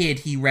 as a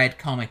kid, he read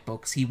comic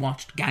books. He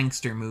watched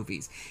gangster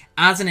movies.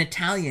 As an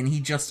Italian, he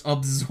just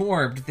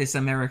absorbed this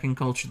American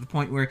culture to the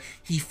point where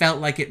he felt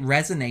like it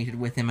resonated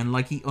with him and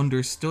like he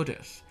understood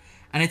it.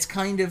 And it's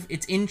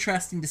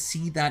interesting to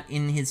see that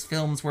in his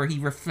films where he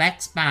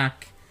reflects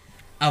back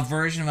a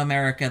version of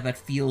America that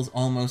feels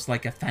almost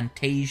like a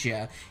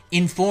fantasia,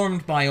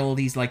 informed by all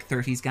these, like,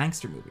 30s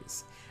gangster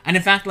movies. And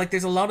in fact, like,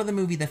 there's a lot of the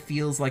movie that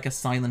feels like a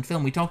silent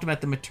film. We talked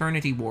about the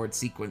maternity ward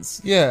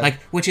sequence,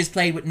 like, which is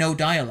played with no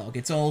dialogue.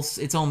 It's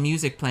all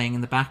music playing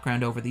in the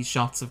background over these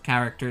shots of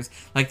characters,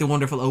 like the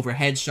wonderful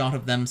overhead shot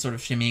of them sort of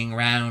shimmying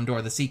around,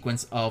 or the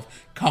sequence of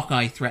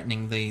Cockeye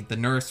threatening the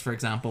nurse, for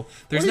example.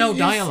 There's no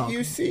dialogue.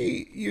 You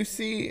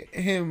see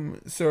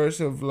him sort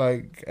of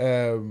like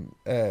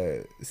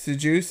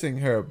seducing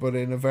her, but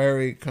in a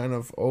very kind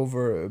of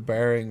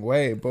overbearing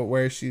way, but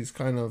where she's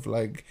kind of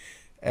like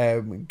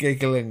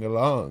giggling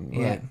along.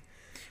 Yeah. Right?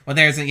 Well,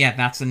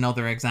 that's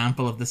another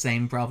example of the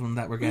same problem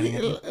that we're getting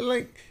at.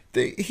 Like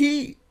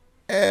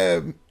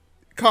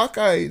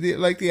Cockeye,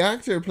 the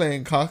actor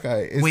playing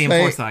Cockeye is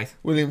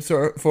William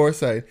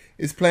Forsythe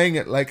is playing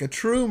it like a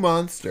true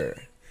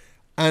monster,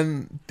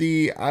 and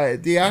the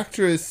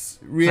actress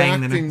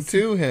reacting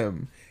to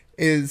him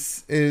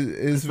is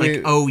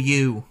like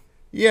OU.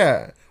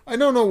 Yeah. I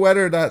don't know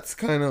whether that's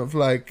kind of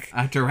like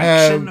a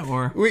direction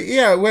or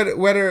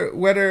whether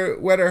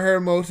her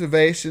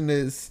motivation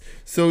is,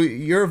 so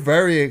you're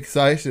very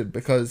excited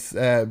because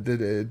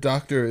the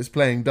doctor is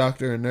playing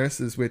doctor and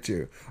nurses with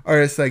you,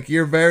 or it's like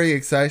you're very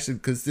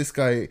excited because this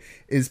guy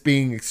is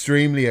being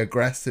extremely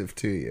aggressive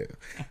to you,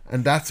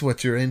 and that's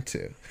what you're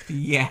into.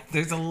 Yeah,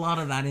 there's a lot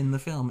of that in the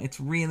film. It's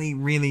really,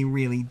 really,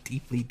 really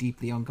deeply,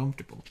 deeply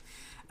uncomfortable.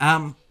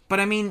 But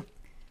I mean,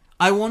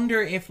 I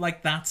wonder if,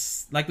 like,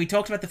 that's... Like, we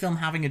talked about the film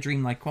having a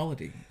dreamlike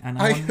quality.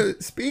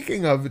 And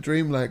speaking of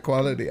dreamlike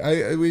quality,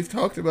 we've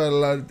talked about a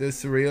lot of the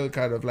surreal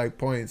kind of, like,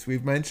 points.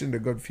 We've mentioned a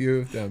good few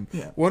of them.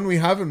 Yeah. One we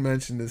haven't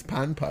mentioned is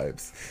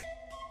panpipes.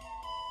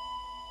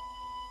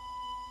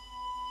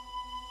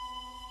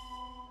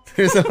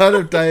 there's a lot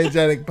of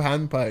diegetic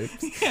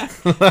panpipes. Yeah.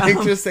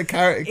 Like just a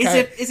carrot.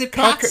 Is it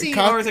Patsy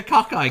or is it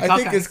Cockeye? I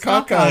think it's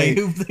Cockeye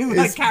who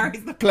like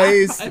carries the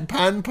plays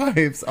panpipe.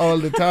 panpipes all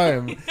the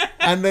time.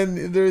 And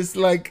then there's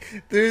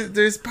like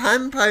there's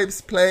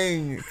panpipes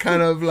playing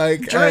kind of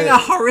like during a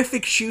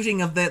horrific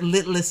shooting of the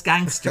littlest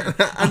gangster.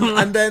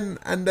 and then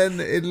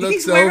it looks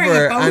He's wearing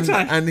over a bow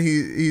tie. and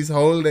he's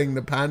holding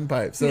the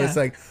panpipe. So it's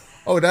like,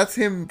 oh, that's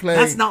him playing.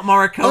 That's not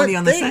Morricone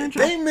on the soundtrack.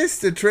 They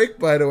missed a trick,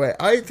 by the way.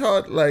 I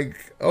thought,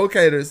 like,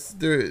 okay, there's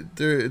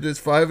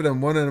 5 of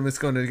them. One of them is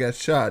going to get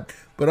shot.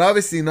 But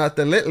obviously not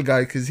the little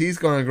guy, because he's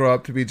going to grow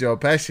up to be Joe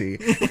Pesci.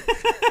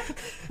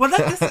 Well,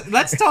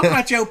 let's talk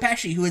about Joe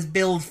Pesci, who is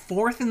billed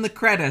 4th in the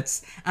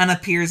credits and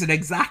appears in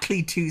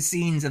exactly 2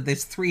 scenes of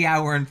this 3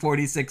 hour and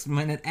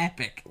 46-minute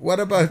epic.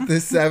 What about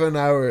this 7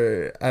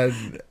 hour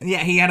and... Yeah,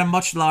 he had a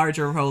much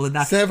larger role in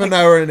that. 7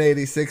 hour and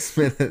 86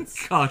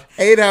 minutes. God.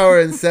 8 hour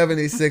and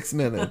 76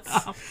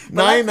 minutes.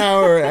 9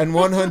 hour and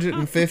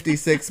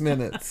 156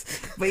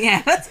 minutes. But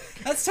yeah,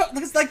 let's talk,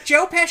 because like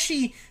Joe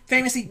Pesci,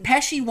 famously,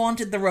 Pesci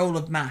wanted the role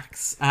of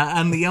Max,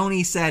 and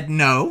Leone said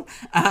no.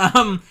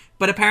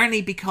 But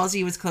apparently because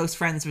he was close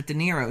friends with De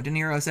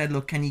Niro said,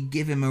 look, can you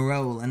give him a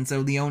role? And so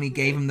Leone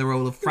gave him the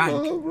role of Frank.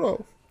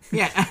 Oh,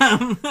 yeah.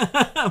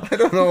 I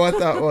don't know what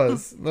that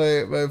was.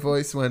 My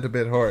voice went a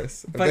bit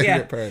hoarse. But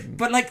yeah,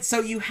 but like, so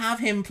you have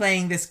him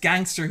playing this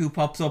gangster who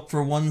pops up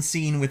for one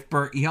scene with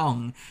Burt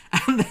Young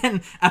and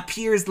then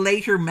appears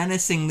later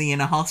menacingly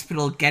in a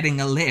hospital getting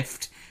a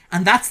lift.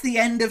 And that's the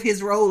end of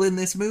his role in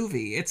this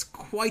movie. It's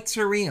quite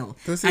surreal.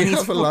 Does he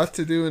have a lot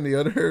to do in the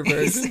other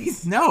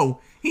versions? No.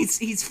 He's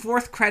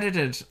 4th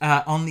credited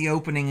on the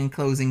opening and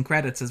closing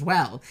credits as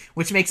well,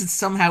 which makes it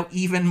somehow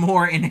even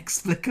more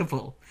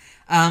inexplicable.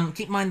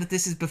 Keep in mind that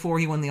this is before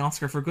he won the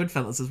Oscar for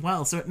Goodfellas as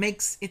well, so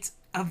it's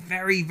a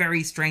very,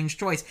 very strange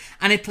choice.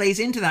 And it plays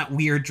into that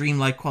weird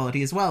dreamlike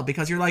quality as well,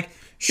 because you're like,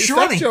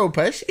 surely... Is that Joe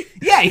Pesci?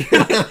 Yeah, you're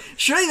like,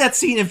 surely that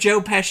scene of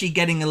Joe Pesci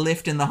getting a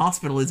lift in the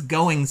hospital is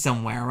going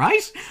somewhere,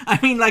 right? I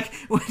mean, like,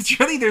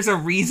 surely there's a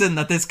reason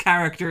that this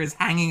character is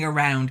hanging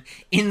around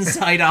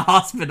inside a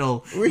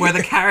hospital where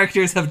the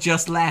characters have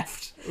just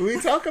left. We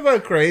talk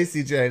about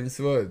crazy James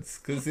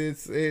Woods, because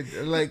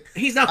like...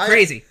 He's not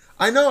crazy.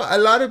 I know a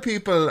lot of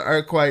people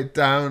are quite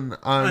down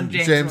on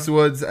James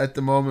Woods at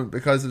the moment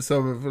because of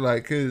some of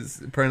like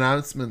his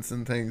pronouncements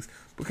and things.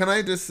 But can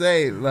I just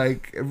say,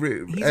 like,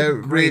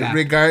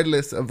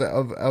 regardless of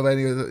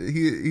any of the,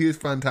 he is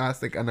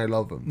fantastic and I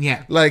love him.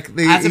 Yeah, like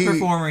as a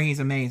performer, he's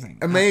amazing,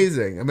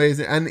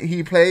 and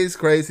he plays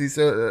crazy.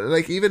 So,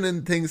 like, even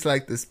in things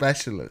like The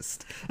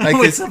Specialist, like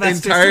it's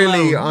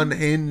entirely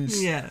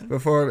unhinged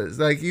performance.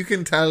 Like, you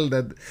can tell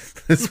that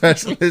The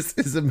Specialist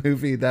is a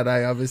movie that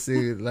I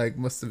obviously like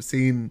must have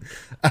seen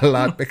a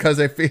lot because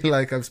I feel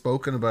like I've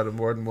spoken about it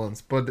more than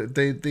once. But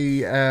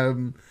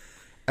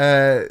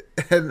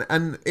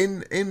and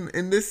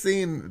in this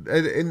scene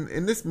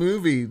in this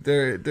movie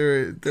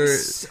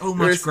there's so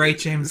much great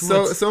James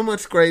Woods. So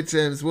much great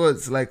James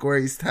Woods, like where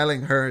he's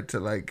telling her to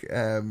like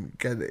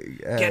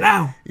get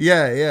out.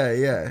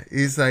 Yeah.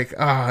 He's like,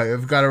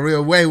 I've got a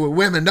real way with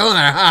women, don't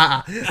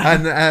I?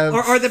 And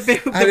or the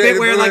bit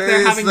where like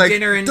they're having like,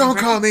 dinner and don't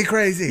call me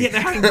crazy. Yeah,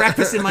 they're having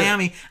breakfast in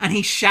Miami and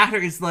he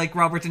shatters like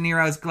Robert De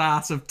Niro's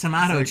glass of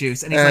tomato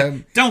juice and he's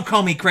like, don't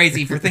call me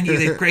crazy for thinking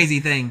this crazy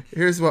thing.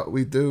 Here's what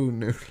we do,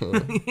 Noodles.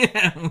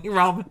 Yeah, we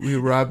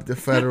robbed the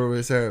Federal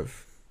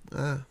Reserve.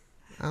 I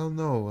don't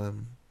know. I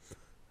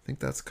think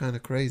that's kind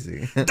of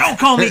crazy. Don't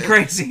call me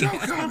crazy.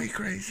 Don't call me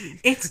crazy.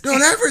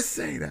 Don't ever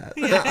say that.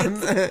 Yeah,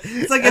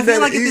 it's like I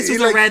feel like if this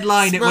was a red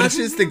line, it would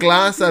smashes the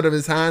glass out of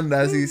his hand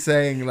as he's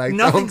saying like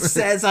nothing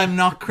says I'm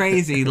not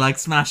crazy like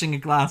smashing a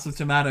glass of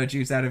tomato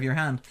juice out of your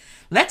hand.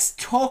 Let's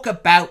talk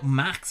about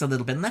Max a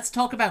little bit, and let's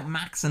talk about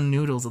Max and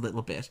Noodles a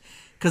little bit.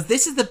 Because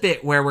this is the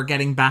bit where we're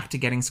getting back to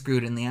getting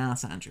screwed in the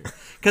ass, Andrew.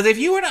 Because if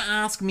you were to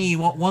ask me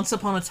what Once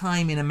Upon a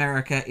Time in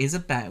America is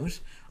about,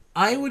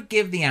 I would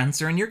give the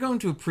answer, and you're going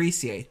to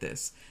appreciate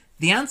this.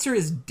 The answer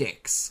is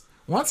dicks.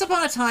 Once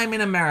Upon a Time in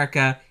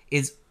America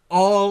is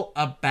all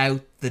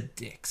about the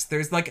dicks.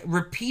 There's like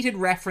repeated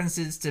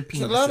references to penises.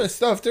 There's a lot of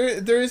stuff.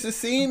 There is a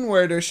scene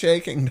where they're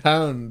shaking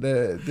down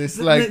this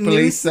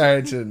police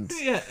sergeant.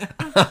 Yeah.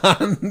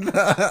 And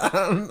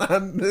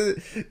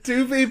the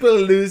 2 people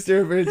lose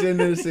their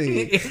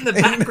virginity in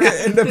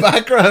the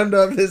background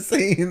of the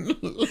scene.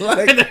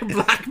 Like they're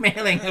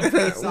blackmailing a police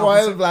officer.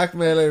 While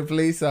blackmailing a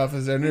police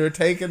officer, and they're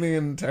taking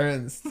in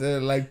turns to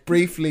like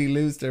briefly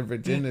lose their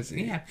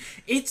virginity. Yeah.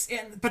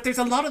 But there's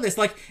a lot of this,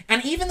 like,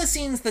 and even the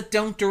scenes that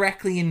don't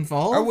directly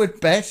involve or with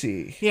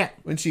Betty,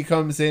 when she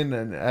comes in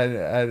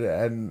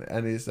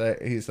and he's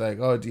like,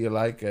 oh, do you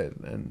like it?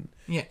 And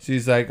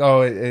she's like,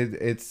 oh,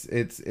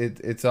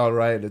 it's all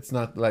right. It's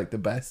not like the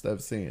best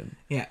I've seen.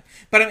 Yeah,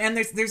 but and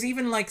there's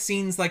even like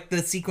scenes like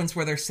the sequence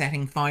where they're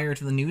setting fire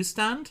to the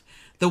newsstand.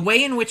 the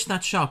way in which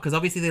that's shot, because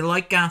obviously they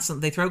light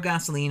they throw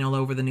gasoline all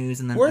over the news,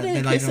 and then Were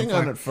they light kissing it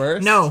on on it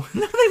first? No, they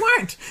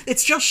weren't.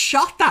 It's just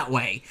shot that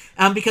way,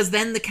 because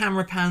then the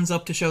camera pans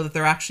up to show that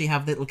they actually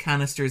have little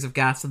canisters of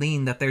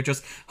gasoline that they're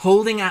just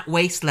holding at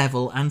waist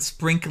level and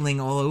sprinkling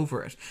all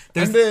over it.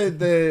 There's and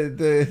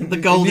the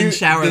golden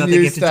shower that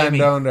they give to Jimmy.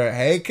 Down there.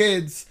 Hey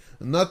kids,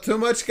 not too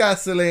much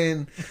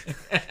gasoline.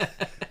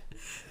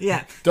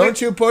 Yeah.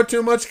 Don't you put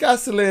too much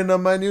gasoline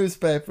on my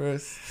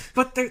newspapers.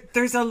 But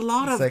there's a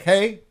lot of... It's like,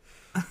 hey,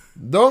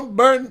 don't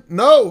burn...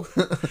 No!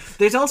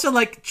 There's also,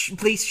 like,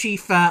 Police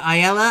Chief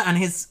Ayala and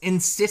his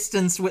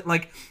insistence with,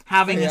 like,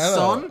 having a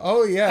son.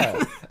 Oh,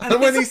 yeah. And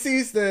when he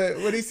sees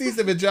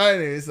the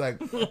vagina, he's like,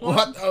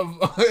 what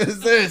is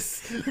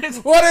this?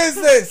 What is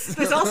this?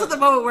 There's also the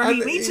moment where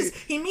he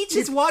meets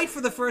his wife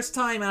for the first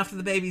time after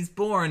the baby's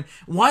born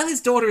while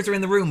his daughters are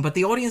in the room, but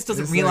the audience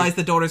doesn't realize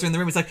the daughters are in the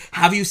room. It's like,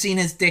 have you seen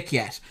his dick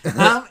yet?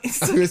 Have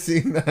you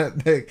seen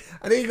that dick?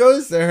 And he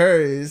goes to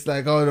her, he's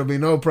like, oh, there'll be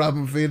no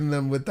problem feeding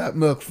them with that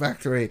milk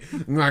factory.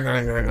 And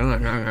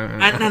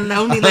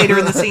only later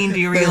in the scene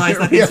do you realize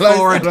that his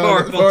four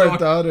adorable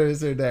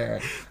daughters are there.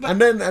 And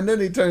then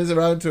he turns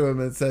around to him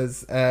and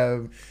says,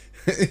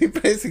 he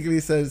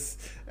basically says,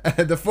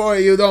 the four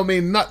of you don't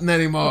mean nothing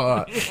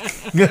anymore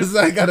because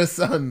I got a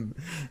son.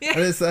 Yeah.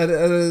 And it's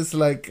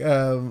like, he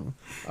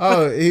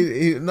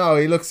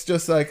looks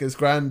just like his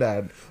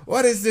granddad.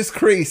 What is this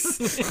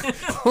crease?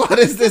 What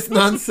is this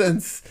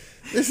nonsense?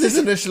 This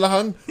isn't a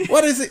schlong.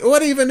 What is it?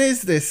 What even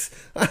is this?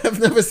 I have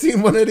never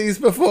seen one of these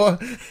before.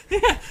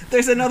 Yeah,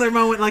 there's another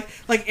moment like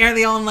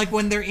early on, like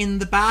when they're in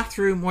the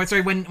bathroom, or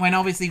sorry, when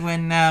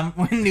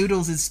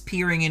Noodles is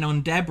peering in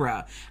on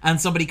Deborah and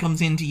somebody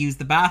comes in to use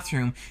the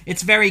bathroom.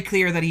 It's very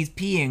clear that he's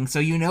peeing, so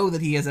you know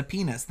that he has a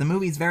penis. The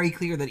movie's very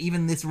clear that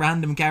even this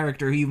random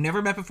character who you've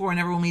never met before and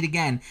never will meet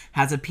again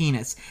has a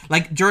penis.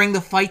 Like during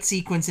the fight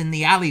sequence in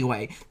the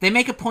alleyway, they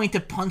make a point to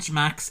punch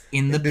Max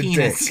in the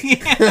penis.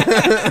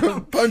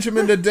 Yeah. Punch him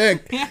in the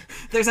dick. Yeah.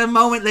 There's a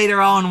moment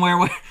later on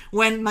where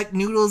when like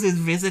Noodles is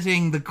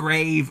visiting the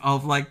grave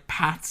of like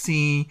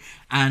Patsy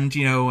and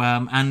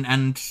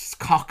and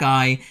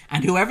Cockeye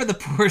and whoever the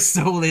poor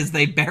soul is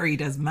they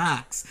buried as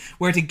Max,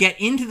 where to get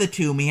into the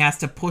tomb he has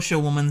to push a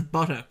woman's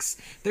buttocks.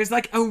 There's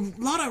like a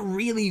lot of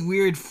really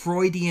weird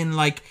Freudian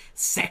like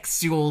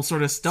sexual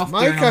sort of stuff. It's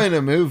my kind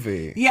of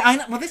movie. Yeah, I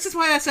know. Well, this is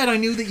why I said I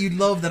knew that you'd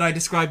love that I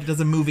described it as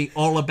a movie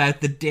all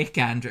about the dick,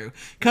 Andrew,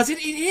 because it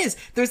is.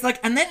 There's like,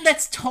 and then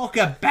let's talk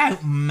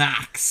about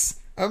Max.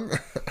 I'm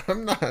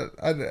not.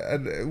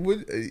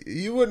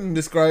 You wouldn't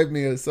describe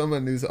me as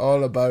someone who's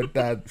all about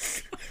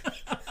that.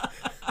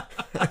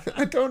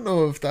 I don't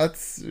know if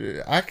that's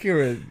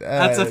accurate.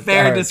 That's a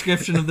fair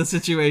description of the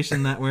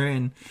situation that we're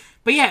in.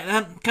 But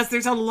yeah, because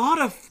there's a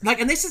lot of like,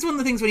 and this is one of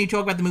the things when you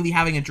talk about the movie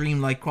having a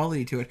dream-like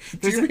quality to it.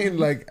 Do you mean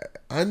like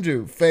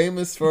Andrew,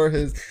 famous for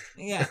his?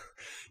 Yeah.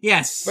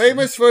 Yes.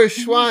 Famous for his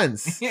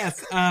schwanz.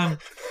 Yes. But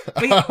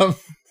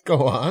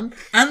go on.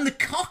 And the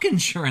cock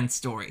insurance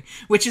story,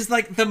 which is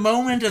like the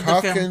moment of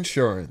cock the film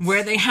insurance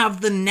where they have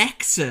the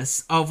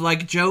nexus of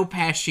like Joe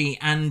Pesci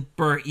and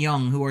Burt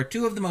Young, who are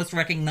two of the most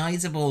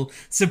recognizable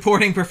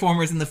supporting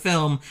performers in the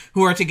film,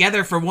 who are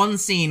together for one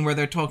scene where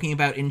they're talking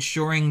about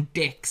insuring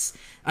dicks.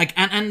 Like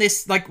and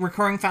this like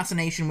recurring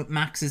fascination with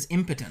Max's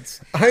impotence.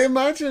 I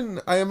imagine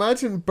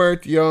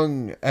Burt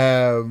Young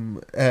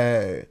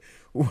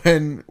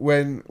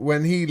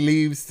when he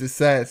leaves the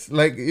set,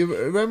 like you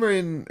remember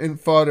in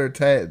Father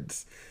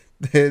Ted's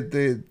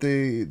the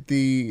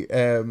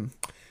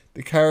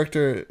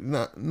character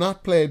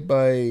not played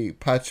by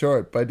Pat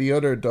Short, by the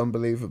other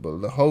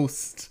Dunbelievable, the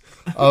host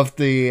of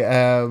the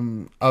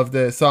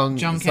song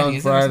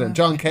for Ireland,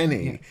 John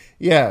Kenny.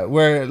 Yeah,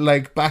 where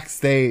like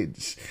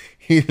backstage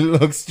he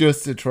looks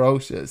just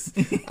atrocious,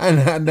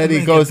 and then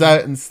he goes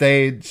out on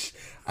stage.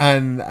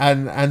 And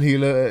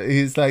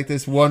he's like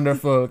this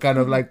wonderful kind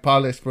of like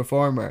polished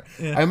performer.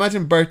 Yeah. I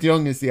imagine Burt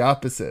Young is the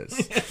opposite.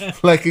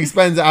 Like he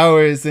spends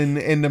hours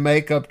in the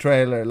makeup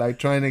trailer, like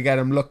trying to get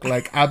him look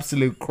like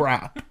absolute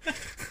crap.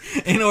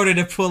 In order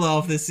to pull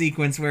off the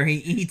sequence where he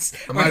eats.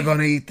 Am I going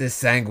to eat this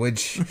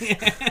sandwich?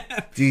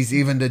 Jeez,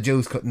 even the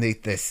Jews couldn't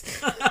eat this.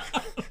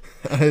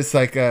 It's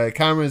like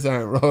cameras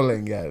aren't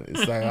rolling yet.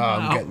 It's like,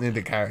 I'm getting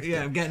into character.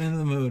 Yeah, I'm getting into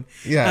the mood.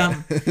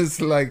 Yeah,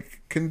 it's like,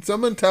 can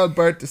someone tell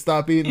Bert to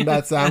stop eating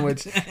that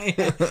sandwich?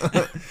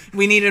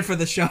 We need it for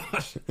the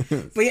shot.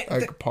 But yeah,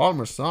 like Paul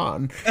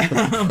Merson.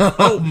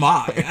 Oh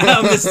my,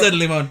 this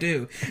certainly won't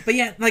do. But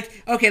yeah,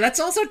 like, okay,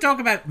 let's also talk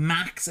about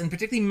Max, and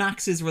particularly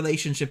Max's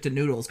relationship to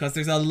Noodles, because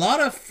there's a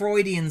lot of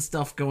Freudian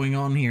stuff going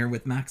on here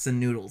with Max and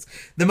Noodles.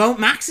 The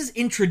moment Max is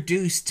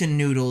introduced to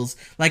Noodles,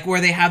 like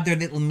where they have their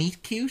little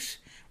meet cute,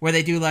 where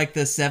they do like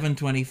the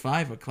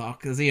 7:25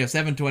 o'clock, because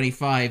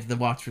 7:25 the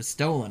watch was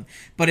stolen.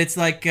 But it's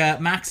like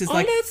Max is all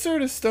like that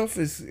sort of stuff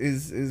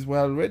is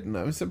well written.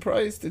 I'm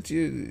surprised that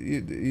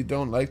you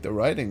don't like the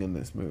writing in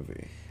this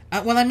movie.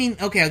 Well, I mean,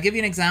 okay, I'll give you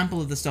an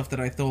example of the stuff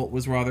that I thought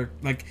was rather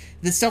like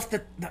the stuff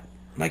that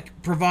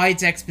like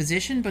provides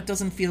exposition but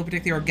doesn't feel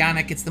particularly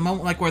organic. It's the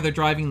moment like where they're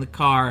driving the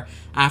car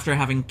after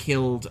having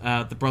killed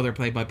the brother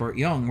played by Burt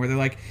Young, where they're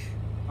like,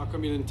 how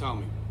come you didn't tell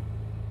me?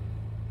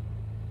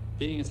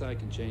 Being inside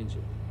can change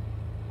you.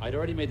 I'd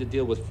already made the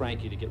deal with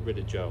Frankie to get rid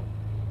of Joe.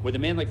 With a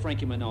man like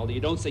Frankie Minaldi,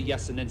 you don't say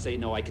yes and then say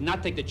no. I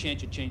cannot take the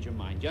chance you change your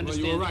mind. You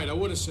understand? Well, you were right. I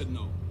would have said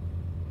no.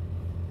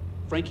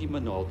 Frankie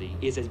Minaldi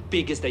is as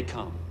big as they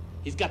come.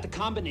 He's got the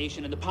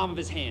combination in the palm of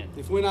his hand.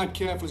 If we're not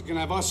careful, he's going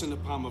to have us in the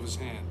palm of his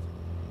hand.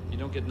 You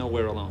don't get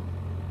nowhere alone.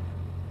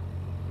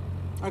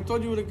 I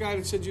thought you were the guy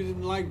that said you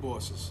didn't like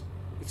bosses.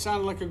 It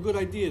sounded like a good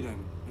idea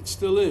then. It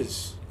still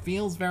is.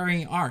 feels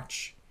very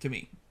arch to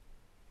me.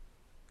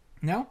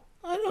 No?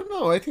 I don't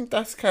know. I think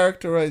that's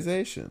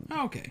characterization.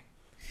 Okay.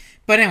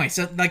 But anyway,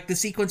 so like the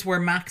sequence where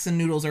Max and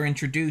Noodles are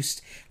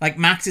introduced, like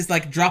Max is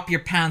like, drop your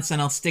pants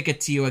and I'll stick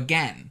it to you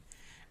again.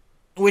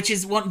 Which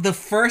is the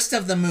first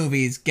of the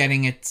movies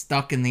getting it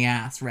stuck in the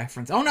ass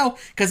reference. Oh no,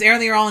 because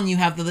earlier on you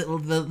have the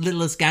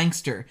littlest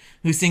gangster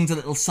who sings a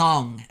little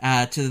song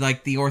to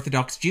like the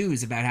Orthodox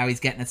Jews about how he's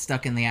getting it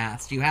stuck in the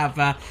ass. You have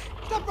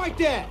Stop right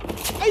there!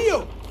 Hey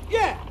you!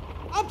 Yeah,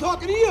 I'm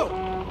talking to you.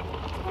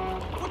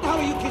 What the hell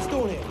are you kids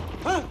doing here?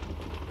 Huh?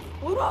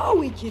 What are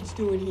we kids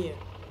doing here?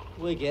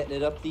 We're getting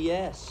it up the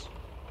ass.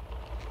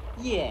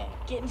 Yeah,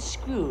 getting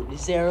screwed.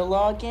 Is there a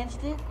law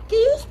against it? Can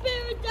you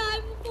spare a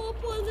dime for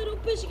poor little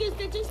bitch gets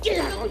that just get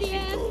up the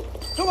ass?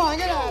 Come on,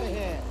 get out of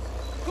here.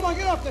 Come on,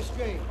 get off the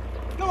street.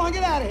 Come on,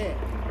 get out of here.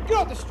 Get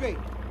off the street.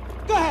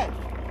 Go ahead.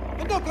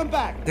 And don't come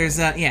back. There's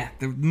the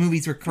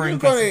movie's recurring.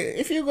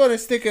 If you're gonna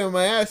stick it in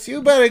my ass,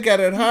 you better get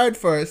it hard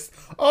first.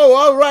 Oh,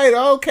 all right,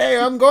 okay,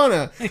 I'm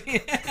gonna.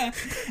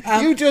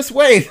 You just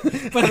wait.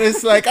 But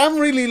it's like, I'm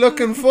really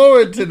looking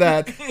forward to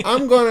that.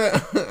 I'm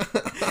gonna.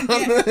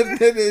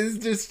 It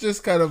is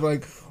just kind of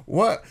like,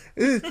 what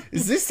is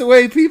this the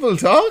way people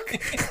talk?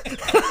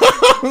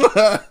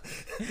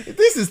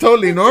 This is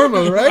totally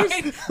normal, right?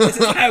 This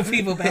is how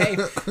people behave.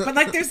 But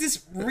like, there's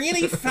this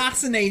really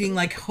fascinating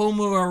like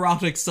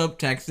homoerotic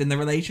subtext in the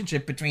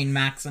relationship between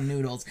Max and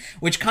Noodles,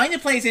 which kind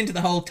of plays into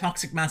the whole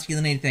toxic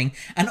masculinity thing,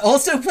 and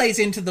also plays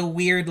into the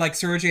weird like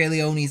Sergio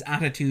Leone's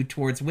attitude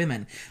towards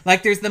women.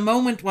 Like, there's the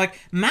moment like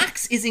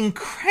Max is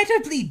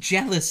incredibly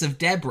jealous of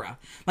Deborah.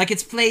 Like,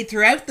 it's played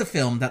throughout the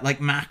film that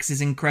like Max is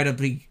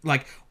incredibly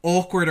like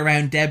awkward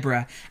around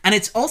Deborah, and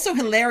it's also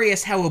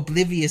hilarious how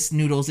oblivious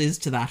Noodles is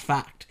to that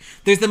fact.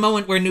 There's the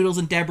moment where Noodles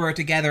and Deborah are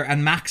together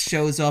and Max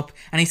shows up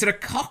and he sort of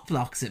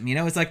cock-blocks him, you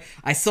know? It's like,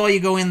 I saw you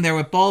go in there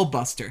with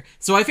Ballbuster,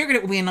 so I figured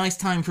it would be a nice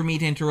time for me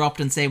to interrupt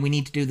and say we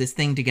need to do this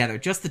thing together,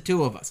 just the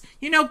two of us.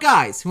 You know,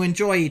 guys who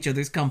enjoy each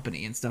other's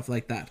company and stuff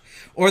like that.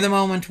 Or the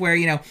moment where,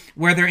 you know,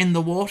 where they're in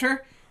the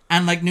water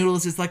and like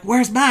Noodles is like,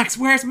 where's Max?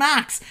 Where's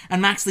Max? And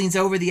Max leans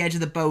over the edge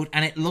of the boat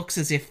and it looks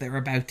as if they're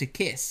about to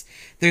kiss.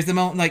 There's the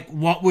moment like,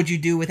 what would you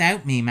do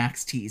without me?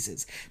 Max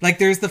teases. Like,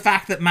 there's the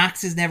fact that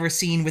Max is never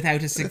seen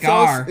without a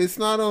cigar. It's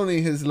not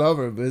only his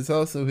lover, but it's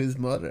also his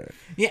mother.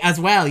 Yeah, as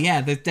well, yeah.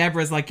 That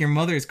Deborah's like your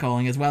mother's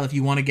calling as well, if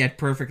you want to get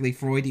perfectly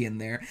Freudian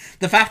there.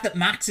 The fact that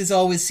Max is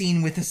always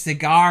seen with a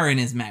cigar in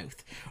his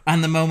mouth.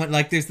 And the moment,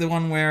 like, there's the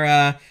one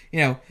where, you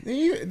know...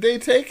 They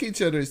take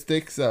each other's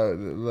dicks out,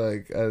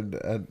 like, and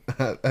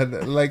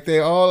like, they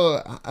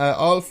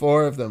all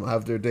four of them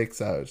have their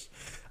dicks out.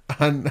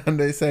 And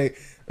they say,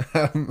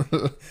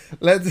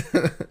 let's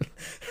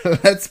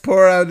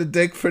pour out a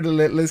dick for the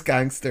littlest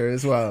gangster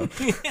as well.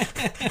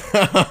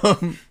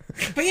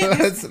 But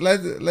yeah,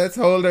 let's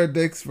hold our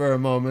dicks for a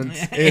moment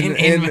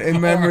in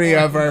memory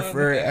of our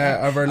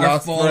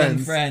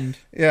lost friend.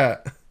 Yeah.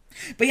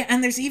 But yeah,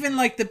 and there's even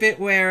like the bit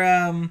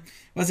where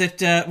but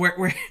the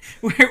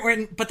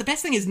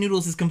best thing is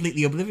Noodles is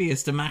completely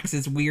oblivious to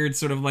Max's weird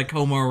sort of like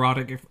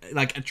homoerotic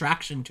like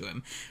attraction to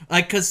him,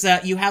 like, because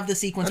you have the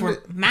sequence where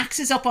Max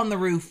is up on the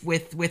roof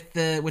with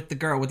the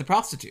girl, with the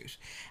prostitute,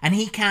 and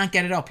he can't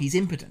get it up. He's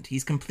impotent.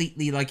 He's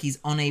completely like, he's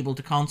unable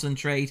to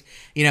concentrate,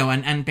 you know,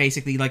 and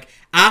basically like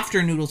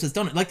after Noodles has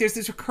done it, like there's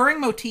this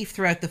recurring motif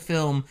throughout the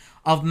film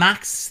of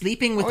Max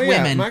sleeping with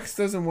women. Max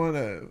doesn't want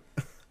to.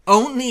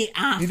 Only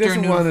after... He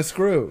doesn't want to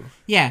screw.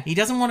 Yeah, he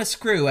doesn't want to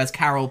screw, as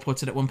Carol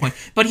puts it at one point.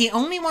 But he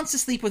only wants to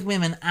sleep with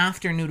women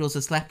after Noodles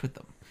has slept with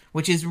them,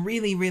 which is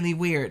really, really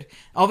weird.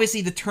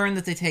 Obviously, the turn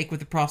that they take with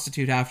the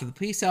prostitute after the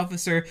police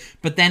officer,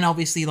 but then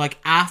obviously, like,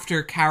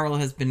 after Carol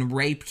has been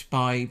raped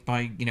by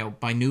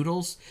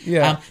Noodles.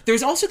 Yeah.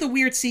 There's also the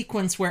weird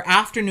sequence where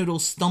after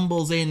Noodles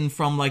stumbles in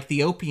from, like,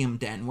 the opium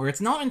den, where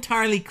it's not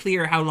entirely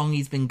clear how long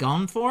he's been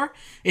gone for.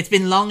 It's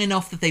been long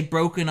enough that they've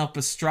broken up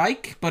a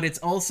strike, but it's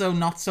also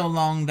not so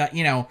long that,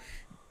 you know,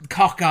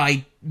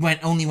 Cockeye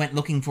only went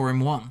looking for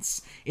him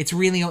once. It's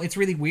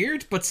really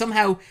weird, but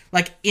somehow,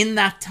 like, in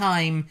that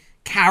time...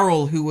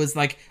 Carol, who was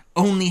like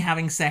only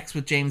having sex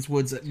with James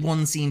Woods at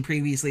one scene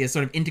previously, has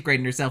sort of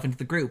integrated herself into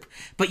the group.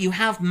 But you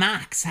have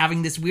Max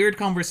having this weird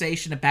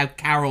conversation about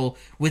Carol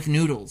with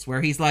Noodles, where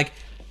he's like,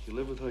 you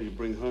live with her, you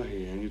bring her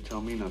here, and you tell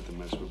me not to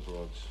mess with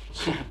broads.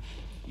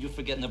 You're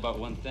forgetting about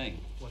one thing.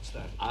 What's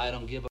that? I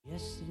don't give a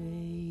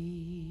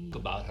Yesterday.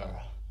 about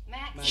her.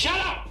 Max. Shut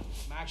up!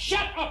 Max.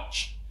 Shut up!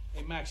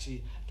 Hey,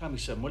 Maxie, tell me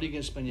something. What are you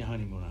going to spend your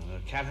honeymoon on? A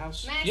cat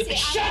house? Maxie,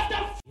 Shut the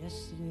f***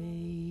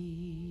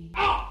 Yesterday.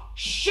 up!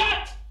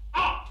 Shut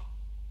up!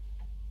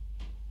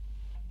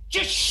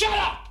 Just shut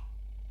up!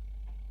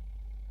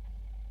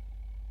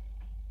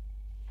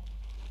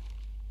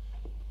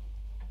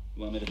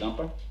 You want me to dump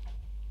her?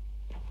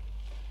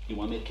 You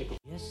want me to kick her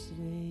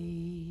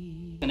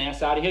Yesterday. an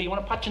ass out of here? You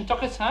want to punch and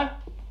tuck us, huh?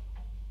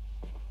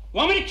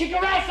 Want me to kick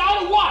her ass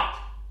out or what?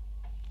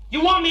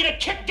 You want me to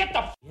get the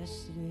f***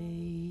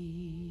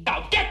 Yesterday.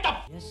 out? Get the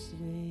f***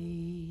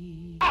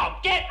 Yesterday.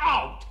 out! Get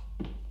out!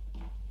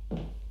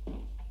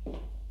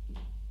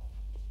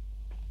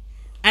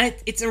 And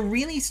it's a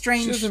really It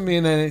strange... doesn't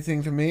mean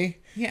anything to me.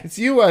 Yeah. It's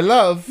you I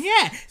love.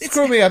 Yeah.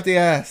 Screw me up the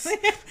ass.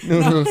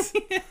 Noodles.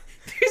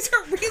 There's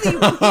a really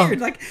weird,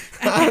 like...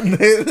 and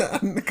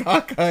the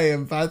cockeye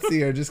and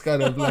Patsy are just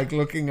kind of like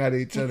looking at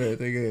each other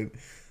thinking...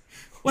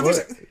 Well,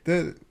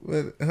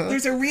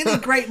 there's a really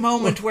great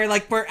moment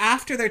where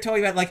after they're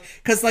talking about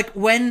because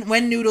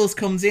when Noodles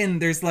comes in,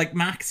 there's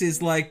Max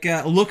is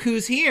look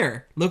who's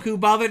here, look who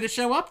bothered to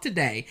show up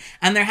today,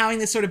 and they're having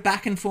this sort of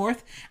back and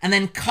forth, and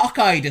then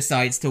Cockeye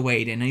decides to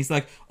wade in, and he's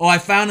like, oh, I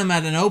found him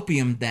at an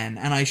opium den,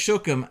 and I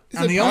shook him.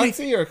 Is it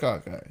Patsy or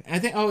Cockeye? I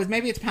think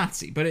maybe it's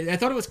Patsy, but I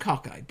thought it was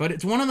Cockeye. But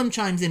it's one of them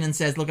chimes in and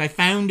says, look, I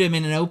found him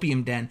in an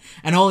opium den,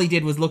 and all he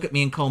did was look at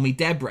me and call me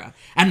Deborah.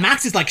 And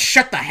Max is like,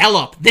 shut the hell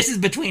up. This is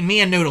between me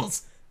and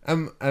Noodles.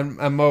 And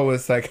Mo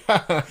was like,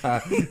 ha ha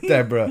ha,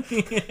 Deborah.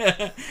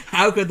 Yeah.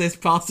 How could this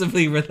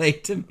possibly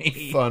relate to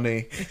me?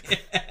 Funny.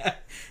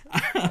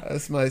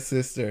 That's my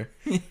sister.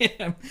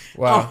 Yeah.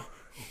 Wow.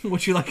 Oh,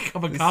 would you like a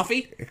cup of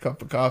coffee? A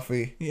cup of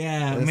coffee.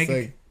 Yeah. And it's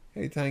like,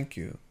 hey, thank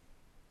you.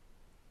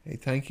 Hey,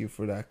 thank you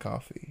for that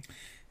coffee.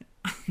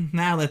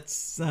 Now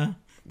let's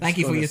thank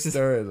you for your sister.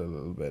 Stir it a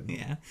little bit.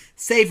 Yeah.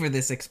 Savor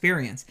this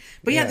experience.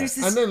 But yeah, there's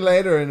this. And then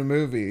later in the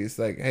movie, he's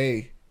like,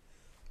 hey,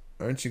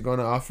 aren't you going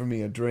to offer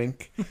me a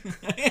drink? And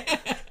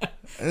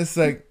it's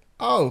like,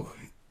 oh,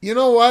 you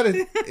know what?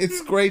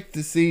 It's great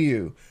to see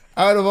you.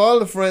 Out of all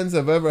the friends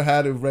I've ever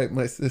had who've raped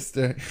my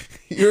sister,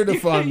 you're the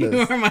fondest.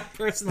 You are my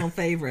personal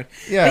favorite.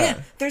 Yeah. But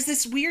yeah, there's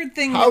this weird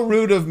thing. How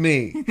rude of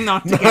me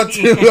not to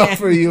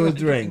offer you a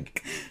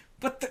drink.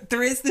 But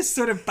there is this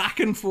sort of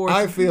back and forth.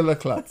 I feel a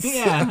klutz.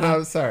 Yeah.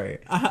 I'm sorry.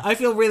 I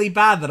feel really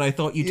bad that I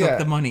thought you took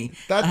the money.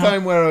 That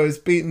time where I was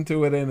beaten to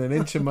within an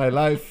inch of my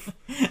life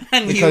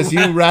and because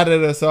you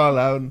ratted us all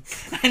out.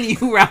 And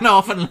you ran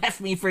off and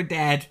left me for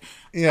dead.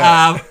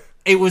 Yeah.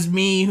 It was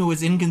me who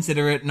was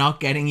inconsiderate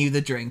not getting you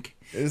the drink.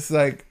 It's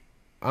like,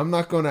 I'm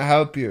not going to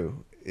help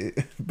you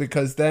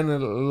because then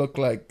it'll look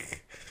like...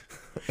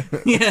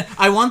 Yeah,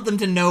 I want them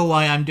to know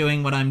why I'm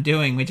doing what I'm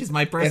doing, which is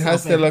my personal. It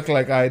has to look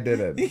like I did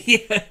it.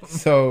 Yeah.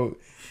 So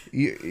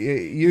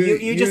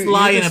you just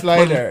lie in a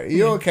puddle. there.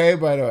 You okay,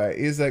 by the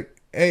way? He's like,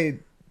 hey,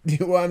 do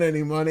you want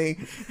any money?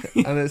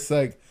 And it's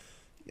like,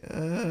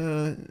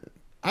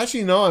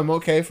 actually, no, I'm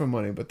okay for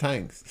money, but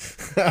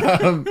thanks.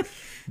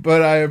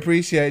 But I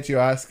appreciate you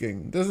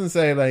asking. Doesn't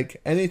say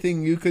like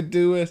anything you could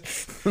do it,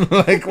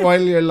 like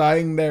while you're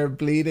lying there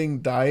bleeding,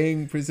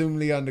 dying,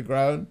 presumably on the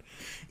ground.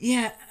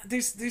 Yeah,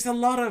 there's a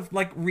lot of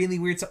like really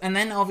weird stuff, and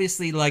then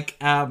obviously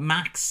like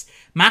Max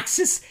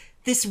is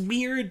this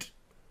weird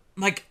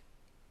like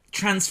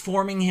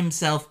transforming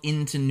himself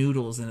into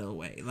Noodles in a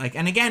way. Like,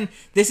 and again,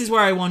 this is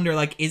where I wonder,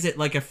 like, is it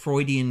like a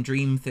Freudian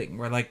dream thing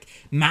where like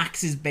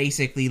Max is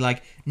basically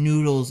like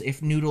Noodles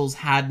if Noodles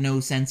had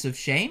no sense of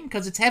shame?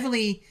 Because it's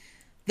heavily,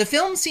 the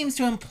film seems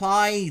to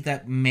imply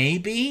that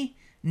maybe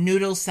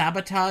Noodles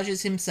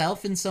sabotages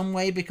himself in some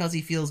way because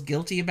he feels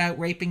guilty about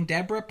raping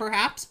Deborah,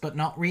 perhaps, but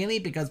not really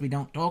because we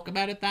don't talk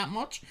about it that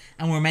much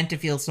and we're meant to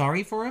feel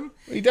sorry for him.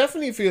 He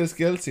definitely feels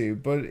guilty,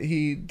 but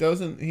he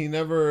doesn't. He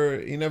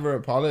never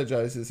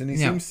apologizes, and he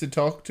seems to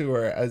talk to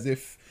her as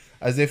if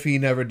he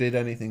never did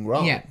anything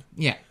wrong.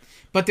 Yeah.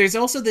 But there's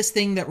also this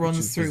thing that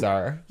runs through.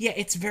 Bizarre. Yeah,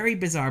 it's very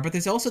bizarre. But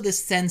there's also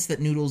this sense that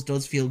Noodles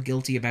does feel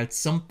guilty about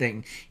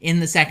something in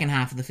the second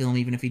half of the film,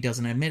 even if he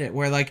doesn't admit it.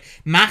 Where like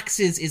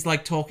Max is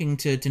like talking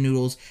to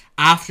Noodles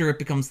after it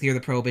becomes clear the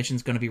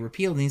prohibition's going to be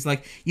repealed, and he's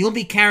like, "You'll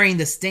be carrying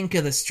the stink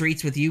of the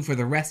streets with you for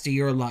the rest of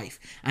your life."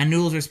 And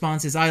Noodles'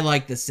 response is, "I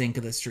like the stink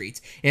of the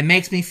streets. It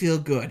makes me feel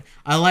good.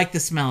 I like the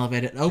smell of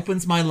it. It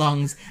opens my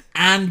lungs.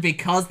 And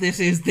because this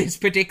is this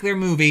particular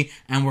movie,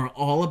 and we're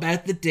all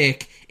about the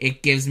dick,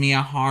 it gives me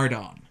a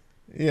hard-on."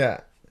 Yeah.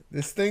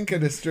 The stink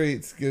of the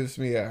streets gives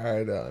me a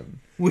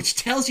hard-on. Which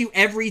tells you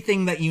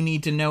everything that you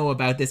need to know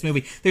about this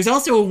movie. There's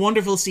also a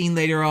wonderful scene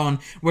later on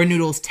where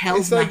Noodles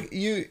tells... It's like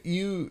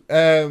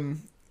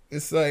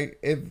it's like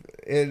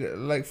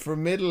like for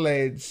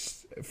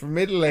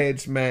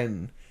middle-aged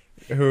men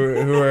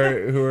who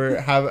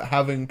are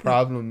having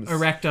problems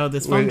erectile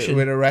dysfunction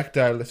with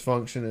erectile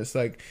dysfunction. It's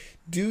like,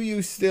 can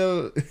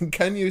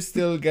you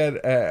still get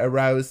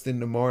aroused in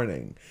the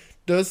morning?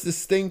 Does the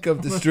stink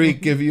of the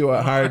street give you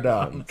a hard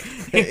on?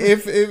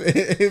 If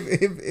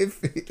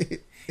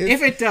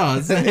it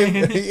does,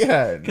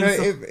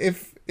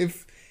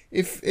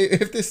 if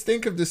the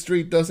stink of the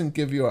street doesn't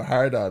give you a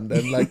hard on,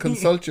 then like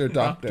consult your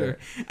doctor.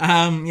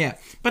 Yeah,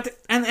 but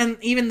and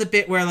even the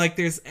bit where like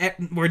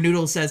where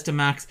Noodles says to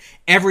Max,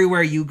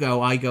 "Everywhere you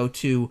go, I go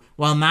too,"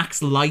 while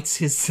Max lights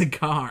his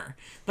cigar.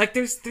 Like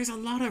there's a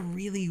lot of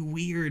really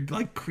weird,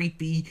 like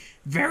creepy,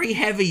 very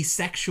heavy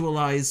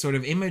sexualized sort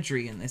of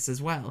imagery in this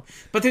as well.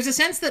 But there's a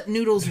sense that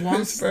Noodles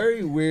wants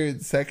very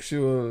weird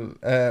sexual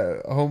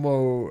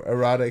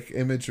homoerotic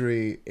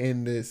imagery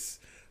in this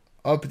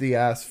up the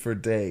ass for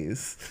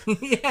days.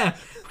 Yeah,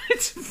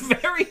 it's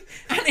very,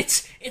 and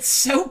it's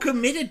so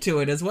committed to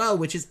it as well,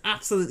 which is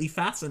absolutely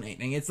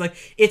fascinating. It's like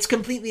it's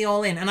completely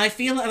all in, and I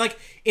feel like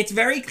it's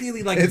very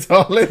clearly like it's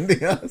all in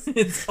the ass.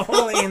 It's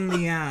all in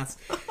the ass.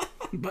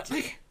 But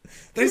like,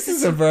 this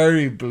is a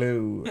very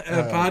blue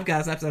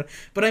podcast episode.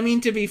 But I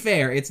mean, to be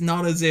fair, it's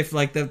not as if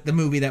like the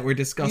movie that we're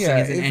discussing. Yeah,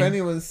 if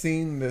anyone's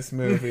seen this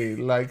movie,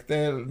 like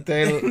they'll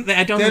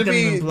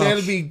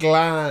be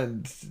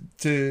glad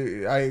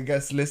to, I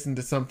guess, listen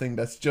to something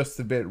that's just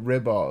a bit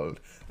ribald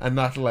and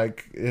not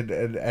like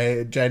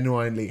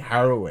genuinely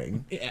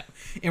harrowing. Yeah,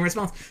 in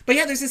response. But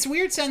yeah, there's this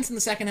weird sense in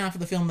the second half of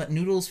the film that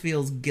Noodles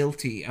feels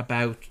guilty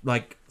about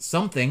like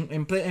something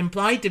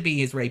implied to be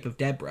his rape of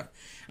Deborah,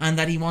 and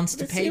that he wants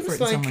to pay for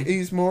it in some way.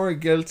 He's more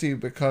guilty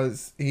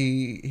because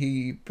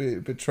he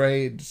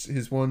betrayed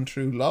his one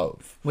true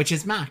love, which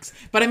is Max.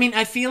 But I mean,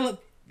 I feel,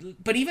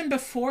 but even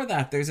before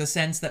that, there's a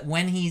sense that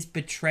when he's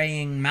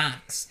betraying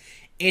Max,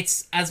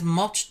 it's as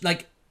much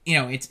like, you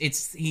know,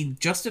 it's he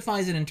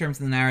justifies it in terms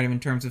of the narrative,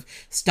 in terms of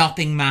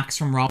stopping Max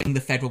from robbing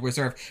the Federal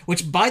Reserve,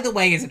 which, by the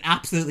way, is an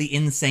absolutely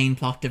insane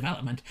plot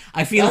development.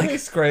 I feel that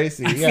is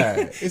crazy.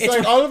 Yeah, it's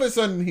like all of a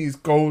sudden he's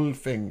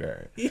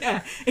Goldfinger.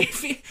 Yeah,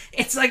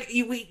 it's like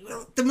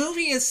the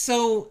movie is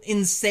so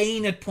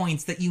insane at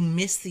points that you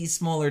miss these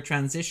smaller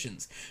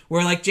transitions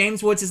where, like,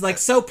 James Woods is like,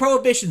 "So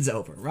Prohibition's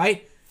over,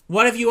 right?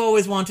 What have you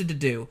always wanted to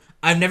do?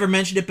 I've never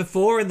mentioned it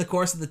before in the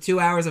course of the 2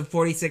 hours and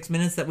 46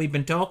 minutes that we've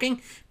been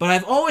talking, but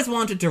I've always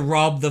wanted to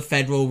rob the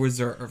Federal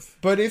Reserve."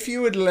 But if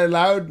you had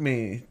allowed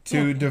me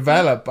to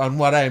develop on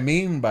what I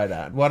mean by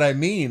that, what I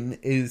mean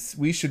is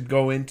we should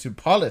go into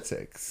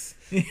politics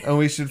and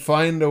we should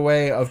find a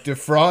way of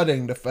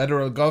defrauding the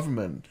federal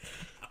government.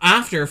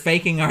 After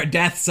faking our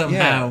death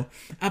somehow.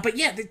 Yeah. But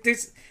yeah,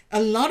 there's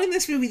a lot in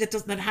this movie that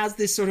has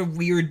this sort of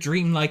weird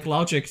dreamlike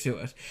logic to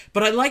it.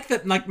 But I like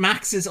that, like,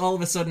 Max is all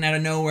of a sudden out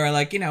of nowhere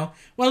like, you know,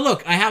 well,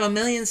 look, I have $1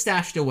 million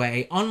stashed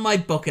away. On my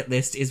bucket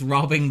list is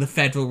robbing the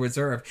Federal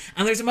Reserve.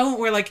 And there's a moment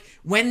where, like,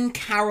 when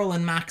Carol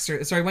and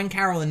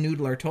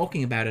Noodle are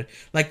talking about it,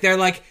 like, they're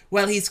like,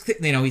 well, he's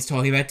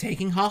talking about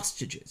taking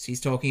hostages. He's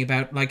talking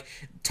about, like,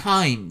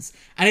 times.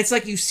 And it's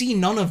like you see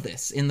none of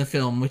this in the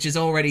film, which is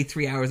already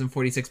 3 hours and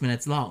 46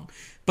 minutes long.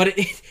 But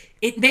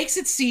it makes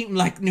it seem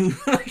like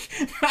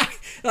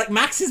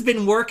Max has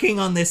been working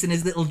on this in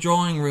his little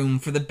drawing room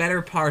for the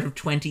better part of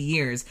 20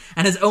 years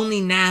and has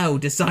only now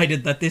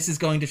decided that this is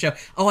going to show,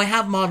 oh, I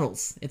have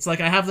models. It's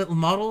like I have little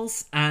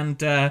models and,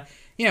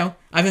 you know,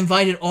 I've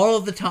invited all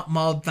of the top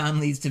mob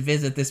families to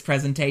visit this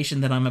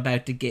presentation that I'm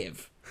about to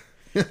give.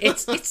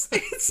 It's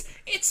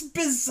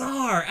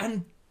bizarre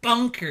and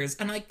bonkers,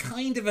 and I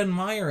kind of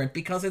admire it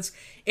because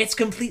it's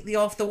completely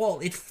off the wall.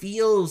 It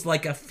feels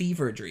like a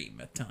fever dream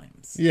at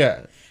times.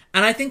 Yeah.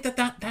 And I think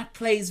that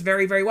plays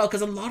very, very well,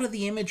 because a lot of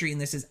the imagery in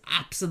this is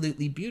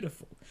absolutely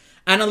beautiful.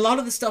 And a lot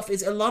of the stuff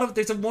is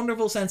there's a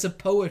wonderful sense of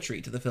poetry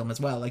to the film as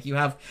well. Like, you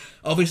have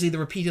obviously the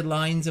repeated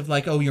lines of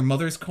like, oh, your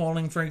mother's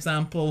calling, for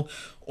example,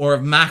 or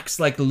of Max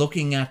like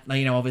looking at,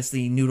 you know,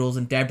 obviously Noodles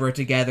and Deborah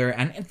together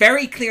and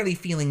very clearly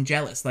feeling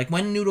jealous. Like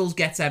when Noodles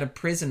gets out of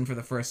prison for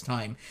the first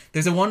time,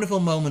 there's a wonderful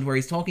moment where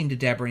he's talking to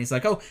Deborah and he's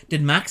like, oh,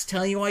 did Max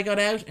tell you I got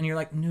out? And you're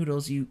like,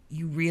 Noodles, you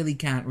really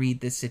can't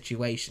read this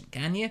situation,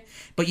 can you?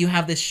 But you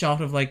have this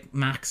shot of like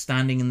Max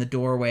standing in the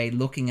doorway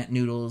looking at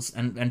Noodles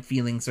and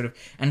feeling sort of,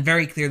 and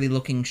very clearly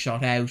looking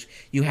shot out.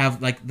 You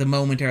have like the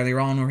moment earlier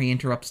on where he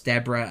interrupts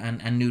Deborah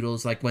and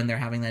Noodles, like when they're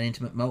having that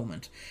intimate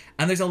moment.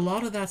 And there's a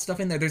lot of that stuff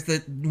in there. There's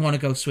the "want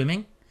to go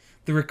swimming,"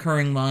 the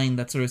recurring line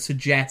that sort of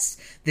suggests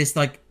this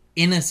like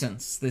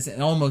innocence, this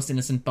almost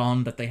innocent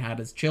bond that they had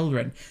as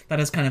children that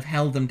has kind of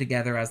held them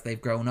together as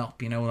they've grown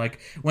up, you know, like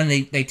when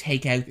they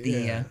take out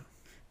the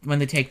when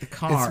they take the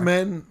car.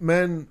 It's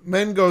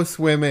men go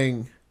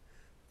swimming,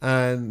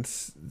 and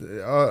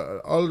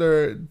all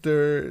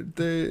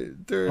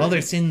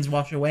their sins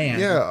wash away.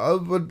 Yeah,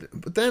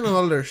 but then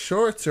all their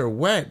shorts are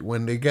wet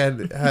when they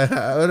get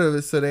out of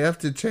it, so they have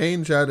to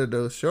change out of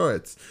those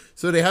shorts.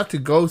 So they have to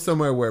go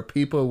somewhere where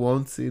people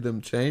won't see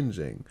them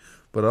changing,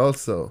 but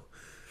also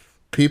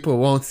people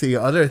won't see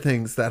other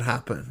things that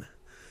happen.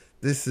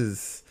 There's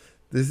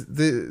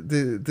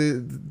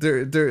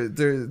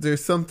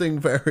something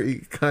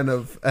very kind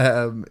of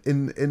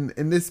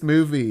in this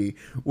movie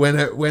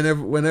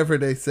whenever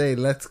they say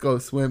let's go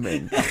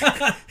swimming,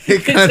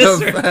 it kind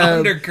of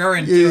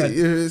undercurrent to it.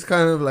 It's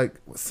kind of like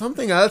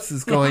something else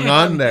is going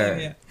on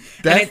there.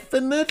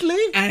 Definitely.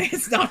 And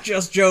it's not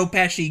just Joe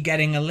Pesci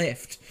getting a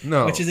lift.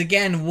 No. Which is,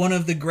 again, one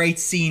of the great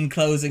scene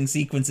closing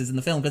sequences in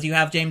the film. Because you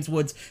have James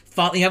Woods,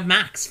 you have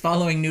Max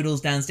following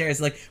Noodles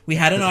downstairs. Like, we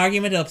had an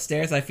argument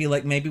upstairs. I feel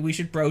like maybe we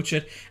should broach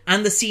it.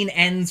 And the scene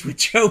ends with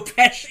Joe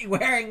Pesci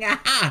wearing a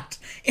hat.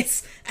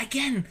 It's,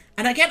 again,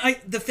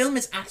 the film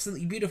is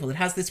absolutely beautiful. It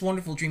has this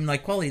wonderful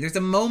dreamlike quality. There's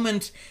a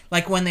moment,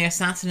 like when they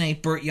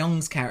assassinate Burt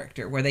Young's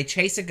character, where they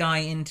chase a guy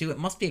into, it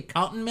must be a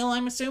cotton mill,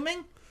 I'm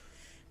assuming?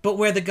 But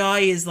where the guy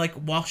is like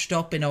washed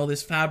up in all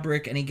this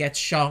fabric and he gets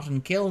shot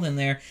and killed in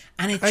there,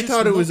 and I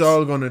thought it was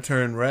all going to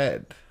turn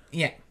red.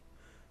 Yeah,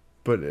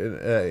 but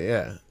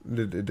it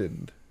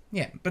didn't.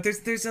 Yeah, but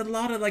there's a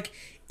lot of like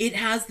it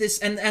has this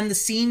and the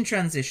scene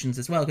transitions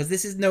as well, because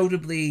this is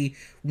notably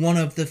one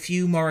of the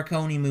few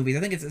Morricone movies.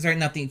 I think it's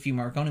certainly not the few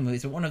Morricone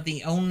movies, but one of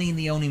the only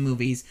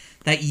movies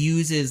that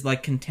uses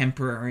like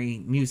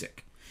contemporary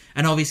music.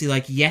 And obviously,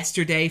 like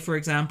Yesterday, for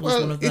example,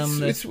 is one of them.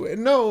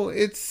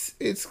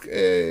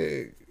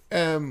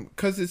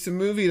 Because it's a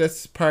movie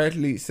that's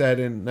partly set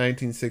in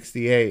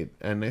 1968,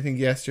 and I think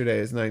Yesterday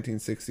is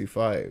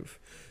 1965.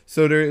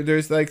 So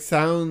there's like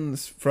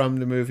sounds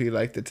from the movie,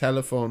 like the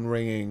telephone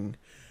ringing,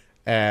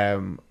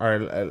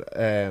 or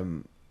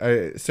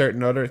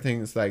certain other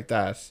things like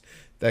that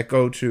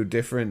go through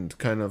different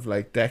kind of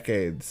like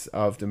decades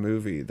of the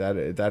movie that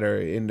are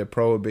in the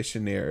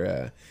Prohibition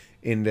era.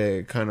 In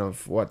the kind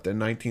of the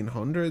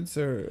 1900s,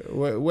 or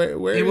where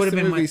does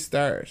the movie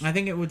start? I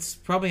think it would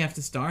probably have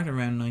to start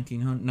around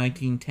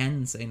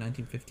 1910, say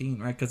 1915,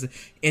 right? Because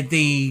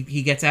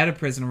he gets out of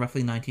prison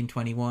roughly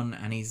 1921,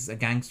 and he's a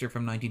gangster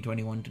from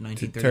 1921 to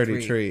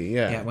 1933.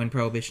 Yeah, when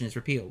Prohibition is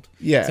repealed.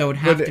 Yeah, so it would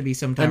have to be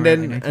sometime.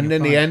 And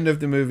then the end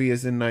of the movie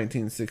is in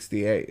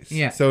 1968.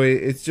 Yeah, so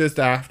it's just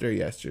after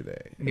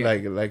Yesterday,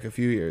 like a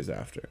few years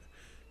after.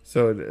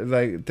 So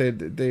like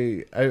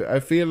I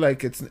feel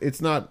like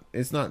it's not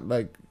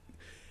like,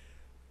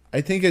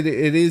 I think it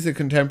is a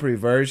contemporary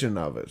version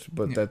of it,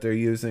 but that they're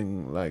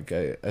using like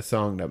a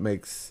song that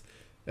makes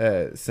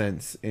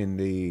sense in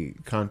the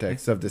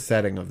context of the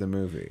setting of the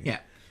movie. Yeah.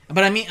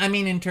 But I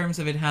mean, in terms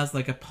of it has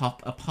like a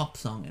pop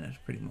song in it,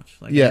 pretty much.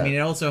 Like, yeah. I mean, it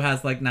also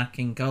has like Nat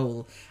King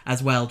Cole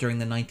as well during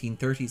the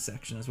 1930s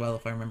section as well,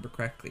 if I remember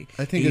correctly.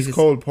 I think it's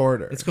Cole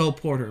Porter. It's Cole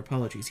Porter.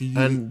 Apologies.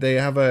 And they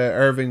have a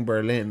Irving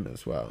Berlin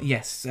as well.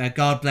 Yes,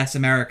 God Bless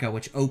America,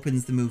 which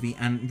opens the movie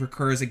and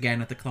recurs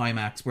again at the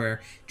climax, where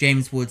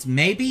James Woods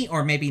maybe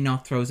or maybe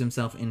not throws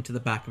himself into the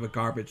back of a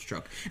garbage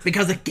truck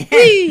because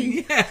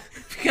again,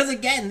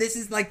 this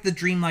is like the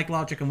dreamlike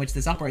logic in which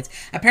this operates.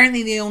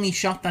 Apparently, they only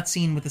shot that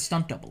scene with a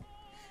stunt double.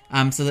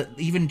 So that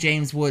even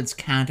James Woods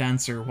can't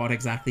answer what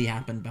exactly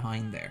happened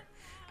behind there.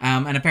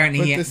 And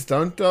apparently the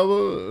stunt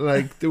double,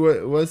 like,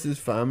 was his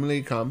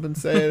family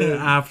compensated?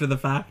 After the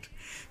fact.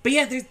 But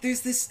yeah,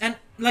 there's this, and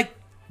like,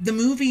 the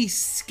movie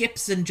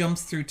skips and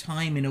jumps through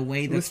time in a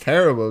way that... It was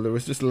terrible. There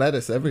was just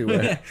lettuce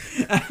everywhere.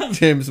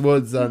 James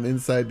Woods on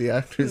Inside the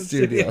Actors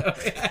Studio.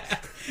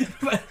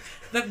 But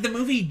the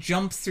movie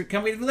jumps through...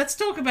 Let's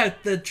talk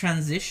about the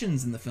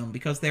transitions in the film,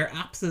 because they're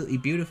absolutely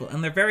beautiful,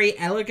 and they're very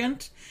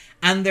elegant,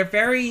 and they're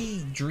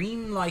very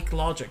dreamlike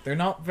logic. They're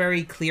not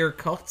very clear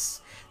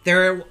cuts.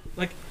 They're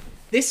like,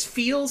 this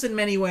feels in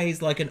many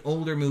ways like an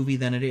older movie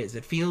than it is.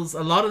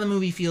 A lot of the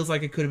movie feels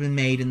like it could have been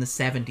made in the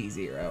 70s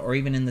era or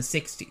even in the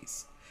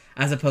 60s,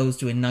 as opposed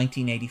to in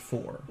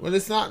 1984. Well,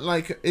 it's not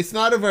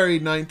a very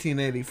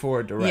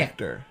 1984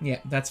 director. Yeah,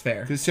 that's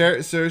fair. Because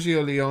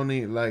Sergio Leone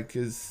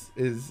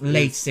is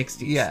late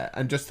 60s. Yeah,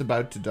 and just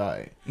about to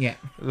die. Yeah.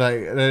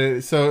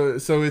 Like so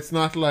it's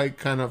not like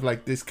kind of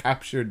like this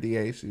captured the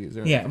 80s.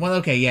 Or yeah. Well,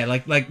 okay. Yeah,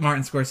 like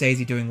Martin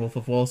Scorsese doing Wolf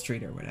of Wall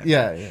Street or whatever.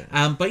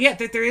 Yeah. But yeah,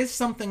 there is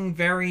something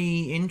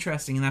very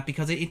interesting in that,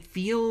 because it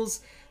feels.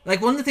 Like,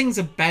 one of the things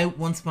about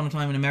Once Upon a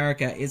Time in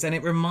America is, and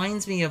it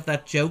reminds me of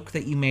that joke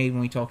that you made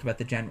when we talked about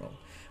The General,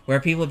 where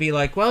people would be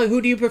like, well,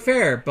 who do you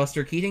prefer,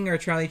 Buster Keating or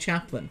Charlie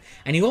Chaplin?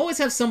 And you always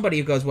have somebody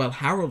who goes, well,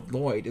 Harold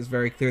Lloyd is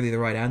very clearly the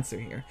right answer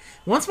here.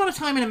 Once Upon a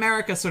Time in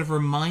America sort of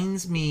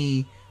reminds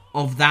me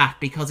of that,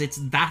 because it's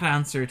that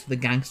answer to the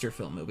gangster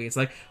film movie. It's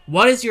like,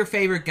 what is your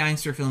favorite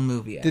gangster film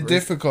movie ever? The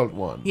difficult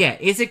one. Yeah,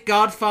 is it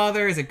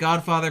Godfather? Is it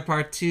Godfather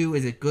Part 2?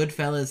 Is it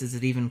Goodfellas? Is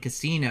it even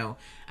Casino?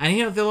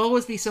 And, there'll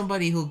always be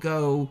somebody who'll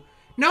go,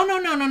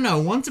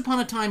 no. Once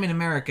Upon a Time in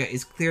America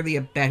is clearly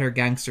a better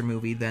gangster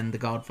movie than The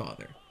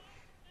Godfather.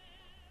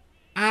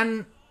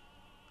 And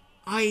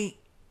I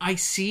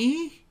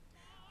see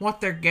what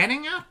they're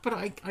getting at, but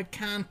I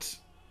can't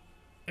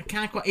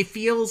quite. It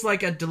feels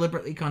like a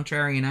deliberately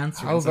contrarian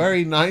answer. How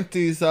very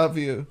 90s of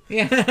you.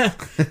 Yeah.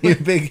 You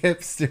big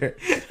hipster.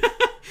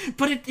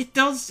 But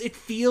it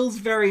feels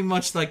very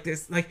much like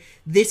this. Like,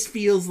 this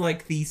feels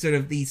like the sort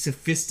of the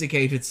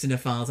sophisticated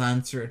cinephile's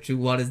answer to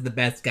what is the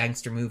best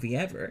gangster movie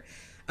ever.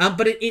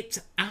 But it's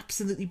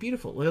absolutely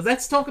beautiful.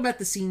 Let's talk about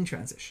the scene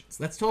transitions.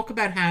 Let's talk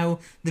about how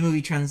the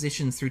movie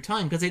transitions through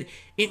time, because it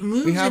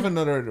moves... We have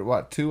another,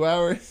 2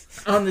 hours?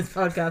 on this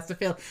podcast to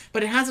fill.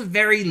 But it has a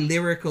very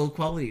lyrical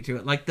quality to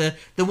it. Like the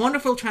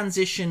wonderful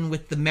transition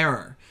with the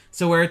mirror.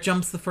 So where it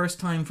jumps the first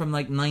time from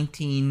like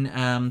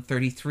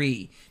 1933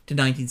 to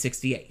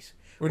 1968.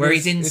 Where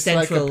he's in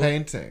central... It's like a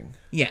painting.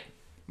 Yeah.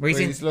 Where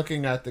he's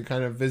looking at the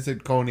kind of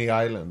Visit Coney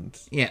Island.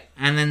 Yeah,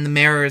 and then the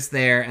mirror's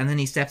there, and then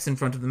he steps in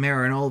front of the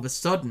mirror, and all of a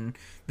sudden,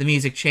 the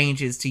music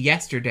changes to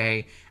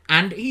yesterday,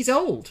 and he's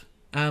old.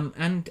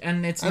 And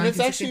it's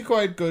actually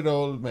quite good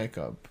old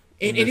makeup.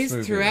 It is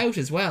movie. Throughout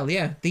as well,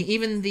 yeah.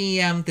 Even the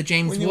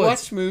James Woods. When you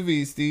watch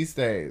movies these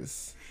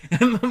days,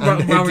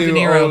 Robert De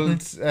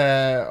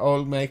Niro.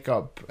 Old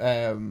makeup,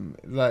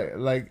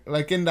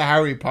 like in the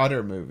Harry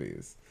Potter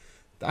movies.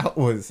 That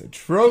was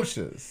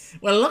atrocious.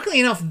 Well,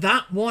 luckily enough,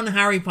 that one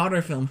Harry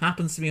Potter film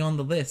happens to be on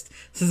the list.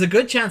 So there's a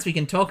good chance we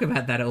can talk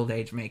about that old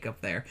age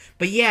makeup there.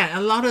 But yeah,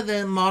 a lot of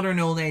the modern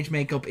old age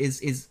makeup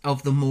is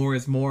of the more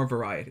is more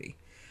variety.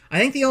 I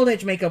think the old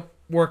age makeup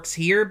works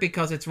here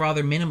because it's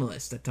rather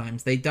minimalist at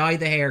times. They dye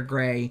the hair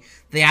grey.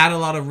 They add a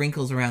lot of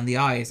wrinkles around the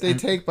eyes. They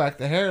take back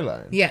the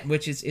hairline. Yeah,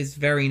 which is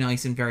very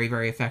nice and very,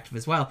 very effective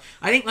as well.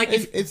 I think like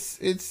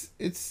it's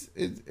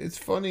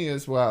funny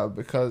as well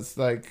because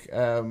like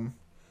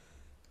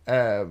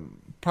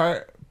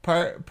part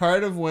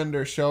of when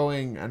they're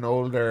showing an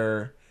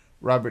older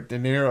Robert De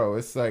Niro,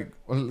 it's like,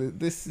 well,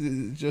 this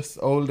is just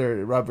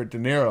older Robert De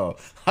Niro.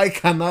 I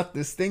cannot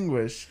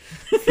distinguish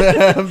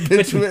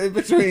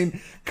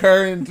between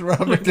current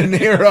Robert De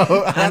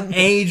Niro and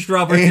aged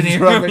Robert De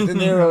Niro. Robert De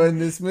Niro in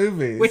this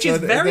movie, which is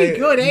very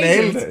good.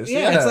 Nailed it.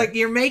 Yeah, it's like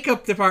your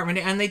makeup department,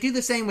 and they do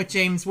the same with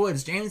James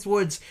Woods. James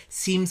Woods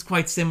seems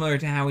quite similar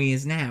to how he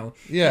is now.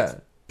 Yeah. It's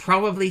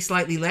probably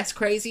slightly less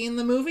crazy in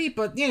the movie,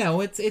 but you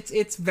know, it's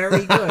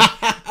very good.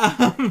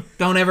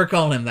 Don't ever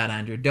call him that,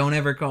 Andrew. Don't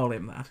ever call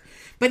him that.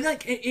 But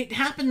like it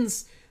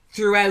happens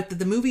throughout that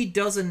the movie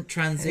doesn't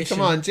transition. Hey, come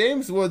on,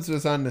 James Woods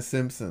was on The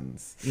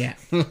Simpsons. Yeah,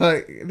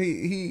 like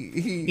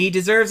he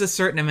deserves a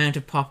certain amount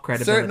of pop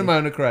credibility. Certain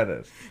amount of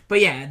credit.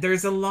 But yeah,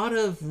 there's a lot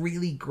of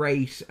really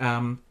great,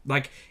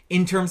 like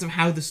in terms of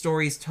how the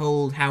story's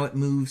told, how it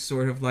moves,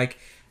 sort of like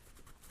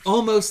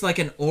almost like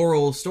an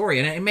oral story,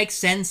 and it makes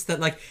sense that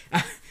like.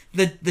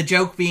 The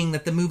joke being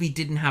that the movie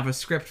didn't have a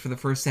script for the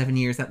first 7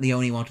 years that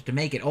Leone wanted to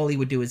make it. All he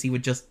would do is he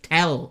would just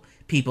tell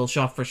people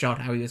shot for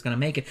shot how he was going to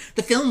make it.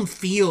 The film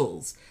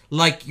feels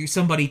like you're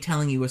somebody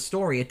telling you a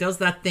story. It does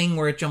that thing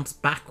where it jumps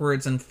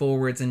backwards and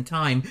forwards in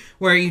time,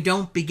 where you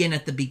don't begin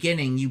at the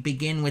beginning. You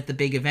begin with the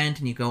big event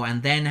and you go,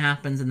 and then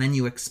happens, and then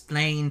you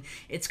explain.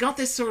 It's got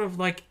this sort of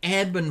like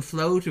ebb and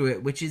flow to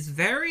it, which is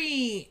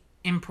very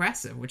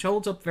impressive, which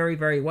holds up very,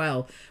 very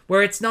well.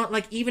 Where it's not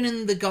like, even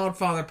in The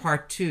Godfather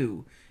Part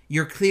 2...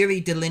 you're clearly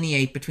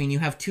delineate between, you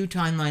have two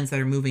timelines that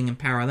are moving in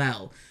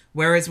parallel.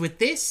 Whereas with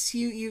this,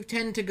 you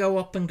tend to go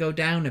up and go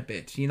down a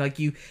bit. You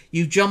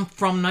jump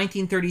from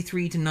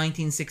 1933 to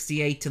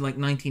 1968 to like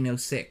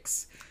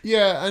 1906.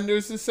 Yeah, and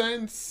there's a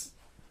sense,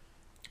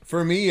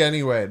 for me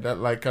anyway, that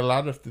like a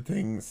lot of the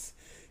things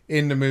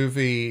in the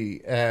movie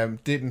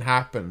didn't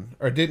happen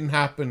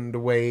the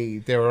way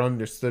they were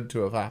understood to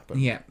have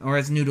happened. Yeah, or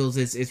as Noodles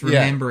is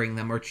remembering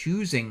them or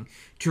choosing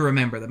to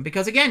remember them.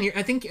 Because again,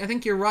 I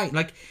think you're right.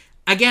 Like,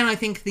 again, I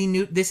think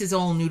this is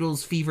all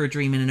Noodles' fever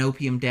dream in an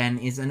opium den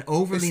is an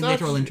overly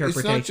literal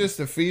interpretation. It's not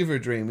just a fever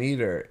dream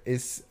either.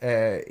 It's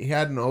he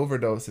had an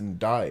overdose and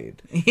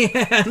died.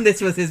 Yeah, and this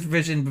was his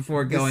vision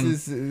before going.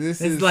 This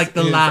is like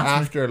the his last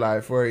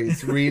afterlife, where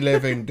he's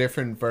reliving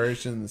different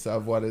versions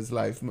of what his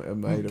life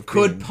might have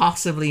could been.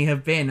 possibly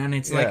have been. And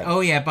it's like,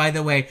 oh yeah, by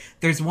the way,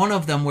 there's one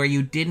of them where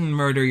you didn't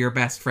murder your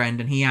best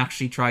friend, and he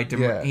actually tried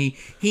to.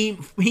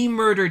 He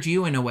murdered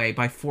you in a way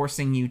by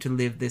forcing you to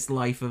live this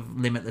life of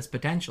limitless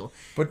potential.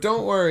 But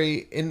don't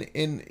worry,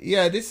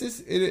 this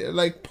is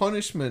like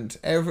punishment.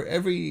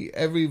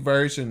 Every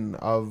version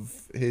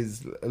of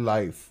his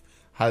life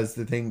has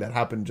the thing that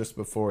happened just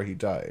before he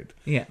died.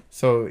 Yeah.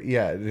 So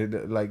yeah,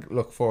 like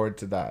look forward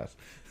to that.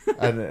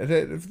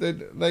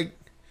 And like,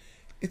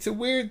 it's a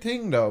weird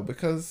thing though,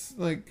 because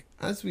like,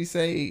 as we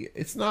say,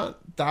 it's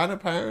not that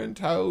apparent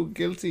how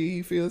guilty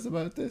he feels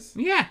about this.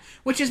 Yeah,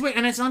 which is weird,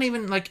 and it's not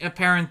even like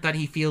apparent that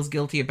he feels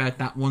guilty about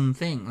that one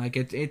thing. Like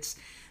it's.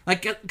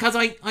 Like, because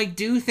I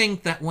do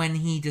think that when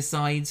he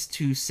decides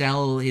to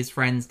sell his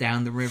friends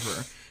down the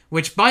river,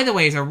 which, by the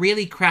way, is a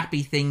really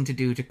crappy thing to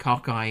do to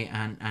Cockeye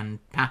and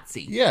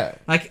Patsy. Yeah.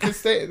 Like,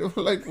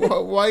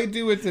 why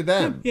do it to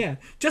them? Yeah.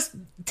 Just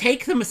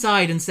take them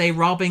aside and say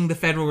robbing the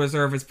Federal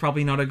Reserve is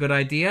probably not a good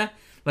idea.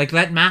 Like,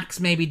 let Max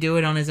maybe do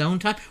it on his own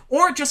time.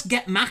 Or just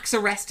get Max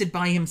arrested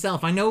by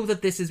himself. I know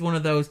that this is one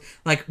of those,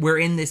 like, we're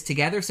in this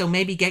together, so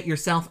maybe get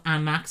yourself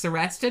and Max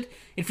arrested.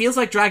 It feels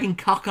like dragging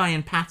Cockeye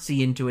and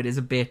Patsy into it is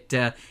a bit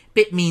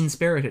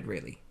mean-spirited,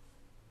 really.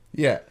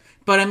 Yeah.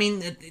 But, I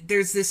mean,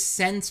 there's this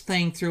sense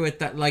playing through it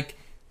that, like,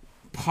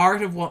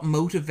 part of what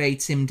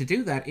motivates him to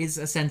do that is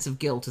a sense of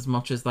guilt as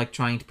much as, like,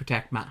 trying to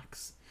protect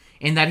Max.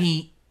 In that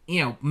he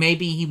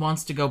maybe he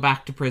wants to go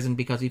back to prison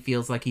because he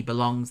feels like he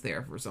belongs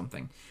there for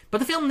something. But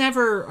the film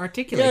never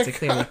articulates it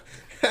clearly.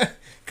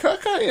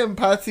 Cockeye and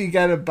Patsy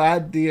get a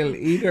bad deal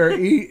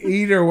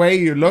either way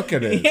you look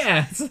at it.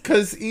 Yeah.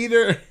 Because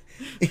either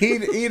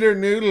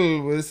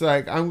Noodle was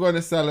like, I'm going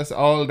to sell us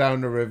all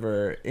down the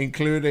river,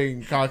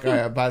 including Cockeye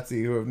and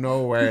Patsy, who have no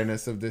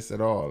awareness of this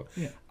at all.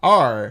 Yeah.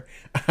 Or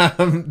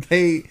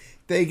they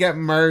get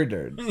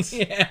murdered.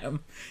 Yeah.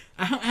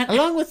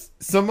 Along with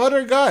some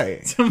other guy.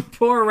 Some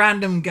poor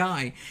random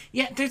guy.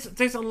 Yeah,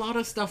 there's a lot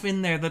of stuff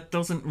in there that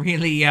doesn't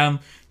really...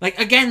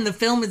 again, the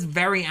film is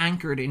very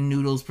anchored in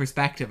Noodles'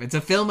 perspective. It's a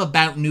film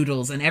about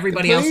Noodles, and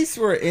everybody else... The police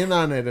were in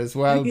on it as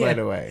well, by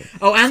the way.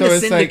 Oh, and the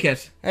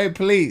syndicate. Like, hey,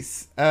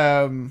 police,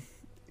 have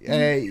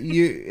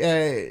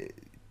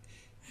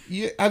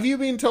you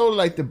been told,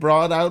 like, the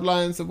broad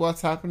outlines of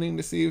what's happening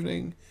this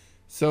evening?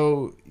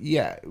 So,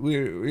 yeah,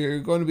 we're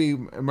going to be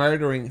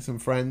murdering some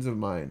friends of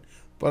mine.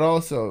 But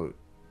also,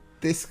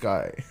 this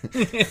guy.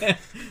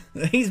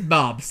 He's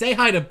Bob. Say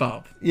hi to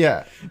Bob.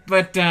 Yeah.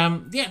 But,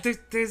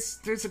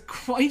 there's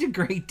quite a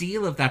great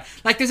deal of that.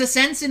 Like, there's a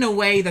sense in a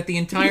way that the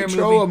entire movie...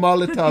 Throw a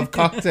Molotov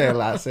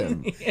cocktail at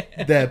him.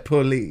 Yeah. The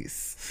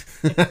police.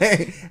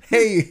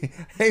 hey,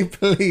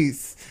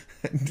 police.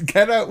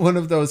 Get out one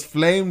of those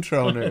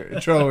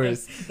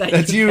flamethrowers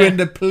that you and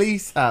the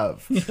police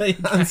have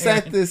and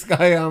set this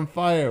guy on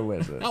fire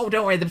with it. Oh,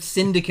 don't worry, the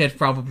syndicate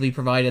probably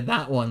provided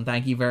that one.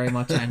 Thank you very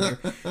much, Andrew.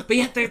 But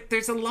yeah,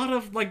 there's a lot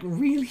of like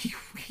really,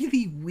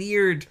 really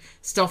weird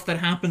stuff that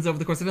happens over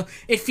the course of the film.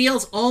 It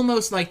feels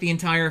almost like the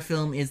entire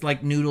film is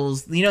like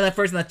Noodles. You know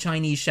that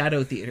Chinese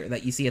shadow theater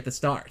that you see at the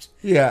start?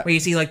 Yeah. Where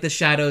you see like the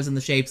shadows and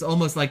the shapes,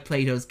 almost like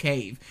Plato's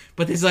cave.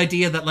 But this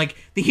idea that like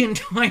the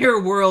entire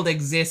world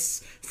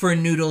exists for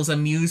Noodles'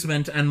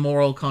 amusement and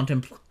moral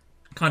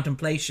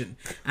contemplation.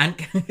 And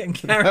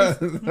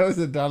that was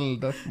a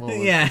Donald Duck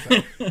moment. Yeah.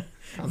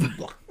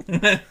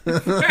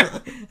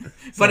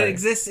 But it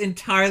exists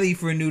entirely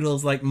for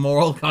Noodles' like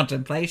moral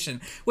contemplation,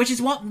 which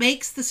is what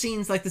makes the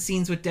scenes like the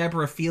scenes with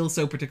Deborah feel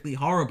so particularly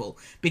horrible,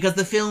 because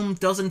the film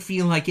doesn't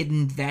feel like it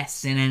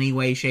invests in any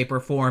way, shape or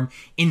form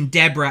in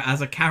Deborah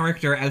as a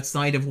character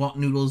outside of what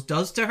Noodles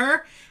does to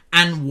her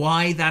and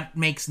why that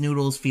makes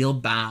Noodles feel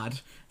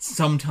bad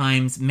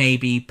sometimes,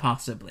 maybe,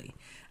 possibly.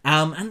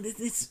 And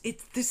it's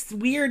this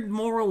weird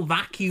moral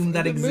vacuum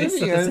that exists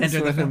at the center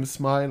of the film. Him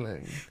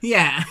smiling.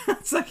 Yeah,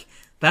 it's like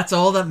that's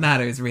all that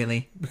matters,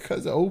 really.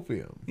 Because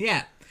opium.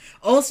 Yeah.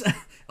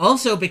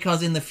 Also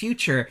because in the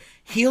future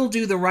he'll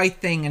do the right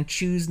thing and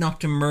choose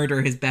not to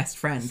murder his best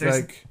friend. It's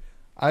like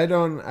I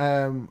don't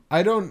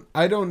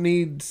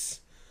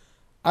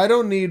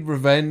need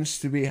revenge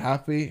to be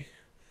happy.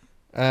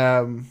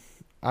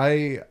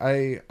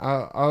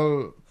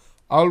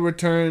 I'll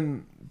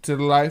return to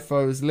the life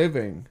I was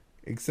living,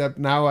 except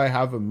now I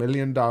have $1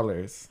 million.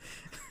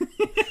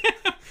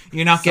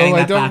 You're not getting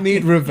that back. So I don't back.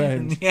 need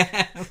revenge.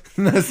 Yeah.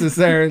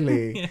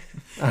 Necessarily.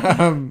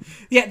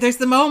 Yeah, there's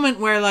the moment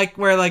where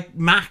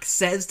Max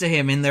says to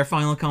him in their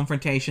final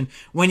confrontation,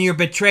 when you're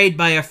betrayed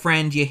by a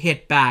friend, you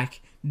hit back.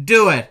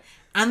 Do it.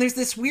 And there's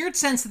this weird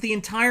sense that the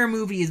entire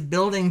movie is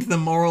building to the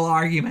moral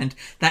argument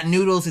that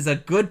Noodles is a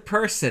good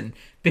person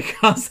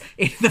because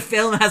the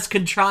film has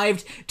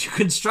contrived to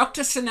construct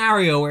a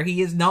scenario where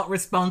he is not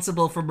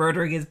responsible for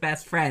murdering his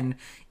best friend,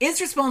 is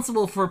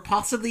responsible for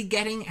possibly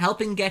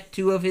helping get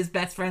two of his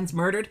best friends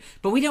murdered,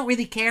 but we don't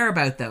really care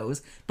about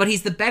those. But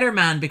he's the better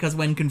man because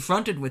when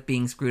confronted with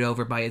being screwed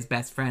over by his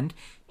best friend,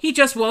 he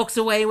just walks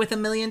away with $1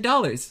 million.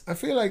 I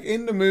feel like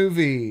in the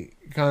movie,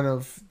 kind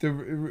of,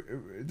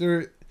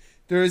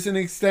 there is an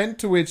extent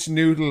to which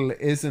Noodle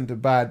isn't a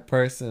bad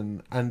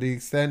person, and the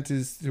extent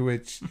is to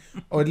which,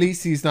 or at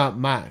least he's not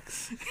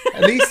Max.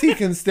 At least he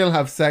can still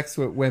have sex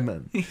with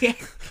women. Yeah.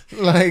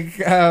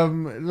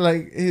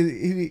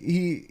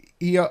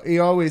 He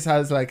always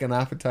has like an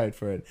appetite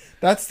for it.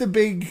 That's the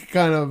big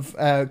kind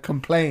of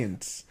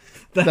complaint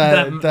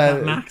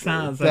that Max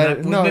has.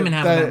 Women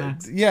have about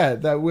Max. Yeah,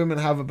 that women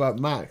have about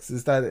Max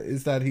is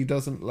that he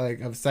doesn't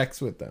like have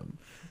sex with them.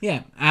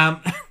 Yeah.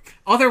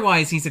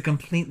 Otherwise, he's a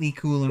completely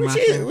cool and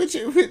rational.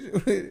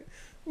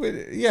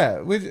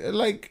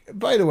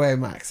 By the way,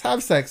 Max,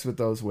 have sex with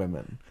those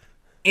women.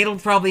 It'll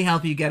probably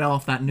help you get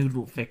off that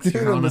noodle fix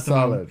you're on at the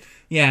moment.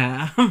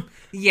 Yeah.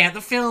 Yeah, the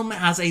film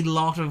has a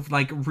lot of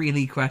like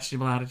really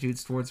questionable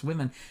attitudes towards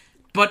women.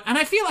 And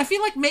I feel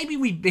like maybe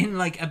we've been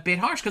like a bit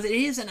harsh because it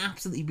is an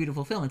absolutely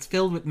beautiful film. It's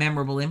filled with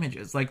memorable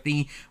images, like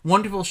the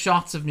wonderful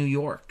shots of New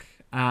York.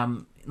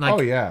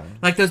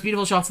 Like those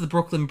beautiful shots of the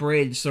Brooklyn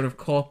Bridge sort of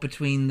caught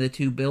between the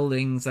two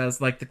buildings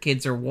as like the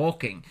kids are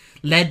walking,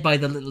 led by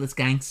the littlest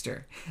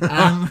gangster.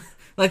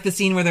 Like the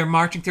scene where they're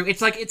marching through.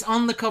 It's like it's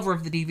on the cover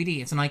of the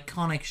DVD. It's an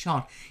iconic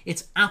shot.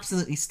 It's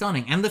absolutely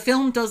stunning. And the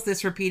film does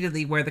this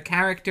repeatedly where the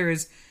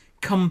characters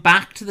come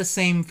back to the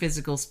same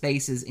physical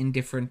spaces in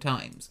different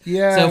times.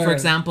 Yeah. So, for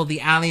example, the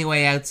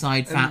alleyway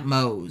outside Fat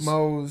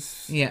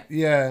Moe's. Yeah.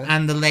 Yeah.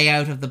 And the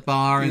layout of the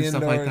bar and the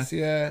stuff indoors, like that.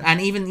 Yeah. And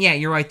even,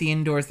 you're right, the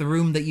indoors, the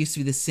room that used to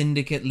be the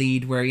syndicate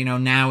lead where,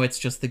 now it's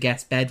just the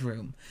guest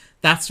bedroom.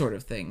 That sort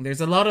of thing.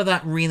 There's a lot of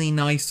that really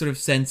nice sort of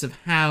sense of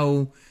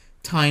how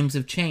times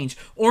have changed.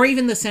 Or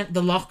even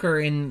the locker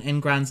in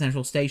Grand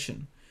Central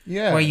Station.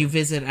 Yeah. Where you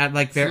visit at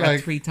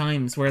at 3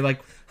 times where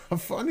a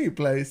funny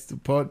place to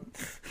put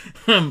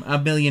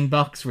 $1 million,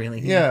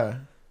 really. Yeah.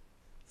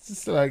 It's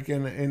just like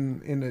in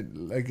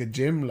a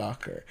gym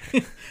locker.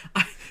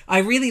 I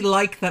really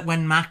like that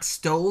when Max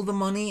stole the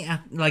money in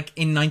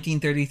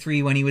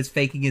 1933 when he was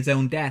faking his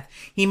own death,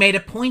 he made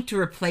a point to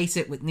replace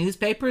it with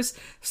newspapers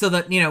so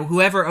that,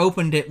 whoever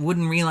opened it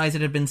wouldn't realize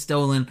it had been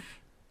stolen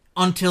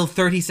until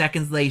 30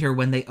 seconds later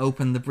when they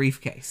opened the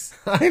briefcase.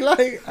 I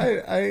like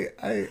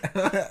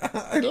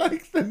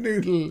the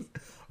Noodles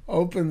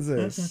opens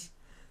it,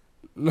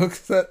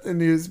 looks at the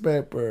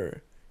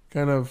newspaper,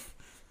 kind of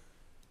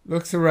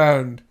looks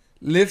around,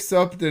 lifts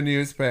up the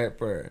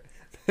newspaper,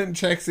 then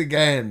checks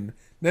again,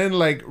 then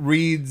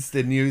reads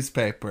the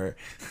newspaper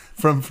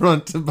from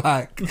front to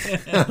back,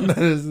 and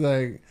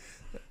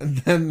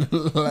then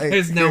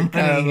there's no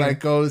money.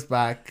 Goes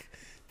back,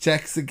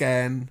 checks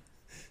again,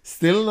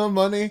 still no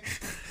money.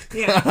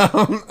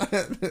 Yeah.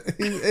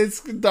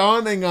 It's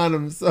dawning on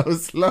him so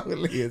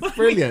slowly. It's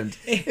brilliant.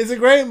 It's a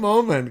great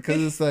moment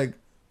because it's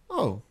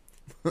oh.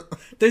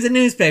 There's a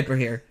newspaper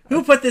here.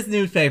 Who put this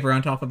newspaper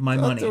on top of my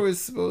money? There was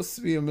supposed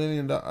to be $1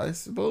 million. I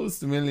suppose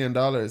the $1 million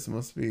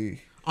must be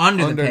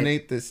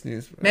underneath this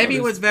newspaper. Maybe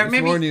it was maybe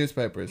more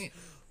newspapers.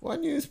 What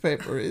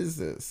newspaper is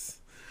this?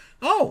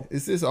 Oh,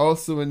 is this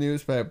also a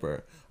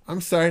newspaper?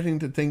 I'm starting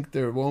to think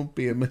there won't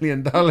be $1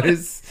 million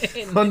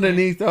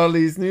underneath all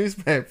these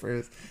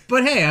newspapers.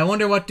 But hey, I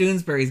wonder what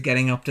Doonesbury's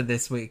getting up to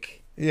this week.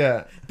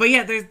 Yeah. But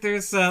yeah,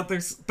 there's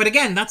but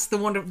again, that's the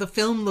wonder. The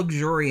film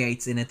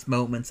luxuriates in its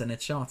moments and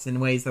its shots in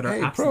ways that are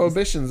absolutely...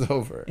 Prohibition's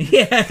over.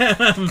 Yeah,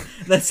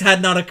 that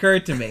had not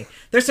occurred to me.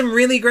 There's some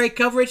really great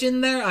coverage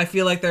in there. I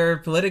feel like their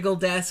political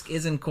desk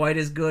isn't quite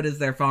as good as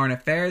their foreign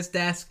affairs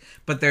desk,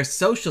 but their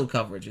social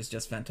coverage is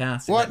just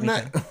fantastic.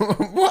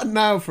 What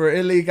now for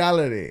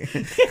illegality?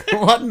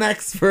 What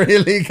next for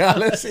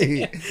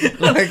illegality?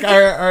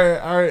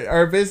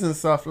 Our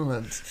business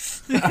supplement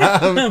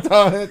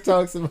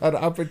talks about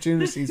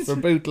opportunities for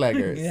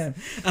bootleggers. Yeah.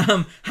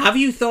 Have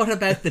you thought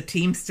about the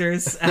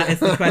Teamsters? Is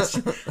the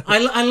question.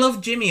 I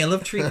love Jimmy. I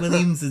love Treat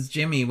Williams as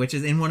Jimmy, which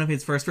is in one of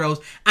his first roles,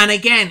 and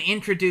again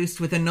introduced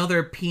with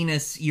another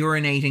penis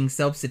urinating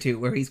substitute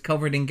where he's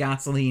covered in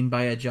gasoline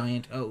by a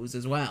giant hose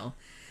as well.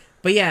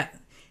 But yeah,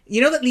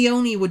 you know that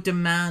Leone would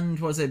demand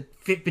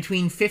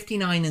between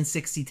 59 and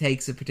 60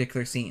 takes of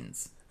particular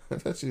scenes. I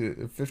thought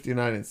you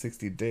 59 and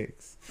 60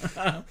 dicks.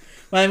 Well,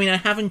 I mean, I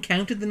haven't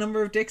counted the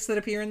number of dicks that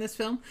appear in this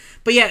film.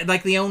 But yeah,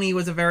 Leone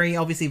was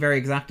obviously very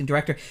exacting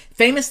director.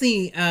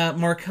 Famously,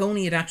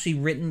 Morricone had actually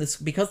written this,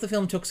 because the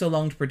film took so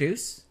long to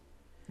produce,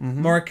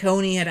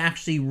 Morricone had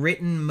actually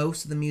written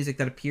most of the music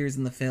that appears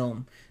in the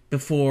film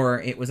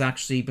before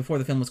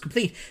the film was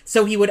complete.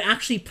 So he would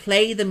actually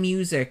play the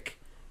music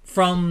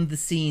from the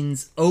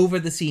scenes over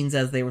the scenes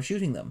as they were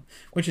shooting them,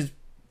 which is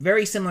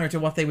very similar to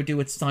what they would do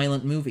with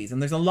silent movies.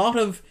 And there's a lot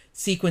of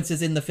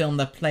sequences in the film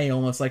that play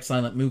almost like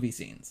silent movie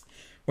scenes,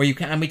 where you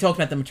can, and we talked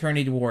about the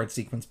maternity ward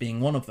sequence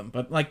being one of them,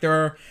 but there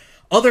are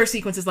other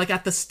sequences,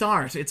 at the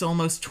start, it's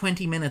almost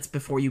 20 minutes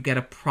before you get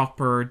a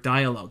proper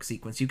dialogue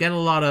sequence. You get a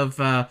lot of,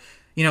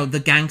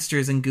 the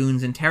gangsters and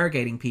goons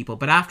interrogating people,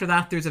 but after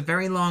that, there's a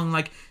very long,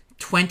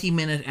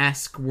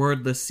 20-minute-esque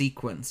wordless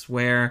sequence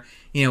where,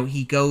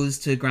 he goes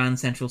to Grand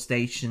Central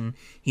Station,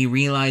 he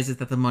realizes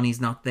that the money's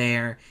not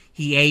there,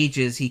 he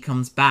ages, he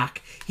comes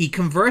back, he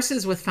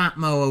converses with Fat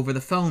Mo over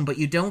the phone, but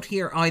you don't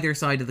hear either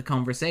side of the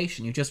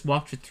conversation, you just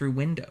watch it through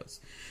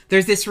windows.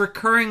 There's this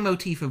recurring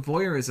motif of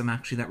voyeurism,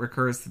 actually, that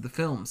recurs through the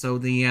film. So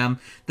the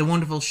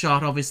wonderful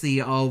shot,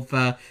 obviously, of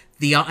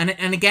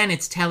and again,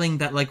 it's telling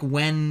that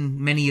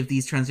when many of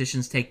these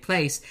transitions take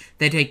place,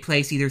 they take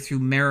place either through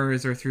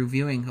mirrors or through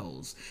viewing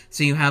holes.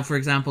 So you have, for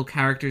example,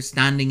 characters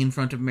standing in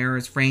front of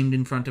mirrors, framed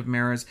in front of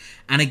mirrors,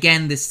 and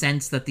again, this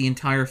sense that the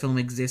entire film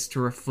exists to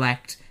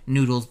reflect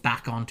Noodles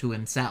back onto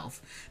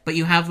himself. But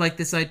you have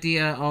this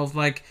idea of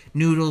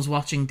Noodles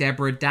watching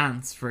Deborah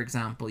dance, for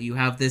example. You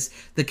have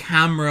the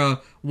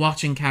camera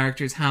watching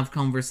characters have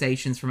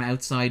conversations from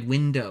outside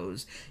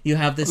windows. You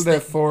have this. There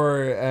are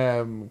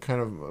 4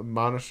 kind of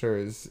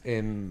monitors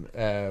in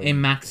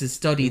Max's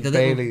study, in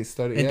Bailey's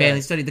study. In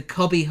Bailey's study, the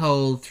cubby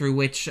hole through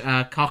which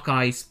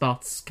Cockeye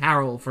spots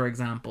Carol, for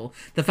example.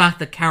 The fact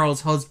that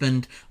Carol's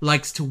husband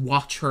likes to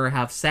watch her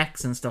have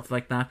sex and stuff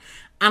like that.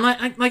 And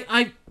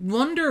I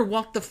wonder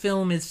what the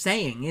film is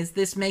saying. Is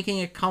this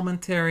making a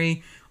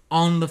commentary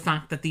on the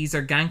fact that these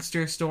are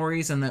gangster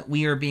stories and that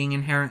we are being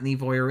inherently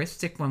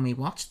voyeuristic when we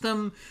watch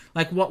them.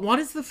 Like, what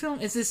is the film?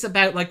 Is this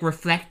about, like,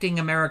 reflecting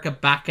America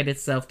back at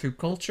itself through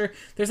culture?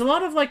 There's a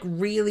lot of, like,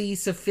 really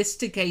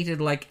sophisticated,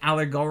 like,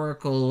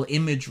 allegorical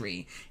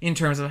imagery in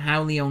terms of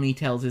how Leone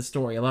tells his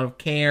story. A lot of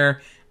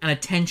care and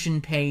attention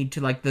paid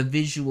to, like, the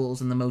visuals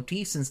and the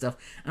motifs and stuff.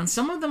 And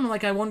some of them,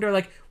 like, I wonder,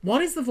 like,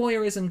 what is the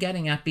voyeurism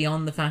getting at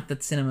beyond the fact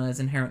that cinema is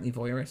inherently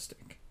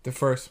voyeuristic? The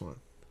first one.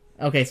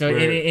 Okay, so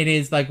it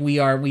is like we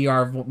are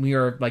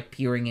like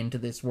peering into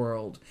this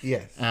world.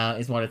 Yes,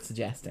 is what it's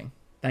suggesting.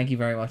 Thank you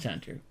very much,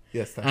 Andrew.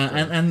 Yes, that's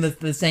and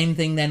the same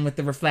thing then with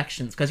the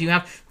reflections, because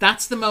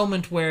that's the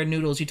moment where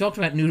Noodles. You talked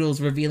about Noodles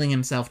revealing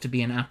himself to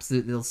be an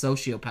absolute little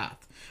sociopath,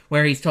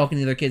 where he's talking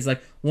to the other kids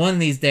like, one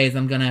of these days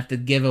I'm gonna have to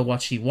give her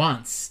what she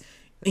wants.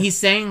 He's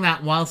saying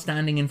that while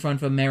standing in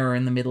front of a mirror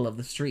in the middle of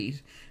the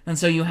street, and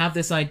so you have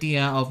this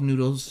idea of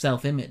Noodles'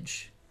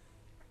 self-image.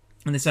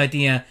 And this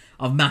idea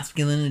of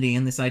masculinity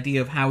and this idea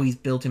of how he's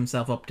built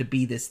himself up to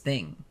be this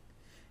thing.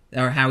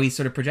 Or how he's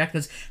sort of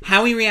projected.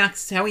 How he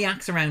acts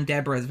around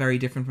Deborah is very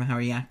different from how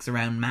he acts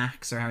around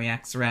Max or how he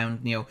acts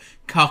around,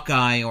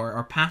 Cockeye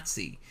or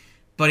Patsy.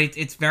 But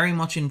it's very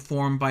much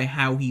informed by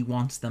how he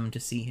wants them to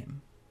see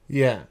him.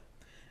 Yeah.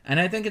 And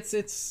I think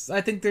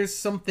I think there's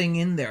something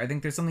in there. I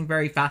think there's something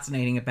very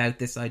fascinating about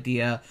this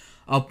idea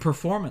of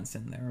performance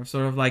in there.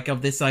 Sort of like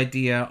of this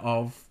idea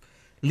of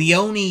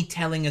Leone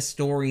telling a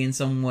story in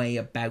some way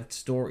about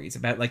stories,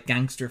 about like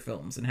gangster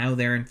films and how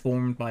they're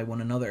informed by one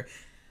another.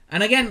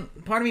 And again,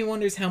 part of me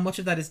wonders how much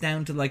of that is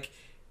down to like,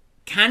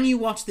 can you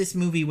watch this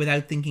movie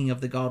without thinking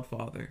of The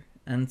Godfather?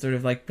 And sort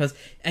of like, because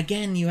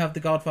again, you have The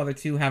Godfather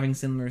 2 having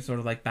similar sort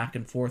of like back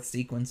and forth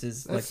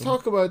sequences. Let's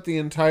talk about the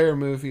entire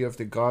movie of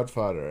The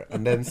Godfather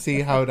and then see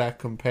how that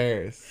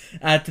compares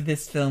to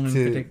this film in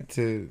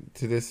particular.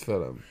 To this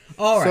film.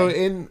 All right. So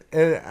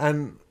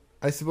and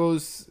I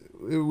suppose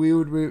we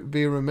would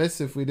be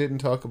remiss if we didn't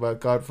talk about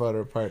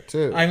Godfather Part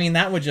 2. I mean,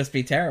 that would just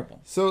be terrible.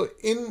 So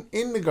in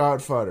The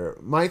Godfather,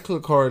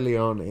 Michael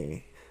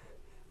Corleone,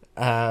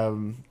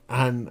 and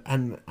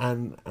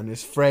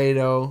his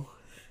Fredo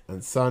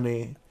and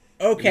Sonny,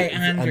 Andrew,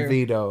 and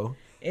Vito,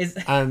 is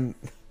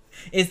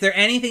there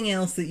anything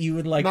else that you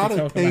would like to talk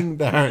about? Not a thing,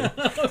 Darren.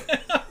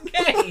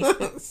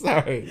 Okay.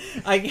 Sorry.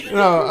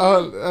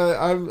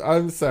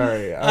 I'm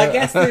sorry. I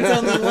guess there's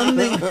only one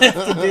thing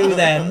left to do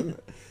then.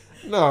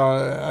 No,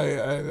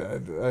 I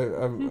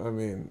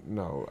mean,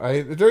 no.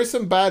 There's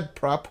some bad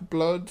prop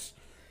blood,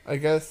 I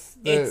guess.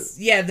 It's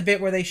the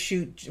bit where they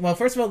shoot. Well,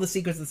 first of all, the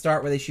sequence at the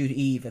start where they shoot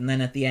Eve, and then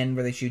at the end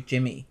where they shoot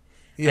Jimmy.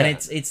 Yeah.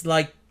 And it's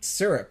like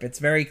syrup. It's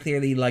very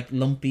clearly like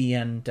lumpy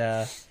and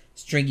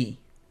stringy.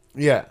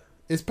 Yeah,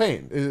 it's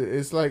paint.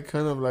 It's like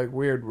kind of like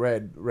weird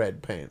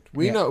red paint.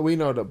 We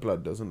know that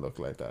blood doesn't look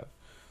like that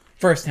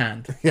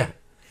firsthand. Yeah.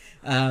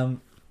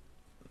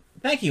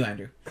 Thank you,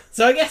 Andrew.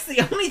 So I guess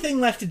the only thing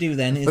left to do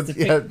then is to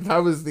pick...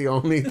 that was the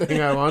only thing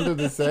I wanted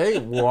to say.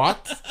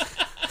 What?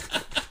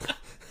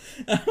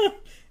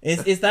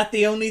 Is that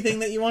the only thing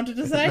that you wanted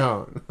to say?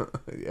 No.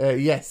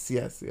 Yes.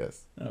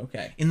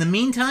 Okay. In the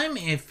meantime,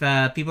 if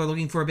people are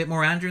looking for a bit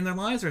more Andrew in their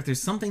lives, or if there's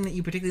something that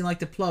you particularly like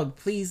to plug,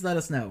 please let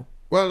us know.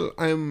 Well,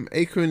 I'm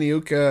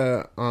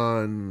Akuiniuka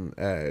on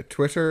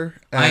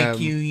Twitter.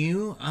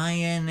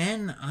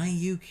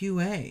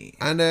 IQUINNIUQA.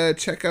 And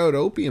check out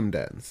Opium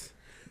Dens.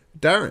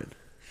 Darren.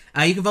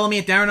 You can follow me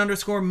at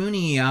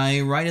Darren_Mooney.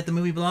 I write at the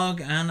Movie Blog,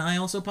 and I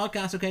also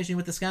podcast occasionally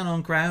with the Scan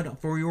On Crowd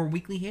for your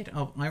weekly hit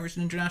of Irish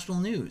and international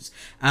news.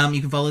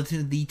 You can follow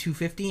the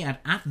 250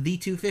 at the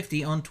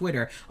 250 on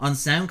Twitter, on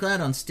SoundCloud,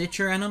 on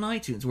Stitcher, and on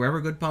iTunes,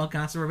 wherever good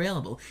podcasts are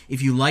available.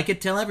 If you like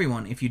it, tell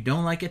everyone. If you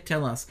don't like it,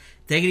 tell us.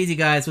 Take it easy,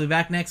 guys. We'll be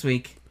back next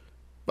week.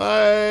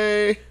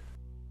 Bye.